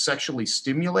feel sexually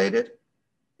stimulated,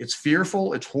 it's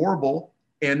fearful, it's horrible.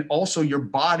 And also your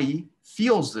body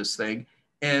feels this thing.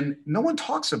 And no one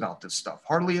talks about this stuff,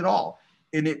 hardly at all.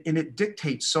 And it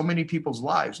dictates so many people's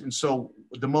lives. And so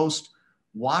the most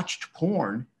watched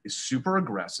porn is super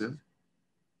aggressive.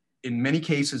 In many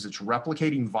cases, it's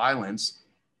replicating violence.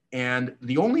 And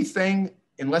the only thing,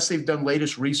 unless they've done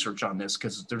latest research on this,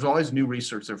 because there's always new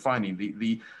research they're finding,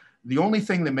 the only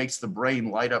thing that makes the brain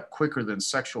light up quicker than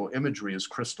sexual imagery is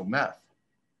crystal meth.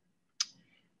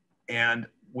 And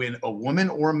when a woman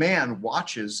or a man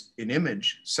watches an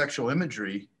image, sexual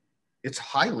imagery, it's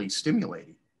highly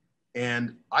stimulating.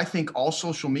 And I think all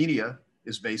social media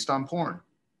is based on porn.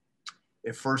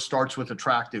 It first starts with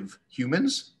attractive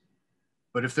humans,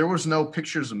 but if there was no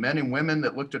pictures of men and women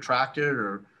that looked attractive,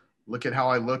 or look at how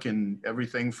I look in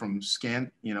everything from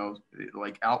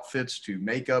like outfits to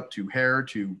makeup to hair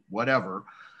to whatever,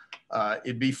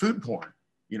 it'd be food porn.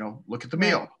 Look at the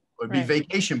meal. It'd be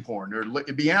vacation porn, or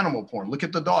it'd be animal porn. Look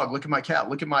at the dog, look at my cat,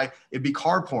 it'd be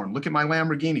car porn. Look at my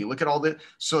Lamborghini, look at all that.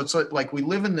 So it's like we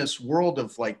live in this world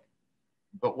of like,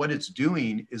 but what it's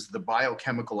doing is the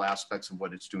biochemical aspects of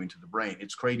what it's doing to the brain.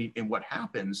 It's creating, and what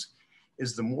happens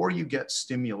is the more you get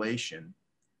stimulation,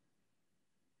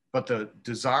 but the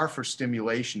desire for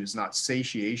stimulation is not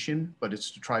satiation, but it's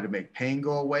to try to make pain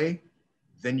go away,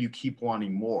 then you keep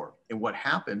wanting more. And what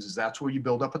happens is that's where you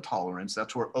build up a tolerance.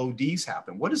 That's where ODs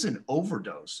happen. What is an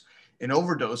overdose? An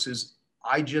overdose is,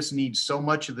 I just need so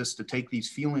much of this to take these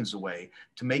feelings away,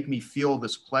 to make me feel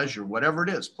this pleasure, whatever it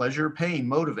is, pleasure, pain,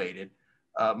 motivated.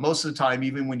 Most of the time,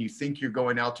 even when you think you're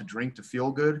going out to drink to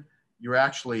feel good, you're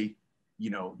actually,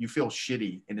 you feel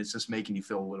shitty, and it's just making you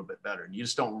feel a little bit better. And you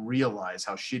just don't realize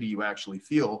how shitty you actually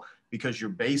feel, because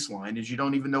your baseline is you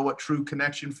don't even know what true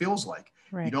connection feels like.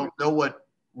 Right. You don't know what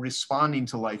responding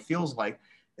to life feels like.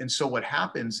 And so what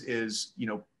happens is,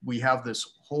 we have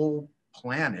this whole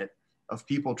planet of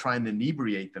people trying to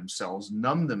inebriate themselves,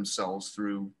 numb themselves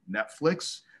through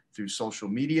Netflix, through social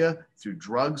media, through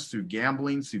drugs, through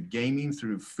gambling, through gaming,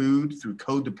 through food, through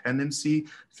codependency,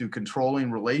 through controlling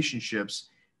relationships.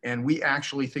 And we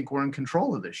actually think we're in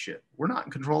control of this shit. We're not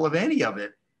in control of any of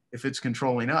it if it's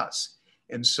controlling us.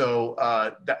 And so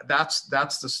that's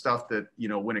the stuff that,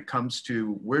 when it comes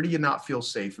to where do you not feel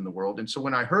safe in the world? And so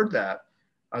when I heard that,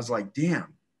 I was like,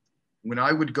 damn, when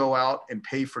I would go out and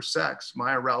pay for sex,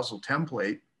 my arousal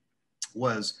template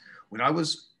was, when I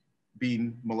was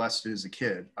being molested as a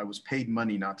kid, I was paid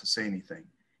money not to say anything.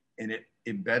 And it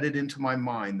embedded into my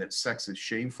mind that sex is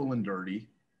shameful and dirty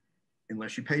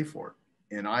unless you pay for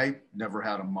it. And I never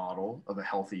had a model of a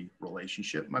healthy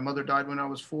relationship. My mother died when I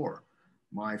was 4.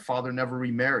 My father never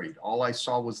remarried. All I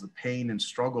saw was the pain and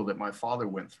struggle that my father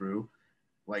went through.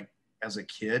 Like, as a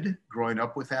kid, growing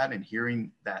up with that and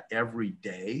hearing that every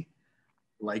day,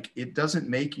 like, it doesn't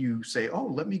make you say, oh,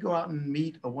 let me go out and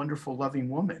meet a wonderful, loving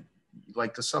woman.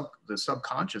 Like the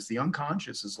subconscious, the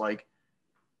unconscious is like,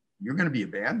 you're going to be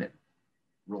abandoned.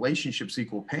 Relationships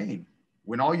equal pain.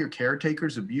 When all your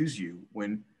caretakers abuse you,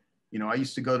 when, I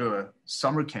used to go to a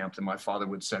summer camp that my father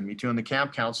would send me to, and the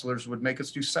camp counselors would make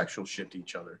us do sexual shit to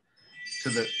each other, to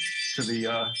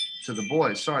the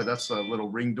boys. Sorry, that's a little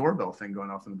Ring doorbell thing going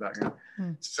off in the background.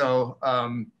 So,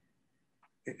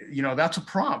 that's a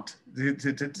prompt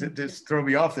to throw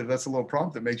me off there. That's a little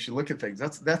prompt that makes you look at things.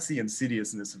 That's the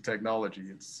insidiousness of technology.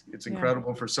 It's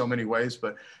incredible for so many ways.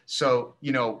 But so,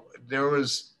 there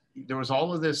was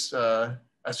all of this, I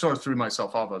sort of threw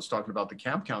myself off. I was talking about the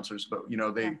camp counselors, but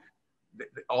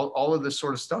all of this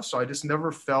sort of stuff. So I just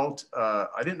never felt,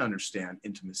 I didn't understand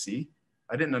intimacy.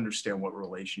 I didn't understand what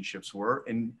relationships were.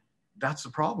 And that's the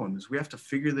problem, is we have to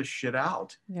figure this shit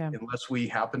out unless we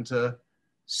happen to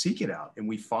seek it out, and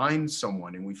we find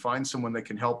someone that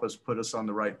can help us, put us on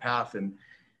the right path.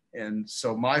 And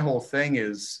so my whole thing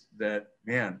is that,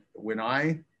 man, when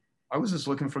I was just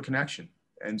looking for connection.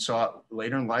 And so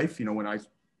later in life, when I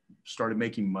started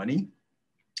making money,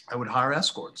 I would hire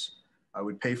escorts. I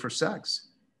would pay for sex,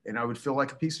 and I would feel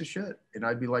like a piece of shit. And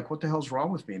I'd be like, what the hell's wrong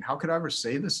with me? And how could I ever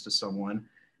say this to someone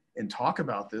and talk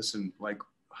about this? And like,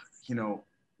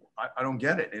 I don't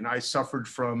get it. And I suffered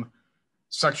from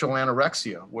sexual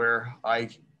anorexia, where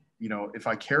if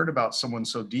I cared about someone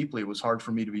so deeply, it was hard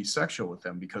for me to be sexual with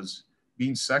them, because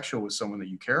being sexual with someone that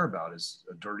you care about is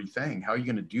a dirty thing. How are you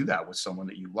going to do that with someone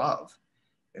that you love?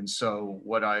 And so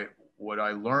what I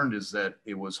learned is that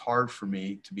it was hard for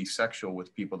me to be sexual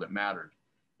with people that mattered.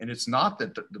 And it's not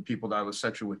that the people that I was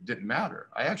sexual with didn't matter.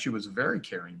 I actually was a very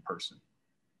caring person.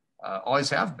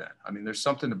 Always have been. I mean, there's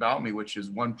something about me, which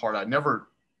is one part I never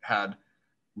had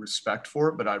respect for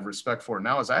it, but I have respect for it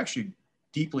now, is I actually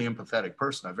deeply empathetic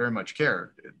person. I very much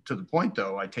care, to the point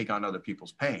though, I take on other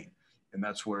people's pain. And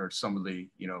that's where some of the,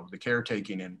 you know, the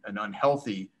caretaking and an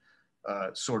unhealthy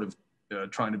sort of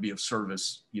trying to be of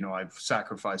service, you know, I've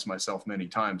sacrificed myself many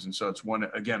times. And so it's one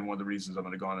of the reasons I'm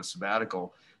going to go on a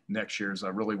sabbatical next year is I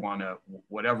really want to,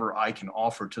 whatever I can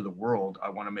offer to the world, I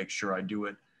want to make sure I do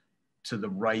it to the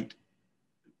right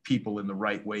people in the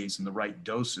right ways and the right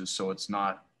doses. So it's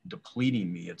not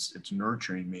depleting me, it's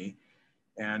nurturing me.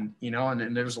 And, you know,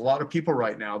 and there's a lot of people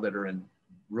right now that are in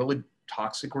really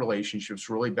toxic relationships,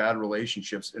 really bad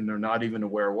relationships, and they're not even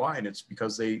aware why. And it's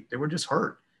because they were just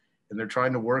hurt and they're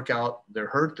trying to work out their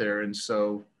hurt there. And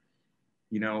so,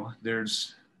 you know,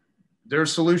 there's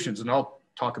solutions, and I'll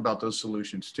talk about those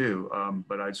solutions too.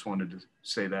 But I just wanted to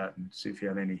say that and see if you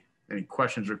had any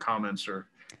questions or comments or.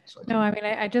 No, I mean,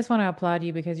 I just want to applaud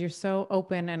you because you're so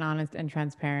open and honest and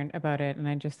transparent about it. And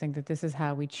I just think that this is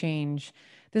how we change.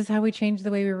 This is how we change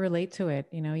the way we relate to it.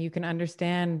 You know, you can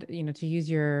understand, you know, to use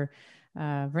your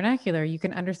vernacular, you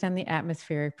can understand the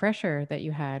atmospheric pressure that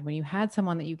you had when you had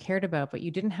someone that you cared about, but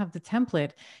you didn't have the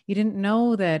template. You didn't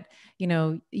know that, you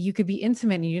know, you could be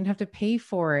intimate and you didn't have to pay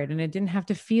for it. And it didn't have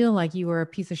to feel like you were a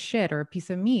piece of shit or a piece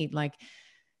of meat. Like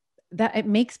that, it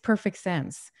makes perfect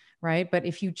sense. Right. But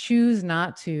if you choose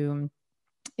not to,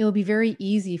 it will be very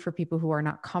easy for people who are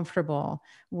not comfortable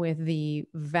with the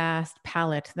vast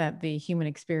palette that the human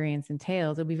experience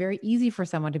entails. It'll be very easy for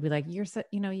someone to be like, you're such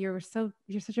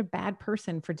a bad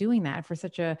person for doing that, for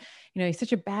such a, you know, you're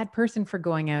such a bad person for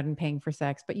going out and paying for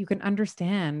sex. But you can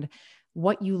understand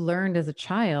what you learned as a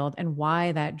child and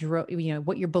why that drove, you know,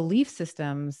 what your belief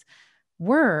systems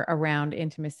were around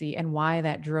intimacy and why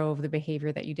that drove the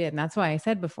behavior that you did. And that's why I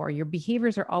said before, your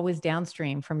behaviors are always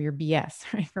downstream from your BS,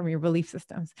 right? From your belief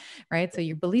systems, right? So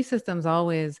your belief systems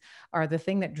always are the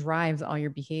thing that drives all your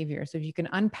behavior. So if you can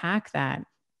unpack that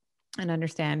and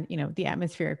understand, you know, the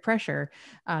atmospheric pressure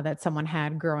that someone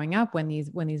had growing up when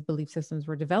these belief systems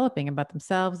were developing about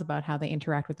themselves, about how they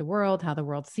interact with the world, how the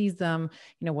world sees them,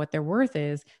 you know, what their worth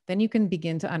is, then you can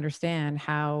begin to understand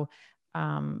how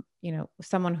you know,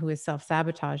 someone who is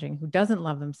self-sabotaging, who doesn't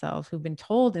love themselves, who've been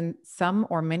told in some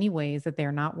or many ways that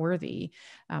they're not worthy,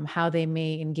 how they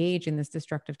may engage in this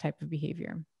destructive type of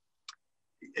behavior.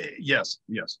 Yes,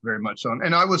 very much so.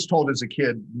 And I was told as a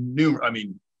kid,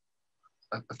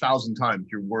 a thousand times,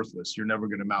 you're worthless. You're never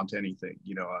going to amount to anything.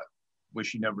 You know, I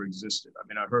wish you never existed. I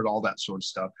mean, I heard all that sort of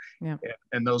stuff. Yeah.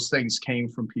 And those things came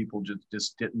from people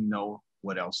just didn't know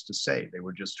what else to say. They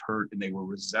were just hurt and they were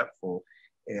resentful.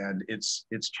 And it's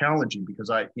challenging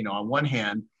because on one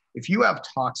hand, if you have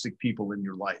toxic people in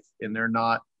your life and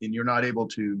you're not able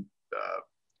to,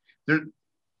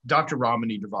 Dr.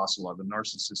 Ramani Devasula, the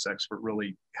narcissist expert,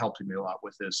 really helped me a lot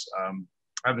with this.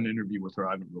 I have an interview with her.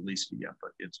 I haven't released it yet,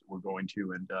 but we're going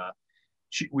to. And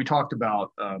we talked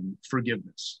about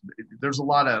forgiveness. There's a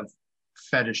lot of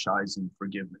fetishizing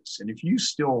forgiveness. And if you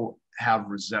still have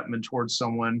resentment towards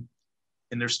someone,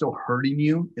 and they're still hurting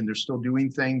you and they're still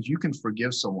doing things, you can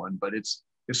forgive someone. But if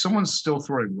someone's still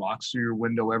throwing rocks through your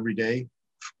window every day,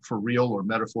 for real or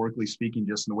metaphorically speaking,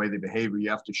 just in the way they behave, or you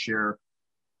have to share,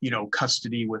 you know,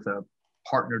 custody with a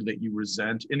partner that you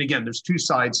resent. And again, there's two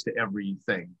sides to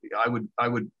everything. I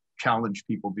would challenge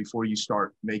people before you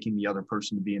start making the other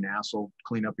person to be an asshole,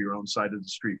 clean up your own side of the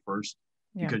street first,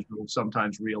 because you'll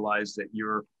sometimes realize that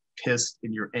you're pissed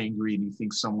and you're angry and you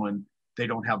think they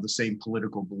don't have the same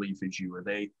political belief as you, or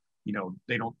they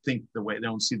don't think the way, they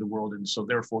don't see the world, and so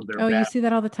therefore they're bad. You see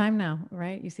that all the time now,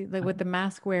 right? You see, like, with the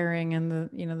mask wearing and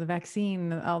the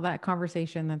vaccine, all that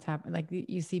conversation that's happened. Like,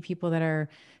 you see people that are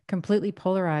completely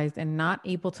polarized and not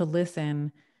able to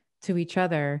listen to each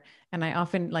other. And I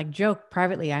often like joke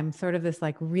privately, I'm sort of this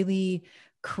like really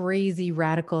crazy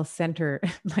radical central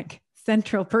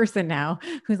person now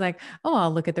who's like, oh,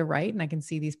 I'll look at the right and I can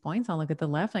see these points. I'll look at the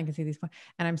left and I can see these points.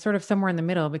 And I'm sort of somewhere in the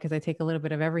middle because I take a little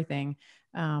bit of everything.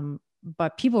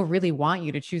 But people really want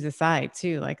you to choose a side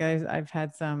too. Like I've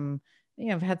had some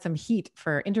heat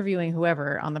for interviewing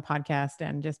whoever on the podcast,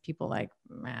 and just people like,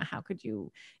 how could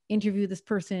you interview this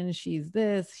person? She's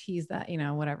this, he's that,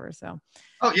 whatever. So.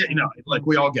 Oh yeah. Like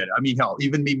we all get it. I mean, hell,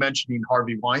 even me mentioning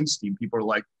Harvey Weinstein, people are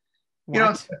like,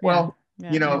 what?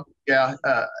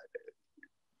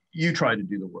 you try to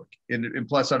do the work, and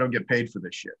plus I don't get paid for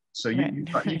this shit. So you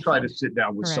try to sit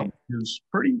down with someone who's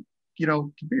pretty,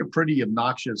 can be a pretty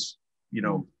obnoxious,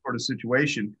 sort of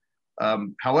situation.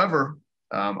 However,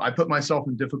 I put myself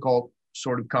in difficult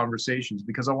sort of conversations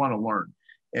because I want to learn.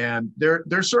 And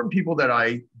there's certain people that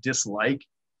I dislike,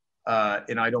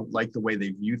 and I don't like the way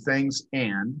they view things.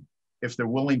 And if they're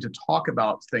willing to talk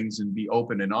about things and be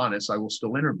open and honest, I will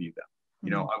still interview them.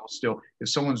 I will still, if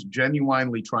someone's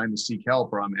genuinely trying to seek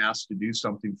help, or I'm asked to do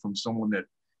something from someone that,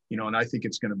 and I think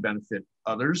it's going to benefit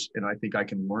others, and I think I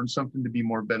can learn something to be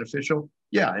more beneficial.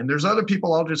 Yeah. And there's other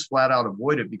people I'll just flat out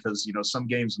avoid it because, some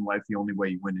games in life, the only way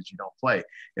you win is you don't play.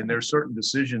 And there's certain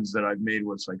decisions that I've made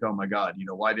where it's like, oh my God,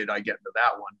 why did I get into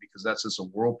that one? Because that's just a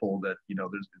whirlpool that,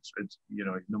 it's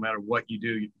no matter what you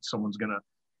do, someone's going to,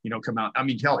 come out. I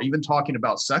mean, even talking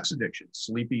about sex addiction,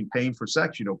 sleeping, paying for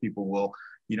sex, people will,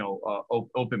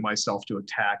 open myself to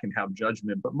attack and have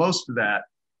judgment. But most of that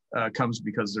comes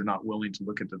because they're not willing to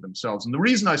look into themselves. And the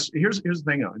reason here's the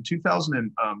thing, in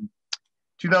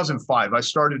 2005, I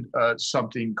started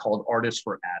something called Artists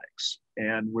for Addicts.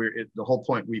 And the whole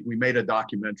point, we made a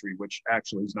documentary, which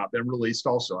actually has not been released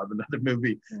also. I have another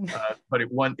movie, but it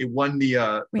won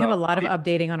the... we have a lot of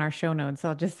updating on our show notes.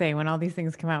 I'll just say when all these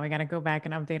things come out, we got to go back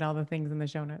and update all the things in the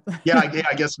show notes. yeah,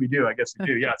 I guess we do.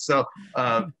 Yeah. So,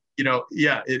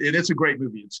 it's a great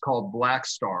movie. It's called Black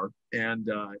Star. And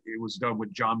it was done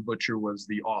with John Butcher was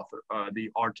the author, the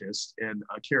artist, and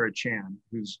Kara Chan,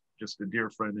 who's just a dear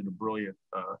friend and a brilliant,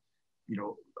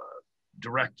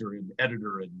 director and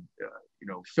editor and,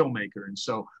 filmmaker. And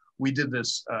so we did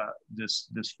this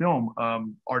film,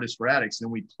 Artists for Addicts,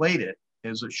 and we played it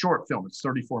as a short film. It's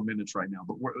 34 minutes right now.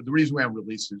 But the reason we haven't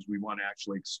released it is we want to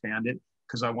actually expand it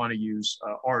because I want to use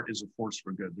art as a force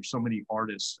for good. There's so many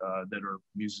artists that are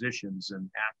musicians and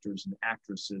actors and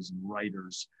actresses and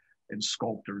writers and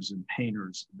sculptors and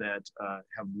painters that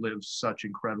have lived such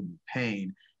incredible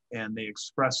pain, and they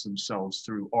express themselves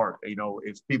through art.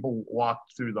 If people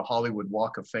walked through the Hollywood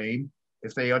Walk of Fame,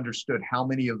 if they understood how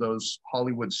many of those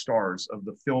Hollywood stars, of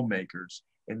the filmmakers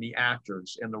and the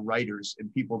actors and the writers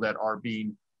and people that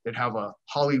have a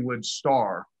Hollywood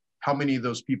star, how many of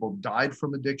those people died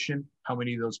from addiction, how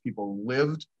many of those people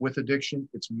lived with addiction.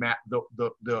 It's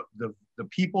the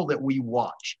people that we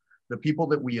watch, the people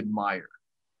that we admire.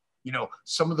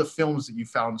 Some of the films that you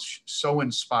found so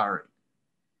inspiring,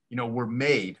 were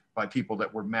made by people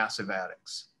that were massive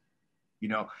addicts,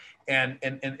 and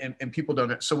people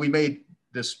don't. So we made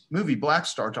this movie Black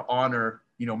Star to honor,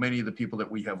 many of the people that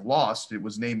we have lost. It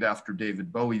was named after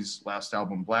David Bowie's last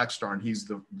album, Black Star, and he's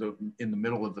in the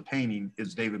middle of the painting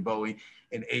is David Bowie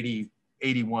and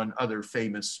 81 other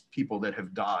famous people that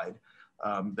have died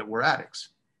that were addicts,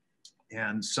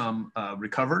 and some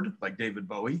recovered, like David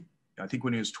Bowie. I think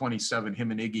when he was 27,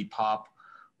 him and Iggy Pop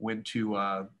went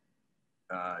to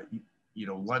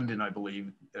London, I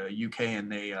believe, UK,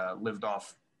 and they lived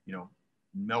off,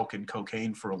 milk and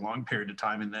cocaine for a long period of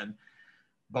time. And then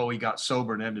Bowie got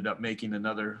sober and ended up making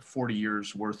another 40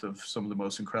 years worth of some of the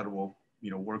most incredible,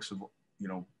 works of,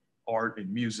 art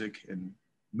and music and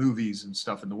movies and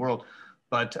stuff in the world.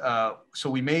 But so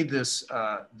we made this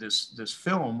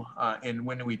film, and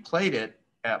when we played it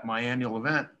at my annual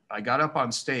event, I got up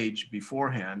on stage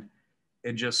beforehand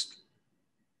and just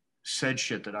said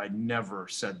shit that I'd never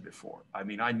said before. I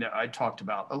mean, I talked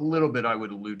about a little bit, I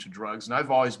would allude to drugs, and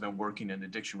I've always been working in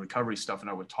addiction recovery stuff, and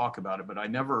I would talk about it, but I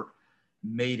never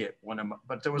made it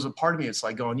but there was a part of me, it's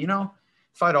like going,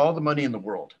 if I had all the money in the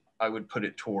world, I would put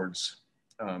it towards,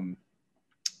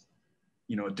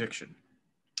 addiction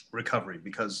recovery,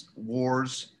 because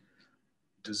wars,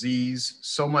 disease,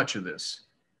 so much of this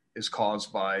is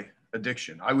caused by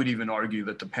addiction. I would even argue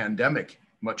that the pandemic,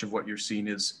 much of what you're seeing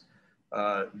is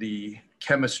the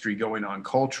chemistry going on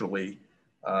culturally.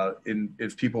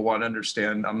 If people want to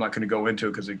understand, I'm not going to go into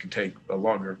it because it could take a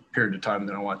longer period of time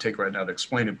than I want to take right now to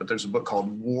explain it, but there's a book called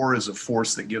War is a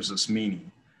Force That Gives Us Meaning.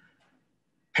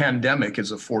 Pandemic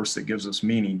is a force that gives us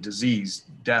meaning. Disease,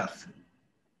 death,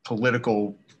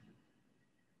 political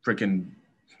freaking,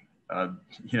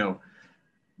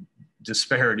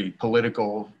 disparity,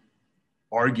 political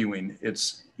arguing.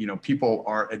 It's, people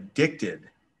are addicted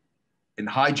and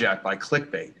hijacked by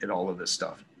clickbait and all of this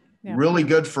stuff. Yeah. Really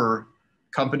good for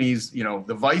companies,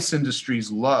 the vice industries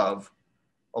love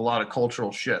a lot of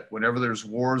cultural shit. Whenever there's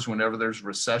wars, whenever there's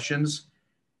recessions,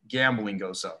 gambling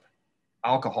goes up,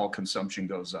 alcohol consumption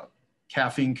goes up,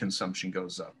 caffeine consumption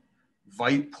goes up,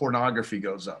 pornography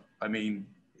goes up. I mean,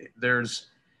 there's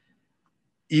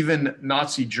even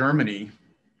Nazi Germany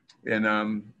in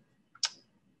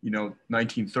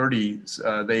 1930s,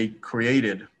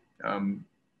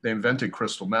 they invented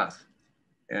crystal meth.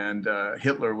 And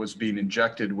Hitler was being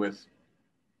injected with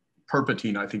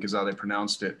perpetine, I think is how they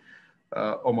pronounced it,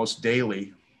 almost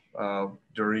daily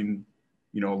during,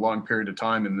 a long period of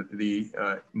time. And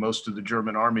most of the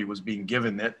German army was being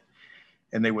given it,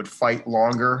 and they would fight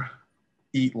longer,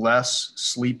 eat less,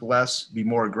 sleep less, be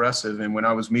more aggressive. And when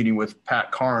I was meeting with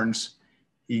Pat Carnes,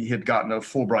 he had gotten a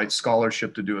Fulbright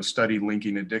scholarship to do a study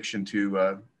linking addiction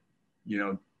to,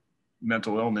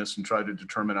 mental illness, and try to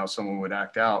determine how someone would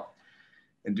act out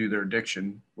and do their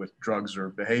addiction with drugs or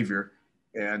behavior.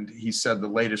 And he said the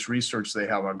latest research they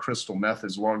have on crystal meth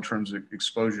is long-term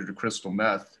exposure to crystal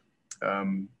meth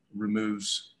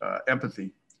removes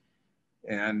empathy.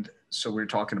 And so we were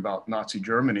talking about Nazi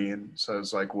Germany. And so I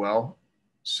was like, well,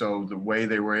 so the way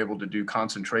they were able to do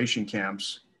concentration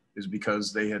camps is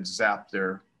because they had zapped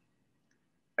their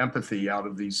empathy out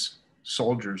of these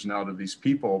soldiers and out of these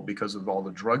people because of all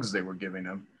the drugs they were giving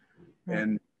them.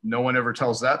 And no one ever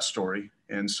tells that story.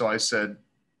 And so I said,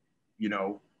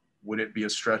 would it be a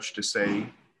stretch to say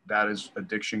that is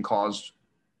addiction caused,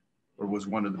 or was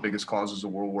one of the biggest causes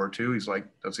of World War II? He's like,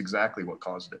 that's exactly what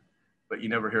caused it. But you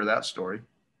never hear that story.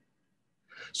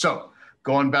 So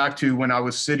going back to when I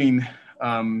was sitting,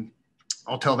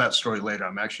 I'll tell that story later.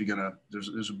 I'm actually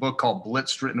there's a book called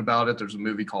Blitz written about it. There's a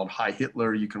movie called Hi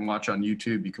Hitler you can watch on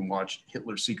YouTube. You can watch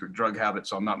Hitler's Secret Drug Habit.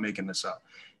 So I'm not making this up.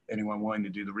 Anyone willing to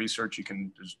do the research,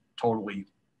 totally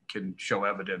can show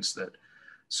evidence that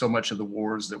so much of the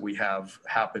wars that we have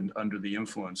happened under the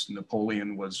influence.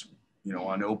 Napoleon was,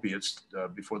 on opiates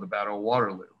before the Battle of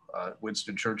Waterloo.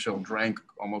 Winston Churchill drank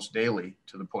almost daily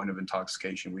to the point of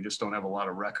intoxication. We just don't have a lot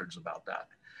of records about that.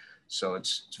 So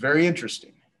it's very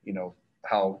interesting,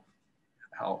 how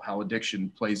addiction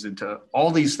plays into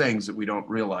all these things that we don't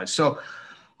realize. So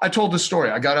I told the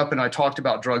story. I got up and I talked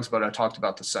about drugs, but I talked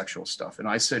about the sexual stuff. And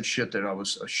I said shit that I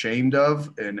was ashamed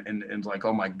of and like,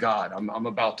 oh my God, I'm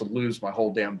about to lose my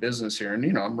whole damn business here.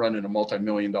 And, I'm running a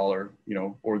multi-million-dollar,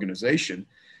 organization.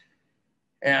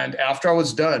 And after I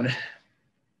was done,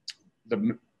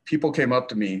 the people came up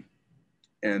to me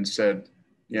and said,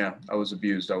 yeah, I was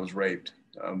abused. I was raped.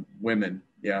 Women.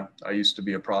 Yeah, I used to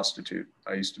be a prostitute.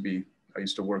 I used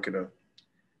to work in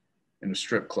a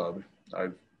strip club.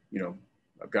 I've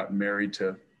gotten married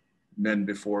to men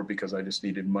before because I just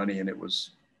needed money, and it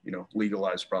was,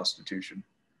 legalized prostitution.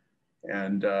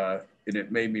 And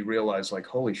it made me realize, like,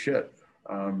 holy shit,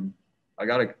 I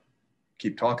got to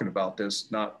keep talking about this,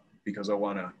 not because I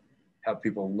want to have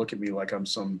people look at me like I'm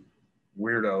some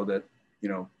weirdo that,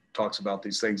 talks about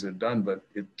these things that I've done, but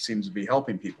it seems to be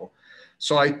helping people.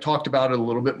 So I talked about it a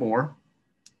little bit more,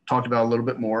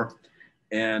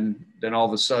 and then all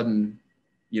of a sudden,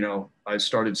 I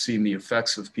started seeing the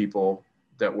effects of people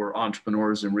that were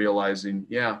entrepreneurs and realizing,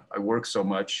 yeah, I work so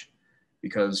much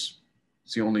because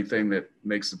it's the only thing that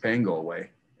makes the pain go away.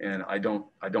 And I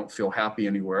don't feel happy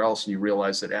anywhere else. And you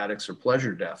realize that addicts are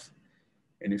pleasure deaf.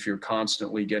 And if you're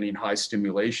constantly getting high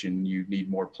stimulation, you need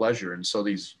more pleasure. And so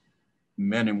these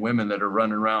men and women that are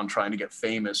running around trying to get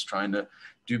famous, trying to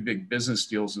do big business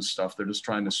deals and stuff, they're just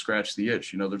trying to scratch the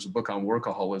itch. There's a book on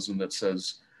workaholism that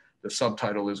says, the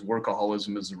subtitle is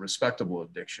Workaholism is a Respectable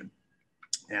Addiction.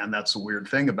 And that's a weird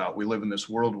thing about, we live in this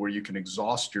world where you can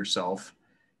exhaust yourself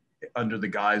under the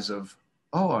guise of,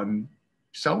 oh, I'm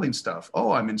selling stuff.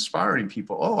 Oh, I'm inspiring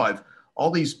people. Oh,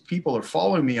 all these people are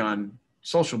following me on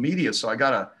social media. So I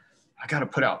gotta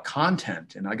put out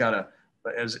content, and I gotta,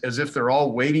 as if they're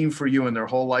all waiting for you in their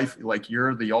whole life. Like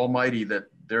you're the almighty, that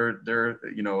their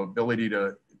ability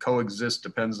to coexist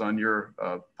depends on your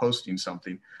posting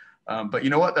something. But you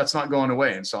know what? That's not going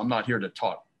away. And so I'm not here to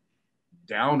talk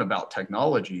down about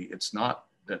technology. It's not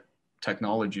that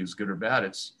technology is good or bad.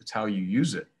 It's how you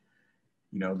use it.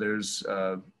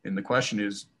 And the question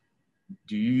is,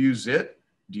 do you use it?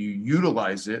 Do you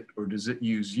utilize it? Or does it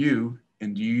use you?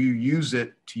 And do you use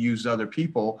it to use other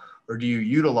people? Or do you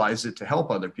utilize it to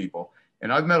help other people?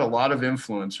 And I've met a lot of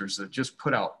influencers that just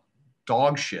put out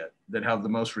dog shit, that have the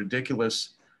most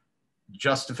ridiculous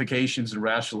justifications and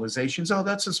rationalizations. Oh,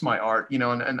 that's just my art,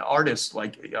 and artists,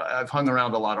 like I've hung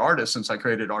around a lot of artists since I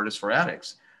created Artists for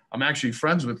Addicts. I'm actually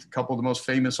friends with a couple of the most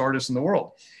famous artists in the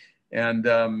world. And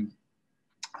it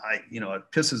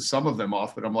pisses some of them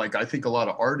off, but I'm like, I think a lot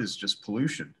of art is just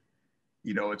pollution.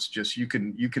 It's just, you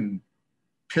can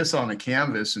piss on a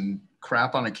canvas and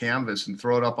crap on a canvas and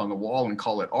throw it up on the wall and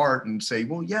call it art and say,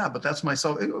 well, yeah, but that's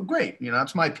myself. Great.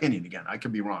 That's my opinion. Again, I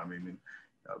could be wrong.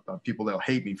 People that'll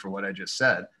hate me for what I just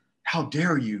said. How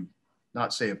dare you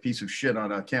not say a piece of shit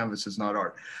on a canvas is not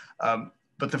art?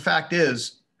 But the fact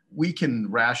is, we can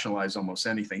rationalize almost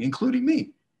anything, including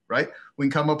me, right? We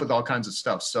can come up with all kinds of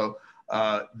stuff. So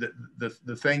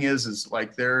The thing is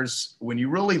like when you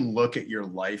really look at your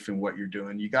life and what you're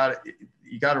doing, you got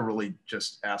to really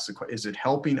just ask the question, is it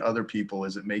helping other people?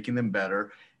 Is it making them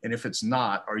better? And if it's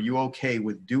not, are you okay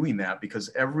with doing that?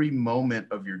 Because every moment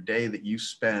of your day that you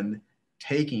spend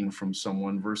taking from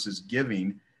someone versus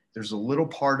giving, there's a little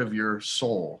part of your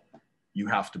soul you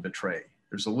have to betray.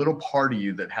 There's a little part of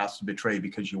you that has to betray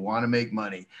because you want to make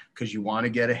money, because you want to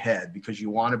get ahead, because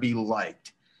you want to be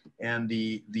liked. And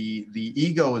the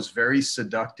ego is very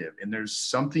seductive, and there's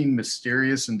something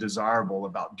mysterious and desirable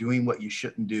about doing what you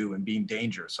shouldn't do and being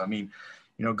dangerous. I mean,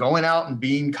 you know, going out and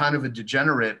being kind of a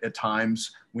degenerate at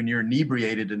times when you're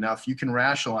inebriated enough, you can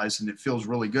rationalize and it feels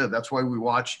really good. That's why we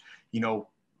watch, you know,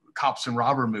 cops and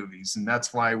robber movies. And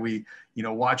that's why we, you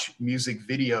know, watch music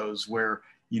videos where,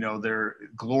 you know, they're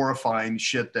glorifying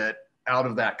shit that out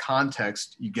of that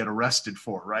context you get arrested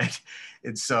for, right?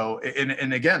 And so,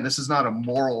 and again, this is not a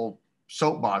moral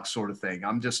soapbox sort of thing.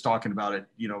 I'm just talking about it,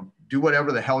 you know, do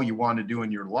whatever the hell you want to do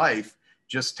in your life.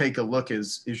 Just take a look,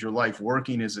 is your life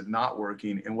working? Is it not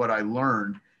working? And what I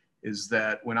learned is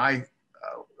that when I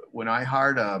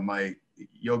hired my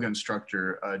yoga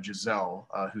instructor, Giselle,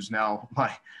 who's now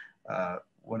my,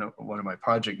 one of my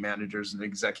project managers and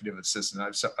executive assistant.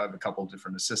 I have a couple of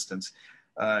different assistants.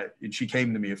 And she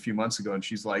came to me a few months ago and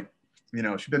she's like, you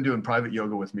know, she's been doing private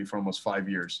yoga with me for almost 5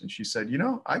 years. And she said, you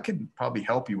know, I could probably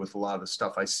help you with a lot of the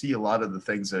stuff. I see a lot of the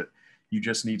things that you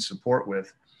just need support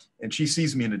with. And she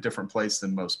sees me in a different place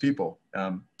than most people.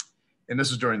 And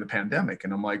this is during the pandemic.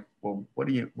 And I'm like, well, what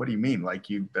do you mean? Like,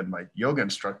 you've been my yoga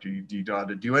instructor. Do you know how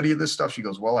to do any of this stuff? She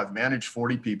goes, well, I've managed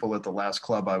 40 people at the last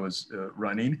club I was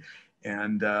running.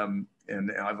 And I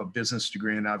have a business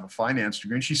degree and I have a finance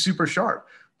degree, and she's super sharp.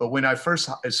 But when I first,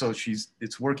 so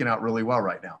it's working out really well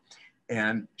right now.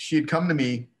 And she had come to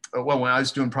me, well, when I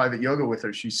was doing private yoga with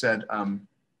her, she said,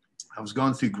 I was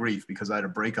going through grief because I had a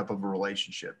breakup of a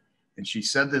relationship. And she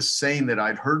said this saying that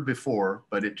I'd heard before,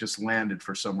 but it just landed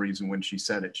for some reason when she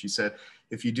said it. She said,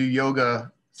 if you do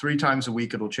yoga 3 times a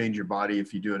week, it'll change your body.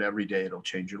 If you do it every day, it'll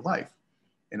change your life.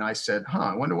 And I said,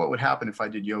 I wonder what would happen if I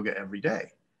did yoga every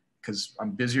day, because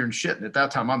I'm busier than shit. And at that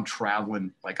time I'm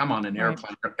traveling, like I'm on an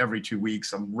airplane every 2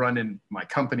 weeks. I'm running my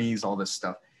companies, all this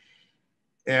stuff.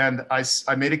 And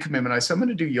I made a commitment. I said, I'm going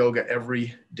to do yoga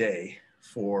every day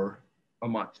for a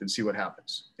month and see what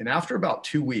happens. And after about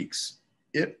 2 weeks,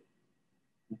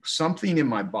 something in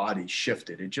my body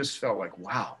shifted. It just felt like,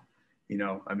 wow, you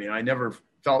know, I mean, I never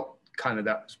felt kind of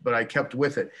that, but I kept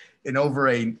with it. And over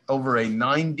a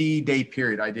 90-day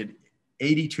period, I did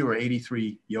 82 or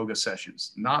 83 yoga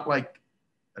sessions, not like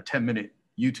a 10-minute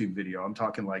YouTube video. I'm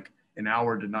talking like an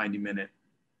hour to 90-minute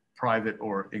private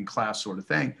or in class sort of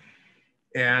thing.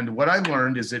 And what I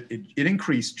learned is that it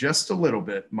increased just a little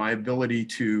bit my ability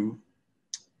to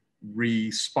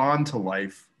respond to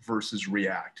life versus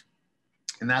react.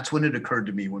 And that's when it occurred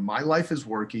to me, when my life is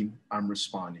working, I'm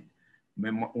responding.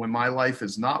 When my life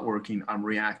is not working, I'm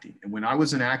reacting. And when I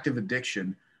was in active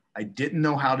addiction, I didn't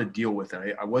know how to deal with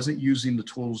it. I wasn't using the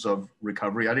tools of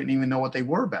recovery. I didn't even know what they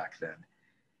were back then.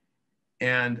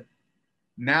 And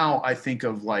now I think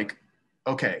of like,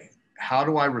 okay, how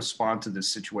do I respond to this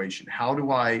situation? How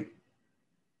do I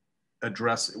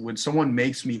address it? When someone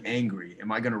makes me angry,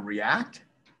 am I going to react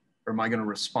or am I going to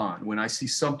respond? When I see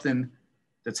something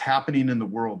that's happening in the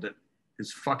world that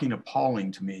is fucking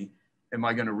appalling to me, am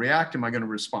I going to react? Am I going to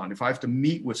respond? If I have to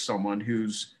meet with someone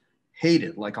who's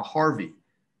hated, like a Harvey,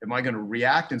 am I going to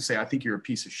react and say, I think you're a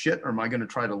piece of shit? Or am I going to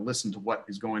try to listen to what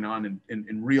is going on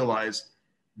and realize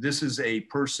this is a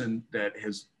person that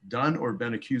has done or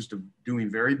been accused of doing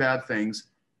very bad things,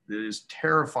 that is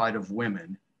terrified of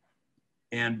women.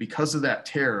 And because of that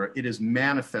terror, it is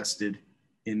manifested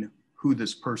in who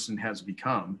this person has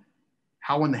become.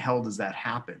 How in the hell does that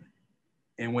happen?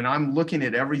 And when I'm looking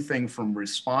at everything from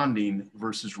responding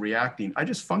versus reacting, I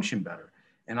just function better.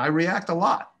 And I react a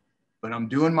lot, but I'm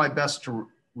doing my best to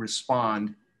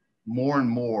respond more and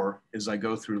more as I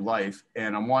go through life.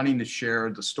 And I'm wanting to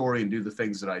share the story and do the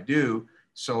things that I do.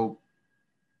 So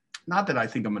not that I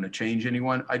think I'm going to change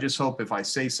anyone. I just hope if I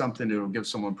say something, it'll give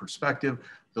someone perspective.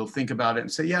 They'll think about it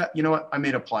and say, yeah, you know what? I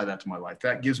may apply that to my life.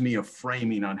 That gives me a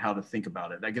framing on how to think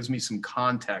about it. That gives me some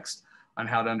context on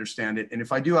how to understand it. And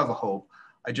if I do have a hope,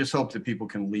 I just hope that people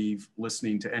can leave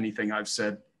listening to anything I've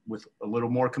said with a little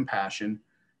more compassion,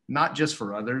 not just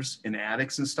for others and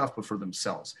addicts and stuff, but for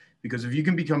themselves. Because if you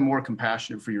can become more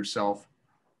compassionate for yourself,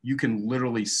 you can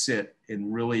literally sit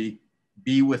and really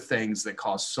be with things that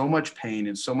cause so much pain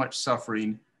and so much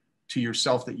suffering to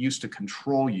yourself that used to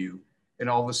control you. And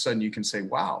all of a sudden you can say,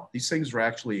 wow, these things are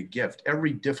actually a gift.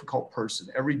 Every difficult person,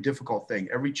 every difficult thing,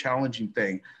 every challenging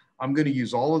thing, I'm going to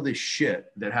use all of this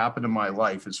shit that happened in my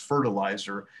life as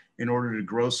fertilizer in order to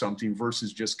grow something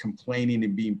versus just complaining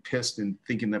and being pissed and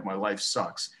thinking that my life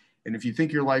sucks. And if you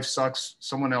think your life sucks,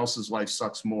 someone else's life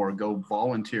sucks more. Go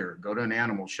volunteer, go to an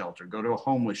animal shelter, go to a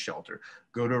homeless shelter,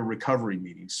 go to a recovery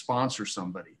meeting, sponsor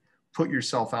somebody, put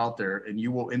yourself out there, and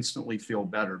you will instantly feel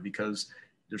better, because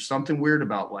there's something weird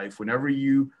about life. Whenever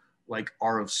you like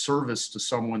are of service to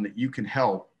someone that you can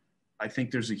help, I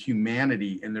think there's a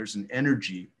humanity and there's an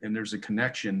energy and there's a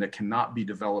connection that cannot be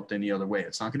developed any other way.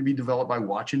 It's not going to be developed by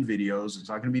watching videos. It's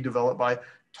not going to be developed by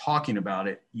talking about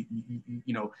it.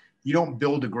 You know, you don't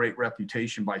build a great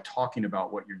reputation by talking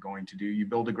about what you're going to do. You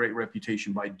build a great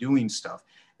reputation by doing stuff.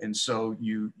 And so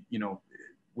you know,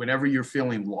 whenever you're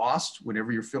feeling lost,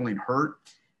 whenever you're feeling hurt,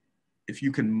 if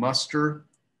you can muster,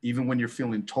 even when you're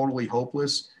feeling totally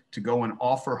hopeless, to go and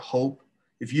offer hope.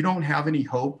 If you don't have any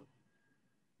hope,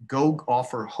 go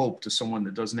offer hope to someone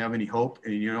that doesn't have any hope.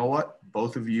 And you know what?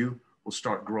 Both of you will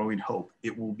start growing hope.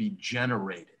 It will be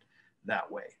generated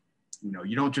that way. You know,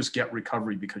 you don't just get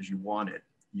recovery because you want it.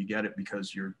 You get it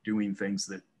because you're doing things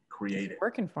that create it.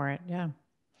 Working for it. Yeah.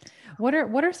 What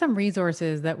are some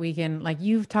resources that we can, like,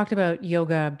 you've talked about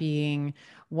yoga being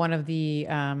one of the,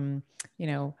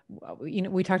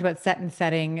 we talked about set and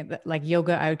setting, like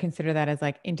yoga, I would consider that as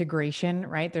like integration,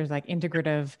 right? There's like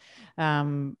integrative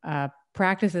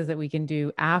practices that we can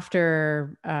do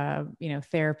after,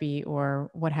 therapy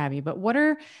or what have you. But what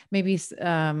are maybe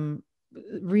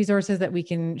resources that we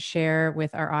can share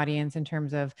with our audience in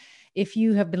terms of, if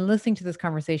you have been listening to this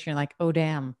conversation, like, oh,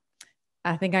 damn,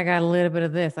 I think I got a little bit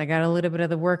of this. I got a little bit of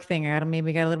the work thing.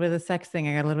 Maybe got a little bit of the sex thing.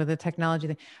 I got a little bit of the technology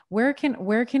thing. Where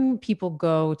can people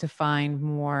go to find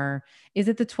more? Is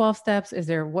it the 12 steps? Is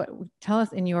there tell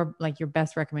us in your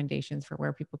best recommendations for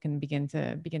where people can begin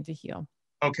to heal.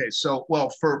 Okay, so well,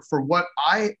 for what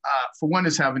for one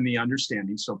is having the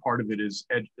understanding. So part of it is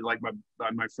like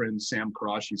my friend Sam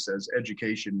Karashi says,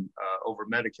 education over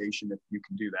medication, if you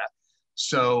can do that.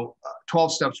 So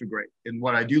 12 steps are great. And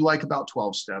what I do like about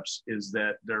 12 steps is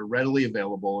that they're readily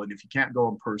available. And if you can't go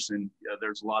in person,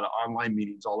 there's a lot of online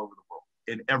meetings all over the world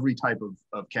in every type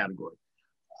of category.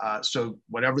 So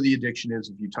whatever the addiction is,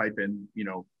 if you type in,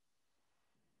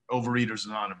 Overeaters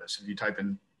Anonymous, if you type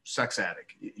in sex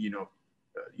addict,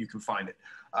 you can find it.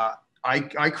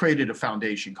 I created a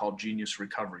foundation called Genius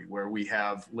Recovery, where we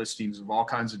have listings of all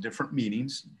kinds of different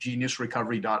meetings,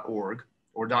 geniusrecovery.org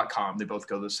or .com. They both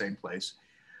go to the same place.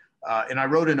 And I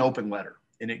wrote an open letter,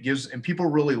 and and people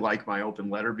really like my open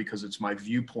letter because it's my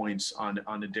viewpoints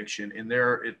on addiction. And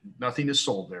nothing is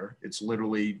sold there. It's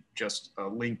literally just a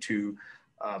link to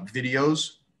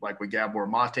videos, like with Gabor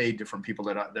Mate, different people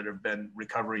that have been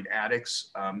recovering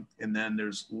addicts. And then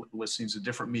there's listings of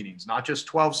different meetings, not just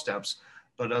 12 steps,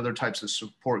 but other types of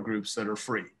support groups that are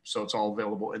free. So it's all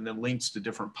available. And then links to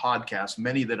different podcasts,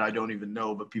 many that I don't even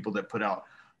know, but people that put out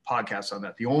podcasts on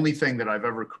that. The only thing that I've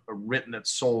ever written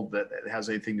that's sold that has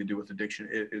anything to do with addiction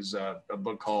is a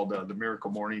book called The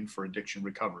Miracle Morning for Addiction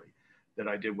Recovery, that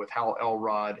I did with Hal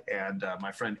Elrod and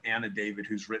my friend Anna David,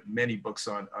 who's written many books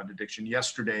on addiction.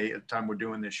 Yesterday, at the time we're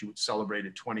doing this, she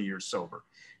celebrated 20 years sober.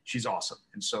 She's awesome.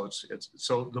 And so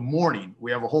so the morning, we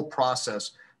have a whole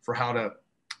process for how to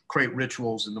create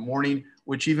rituals in the morning,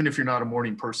 which even if you're not a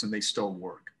morning person, they still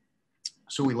work.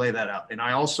 So we lay that out. And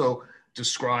I also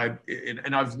describe,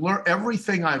 and I've learned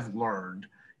everything I've learned,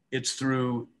 it's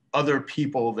through other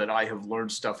people that I have learned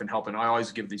stuff and help. And I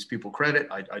always give these people credit.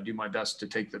 I do my best to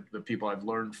take the people I've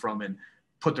learned from and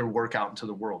put their work out into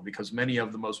the world, because many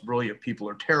of the most brilliant people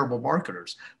are terrible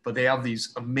marketers, but they have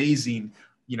these amazing,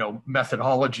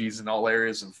 methodologies in all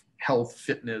areas of health,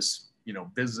 fitness,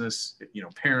 business,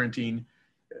 parenting,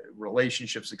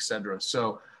 relationships, etc.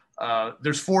 So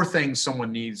there's 4 things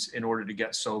someone needs in order to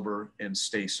get sober and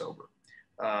stay sober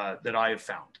that I have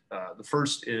found. The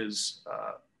first is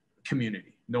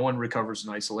community. No one recovers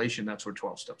in isolation. That's where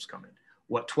 12 steps come in.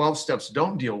 What 12 steps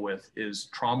don't deal with is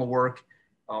trauma work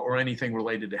or anything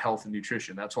related to health and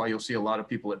nutrition. That's why you'll see a lot of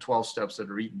people at 12 steps that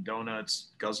are eating donuts,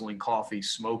 guzzling coffee,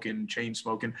 smoking, chain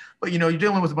smoking. But you're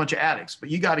dealing with a bunch of addicts. But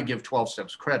you got to give 12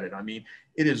 steps credit. I mean,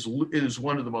 it is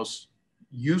one of the most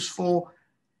useful,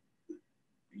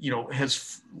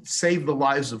 has saved the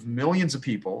lives of millions of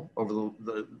people over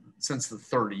since the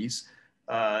 30s.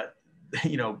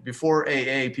 Before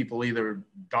AA, people either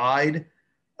died,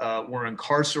 were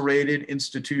incarcerated,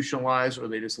 institutionalized, or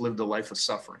they just lived a life of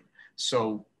suffering.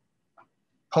 So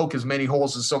poke as many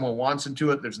holes as someone wants into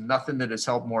it. There's nothing that has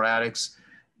helped more addicts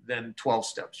than 12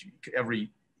 steps. Every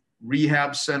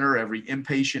rehab center, every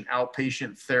inpatient,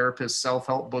 outpatient therapist,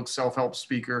 self-help book, self-help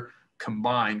speaker,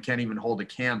 combined can't even hold a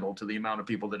candle to the amount of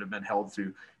people that have been helped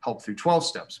through 12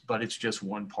 steps, but it's just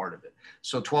one part of it.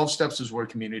 So 12 steps is where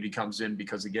community comes in,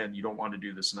 because again, you don't want to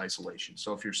do this in isolation.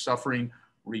 So if you're suffering,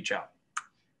 reach out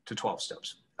to 12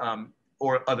 steps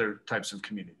or other types of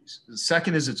communities. The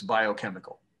second is it's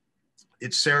biochemical.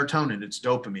 It's serotonin, it's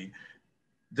dopamine.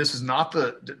 This is not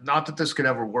that this could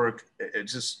ever work.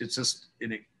 It's just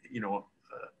in it,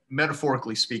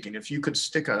 metaphorically speaking, if you could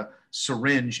stick a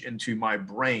syringe into my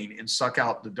brain and suck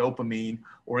out the dopamine,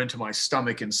 or into my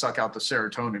stomach and suck out the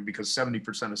serotonin, because 70%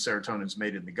 of serotonin is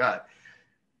made in the gut,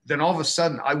 then all of a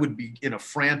sudden I would be in a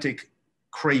frantic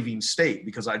craving state,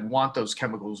 because I'd want those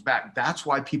chemicals back. That's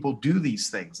why people do these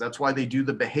things. That's why they do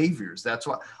the behaviors. That's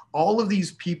why all of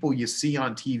these people you see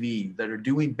on TV that are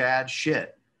doing bad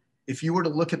shit, if you were to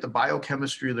look at the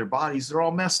biochemistry of their bodies, they're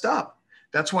all messed up.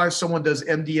 That's why if someone does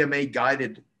MDMA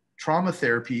guided trauma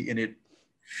therapy and it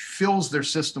fills their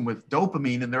system with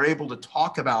dopamine, and they're able to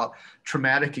talk about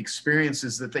traumatic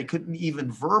experiences that they couldn't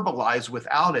even verbalize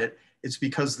without it, it's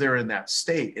because they're in that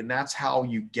state. And that's how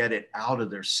you get it out of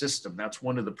their system. That's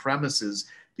one of the premises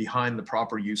behind the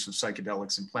proper use of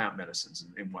psychedelics and plant medicines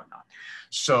and whatnot.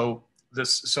 So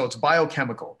it's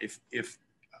biochemical. If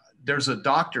there's a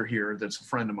doctor here that's a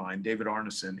friend of mine, David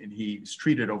Arneson, and he's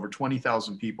treated over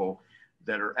 20,000 people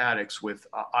that are addicts with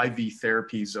IV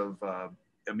therapies of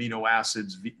amino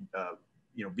acids,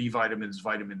 B vitamins,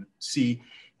 vitamin C.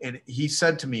 And he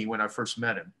said to me when I first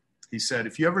met him, he said,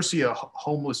 if you ever see a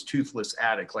homeless, toothless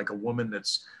addict, like a woman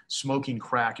that's smoking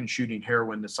crack and shooting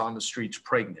heroin, that's on the streets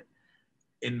pregnant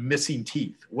and missing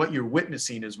teeth, what you're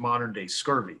witnessing is modern day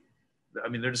scurvy. I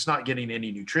mean, they're just not getting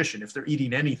any nutrition. If they're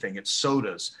eating anything, it's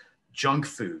sodas, junk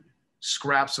food,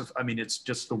 scraps of, it's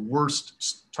just the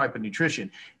worst type of nutrition.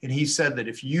 And he said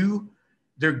that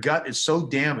their gut is so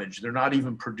damaged, they're not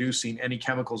even producing any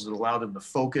chemicals that allow them to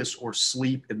focus or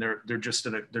sleep. And they're just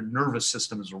their nervous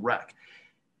system is a wreck.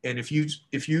 And if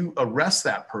you arrest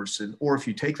that person, or if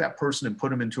you take that person and put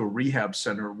them into a rehab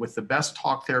center with the best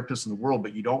talk therapists in the world,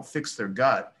 but you don't fix their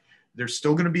gut, they're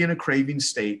still going to be in a craving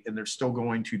state, and they're still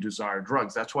going to desire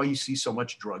drugs. That's why you see so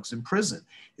much drugs in prison,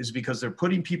 is because they're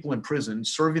putting people in prison,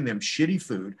 serving them shitty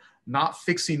food, not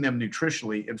fixing them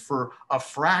nutritionally, and for a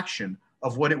fraction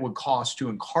of what it would cost to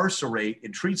incarcerate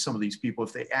and treat some of these people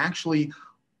if they actually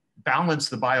balance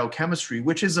the biochemistry,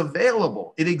 which is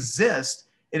available. It exists,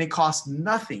 and it costs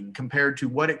nothing compared to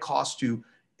what it costs to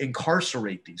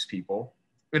incarcerate these people.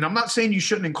 And I'm not saying you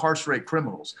shouldn't incarcerate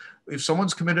criminals. If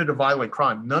someone's committed a violent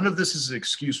crime, none of this is an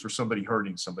excuse for somebody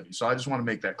hurting somebody. So I just want to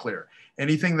make that clear.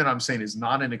 Anything that I'm saying is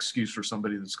not an excuse for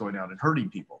somebody that's going out and hurting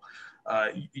people.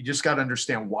 You just got to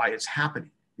understand why it's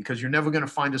happening, because you're never going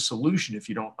to find a solution if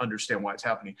you don't understand why it's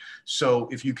happening. So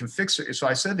if you can fix it. So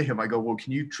I said to him, I go, well,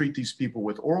 can you treat these people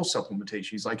with oral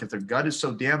supplementation? He's like, if their gut is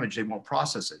so damaged, they won't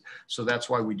process it. So that's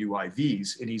why we do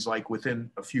IVs. And he's like,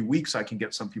 within a few weeks, I can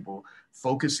get some people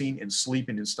focusing and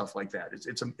sleeping and stuff like that.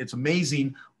 It's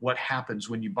amazing what happens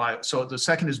when you buy. So the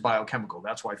second is biochemical.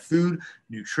 That's why food,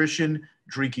 nutrition,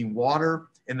 drinking water,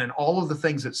 and then all of the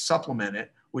things that supplement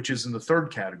it, which is in the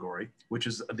third category, which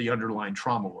is the underlying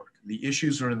trauma work. The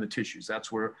issues are in the tissues.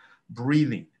 That's where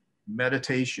breathing,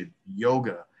 meditation,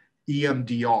 yoga,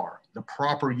 EMDR, the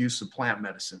proper use of plant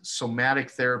medicines, somatic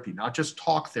therapy, not just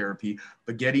talk therapy,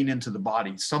 but getting into the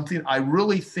body. Something I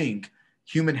really think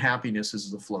human happiness is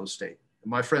the flow state.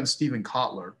 And my friend Stephen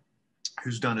Kotler,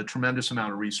 who's done a tremendous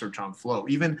amount of research on flow,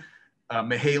 even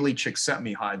Mihaly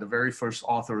Csikszentmihalyi, the very first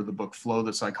author of the book Flow,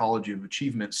 The Psychology of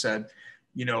Achievement, said,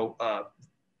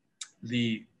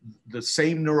 the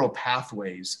same neural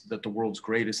pathways that the world's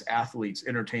greatest athletes,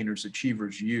 entertainers,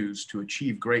 achievers use to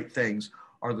achieve great things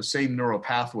are the same neural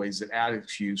pathways that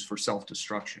addicts use for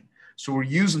self-destruction. So we're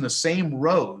using the same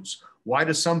roads. Why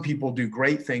do some people do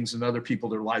great things and other people,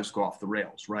 their lives go off the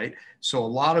rails, right? So a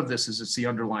lot of this it's the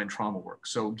underlying trauma work.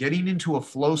 So getting into a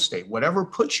flow state, whatever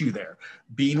puts you there,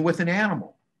 being with an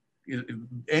animal,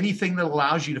 anything that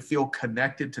allows you to feel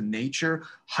connected to nature,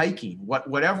 hiking,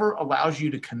 whatever allows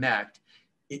you to connect.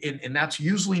 And that's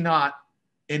usually not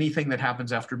anything that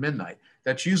happens after midnight.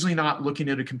 That's usually not looking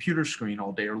at a computer screen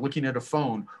all day, or looking at a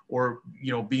phone, or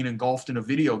being engulfed in a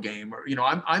video game, or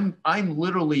I'm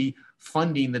literally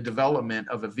funding the development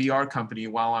of a VR company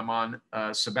while I'm on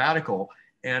sabbatical,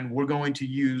 and we're going to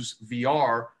use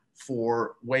VR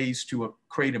for ways to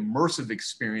create immersive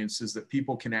experiences that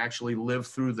people can actually live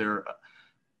through their.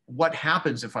 What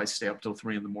happens if I stay up till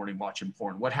 3 a.m. watching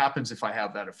porn? What happens if I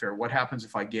have that affair? What happens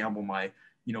if I gamble my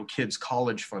kids'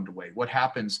 college fund away? What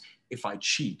happens if I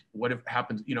cheat? What if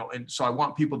happens, and so I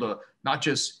want people to not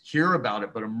just hear about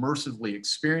it, but immersively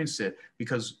experience it,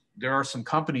 because there are some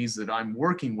companies that I'm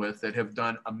working with that have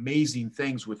done amazing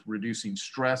things with reducing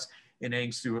stress and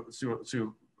angst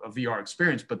through a VR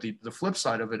experience. But the flip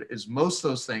side of it is most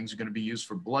of those things are going to be used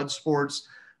for blood sports,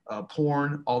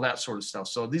 porn, all that sort of stuff.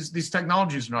 So these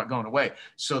technologies are not going away.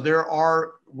 So there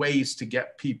are ways to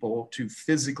get people to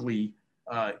physically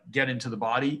get into the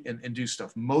body and do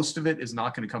stuff. Most of it is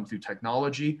not going to come through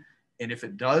technology. And if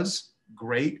it does,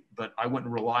 great, but I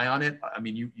wouldn't rely on it. I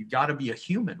mean, you got to be a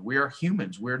human. We are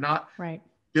humans. We're not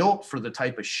built for the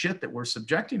type of shit that we're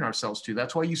subjecting ourselves to.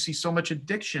 That's why you see so much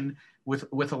addiction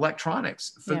with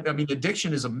electronics. Yep. I mean,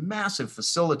 addiction is a massive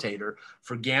facilitator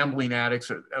for gambling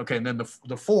addicts. Okay, and then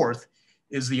the fourth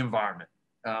is the environment,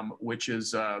 which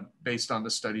is based on the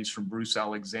studies from Bruce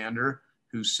Alexander,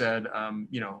 who said,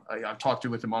 I've talked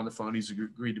with him on the phone. He's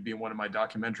agreed to be in one of my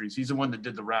documentaries. He's the one that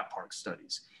did the rat park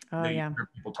studies. Oh, yeah.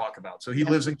 People talk about. So he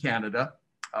lives in Canada.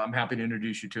 I'm happy to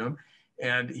introduce you to him.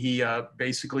 And he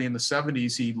basically in the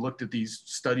 70s, he looked at these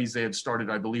studies they had started,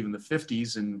 I believe, in the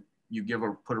 50s. And you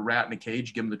put a rat in a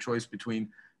cage, give them the choice between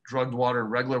drugged water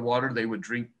and regular water. They would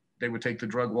take the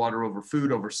drugged water over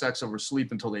food, over sex, over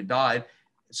sleep until they died.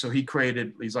 So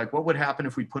he's like, what would happen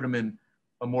if we put them in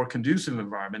a more conducive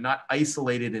environment, not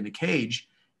isolated in a cage?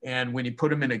 And when you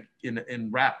put them in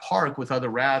rat park with other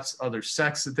rats, other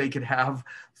sex that they could have,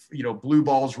 blue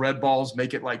balls, red balls,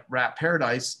 make it like rat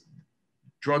paradise,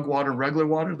 drug water and regular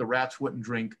water, the rats wouldn't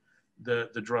drink the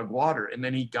drug water. And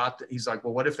then he's like,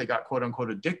 well, what if they got quote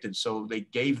unquote addicted? So they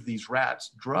gave these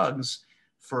rats drugs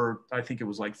for, I think it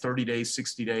was like 30 days,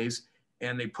 60 days,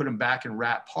 and they put them back in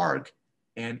rat park.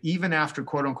 And even after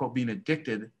quote unquote being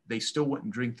addicted, they still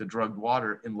wouldn't drink the drugged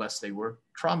water unless they were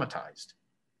traumatized.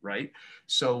 Right?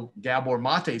 So Gabor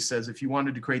Mate says, if you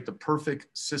wanted to create the perfect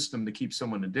system to keep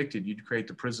someone addicted, you'd create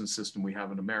the prison system we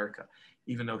have in America,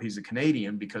 even though he's a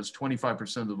Canadian, because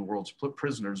 25% of the world's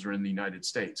prisoners are in the United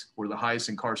States. We're the highest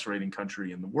incarcerating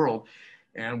country in the world.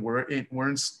 And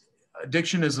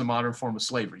addiction is a modern form of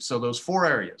slavery. So those four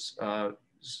areas,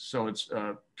 so it's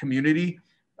community,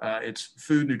 it's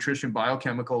food, nutrition,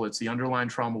 biochemical, it's the underlying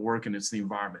trauma work, and it's the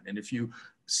environment. And if you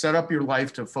set up your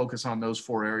life to focus on those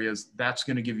four areas, that's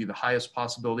going to give you the highest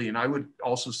possibility. And I would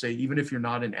also say, even if you're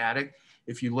not an addict,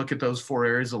 if you look at those four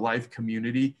areas of life,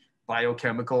 community,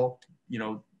 biochemical,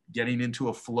 getting into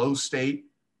a flow state,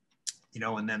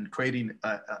 and then creating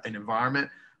an environment,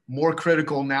 more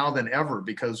critical now than ever,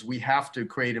 because we have to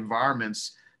create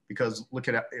environments, because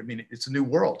it's a new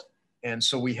world. And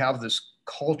so we have this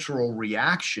cultural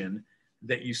reaction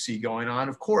that you see going on.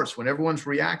 Of course, when everyone's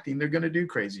reacting, they're going to do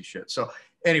crazy shit. So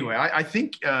anyway, I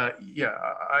think,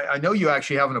 I know you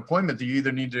actually have an appointment that you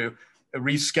either need to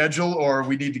reschedule or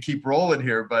we need to keep rolling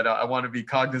here, but I want to be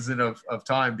cognizant of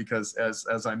time, because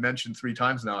as I mentioned 3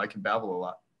 times now, I can babble a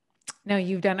lot. No,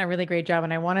 you've done a really great job.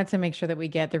 And I wanted to make sure that we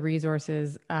get the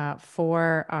resources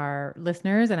for our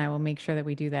listeners, and I will make sure that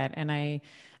we do that. And I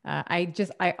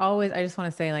just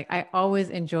want to say, like, I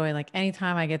always enjoy, like,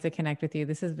 anytime I get to connect with you.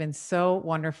 This has been so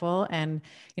wonderful. And,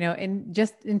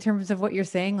 in terms of what you're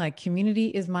saying, like, community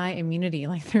is my immunity.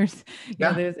 Like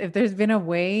if there's been a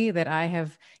way that I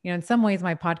have, in some ways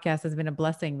my podcast has been a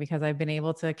blessing, because I've been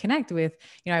able to connect with,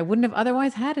 I wouldn't have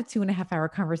otherwise had a 2.5-hour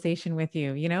conversation with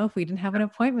you, if we didn't have an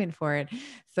appointment for it.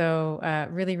 So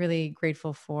really, really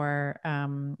grateful for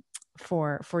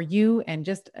you. And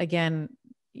just, again,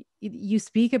 you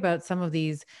speak about some of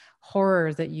these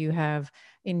horrors that you have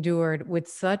endured with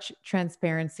such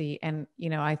transparency. And,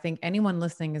 I think anyone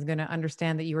listening is going to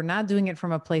understand that you are not doing it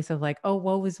from a place of like, oh,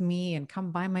 woe is me, and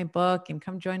come buy my book and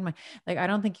come join I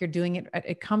don't think you're doing it.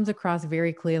 It comes across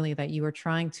very clearly that you are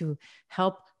trying to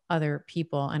help other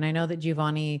people. And I know that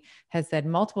Giovanni has said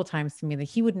multiple times to me that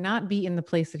he would not be in the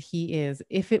place that he is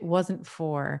if it wasn't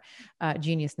for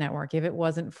Genius Network, if it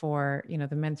wasn't for, the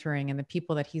mentoring and the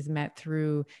people that he's met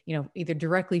through, either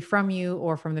directly from you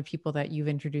or from the people that you've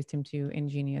introduced him to in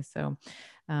Genius. So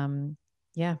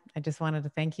I just wanted to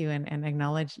thank you and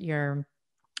acknowledge your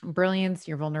brilliance,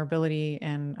 your vulnerability.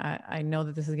 And I know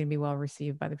that this is going to be well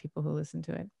received by the people who listen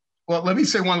to it. Well, let me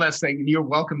say one last thing. You're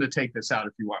welcome to take this out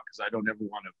if you want, because I don't ever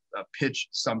want to pitch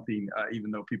something,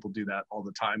 even though people do that all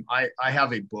the time. I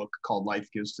have a book called Life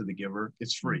Gives to the Giver.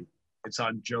 It's free. It's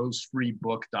on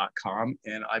joesfreebook.com.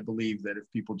 And I believe that if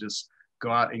people just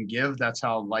go out and give, that's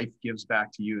how life gives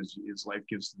back to you, is life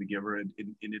gives to the giver. And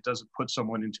it doesn't put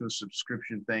someone into a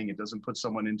subscription thing. It doesn't put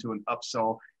someone into an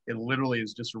upsell. It literally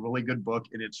is just a really good book,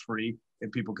 and it's free,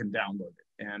 and people can download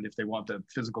it. And if they want the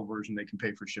physical version, they can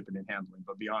pay for shipping and handling.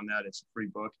 But beyond that, it's a free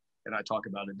book. And I talk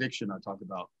about addiction. I talk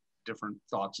about different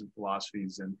thoughts and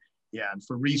philosophies. And and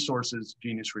for resources,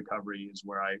 Genius Recovery is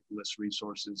where I list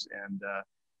resources. And,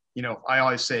 I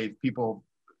always say people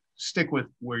stick with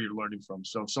where you're learning from.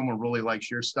 So if someone really likes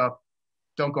your stuff,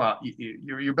 don't go out.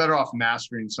 You're better off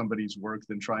mastering somebody's work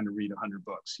than trying to read 100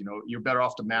 books. You know, you're better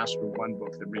off to master one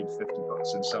book than read 50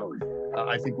 books. And so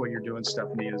I think what you're doing,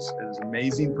 Stephanie, is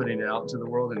amazing, putting it out into the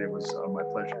world. And it was my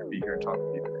pleasure to be here and talk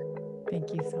with you today.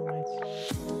 Thank you so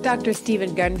much. Dr.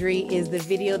 Stephen Gundry is the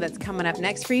video that's coming up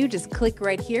next for you. Just click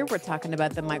right here. We're talking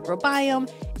about the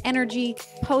microbiome, energy,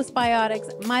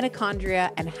 postbiotics,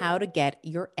 mitochondria, and how to get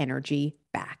your energy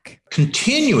back.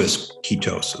 Continuous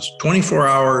ketosis, 24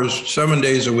 hours, 7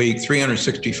 days a week,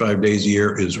 365 days a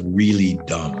year is really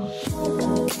dumb.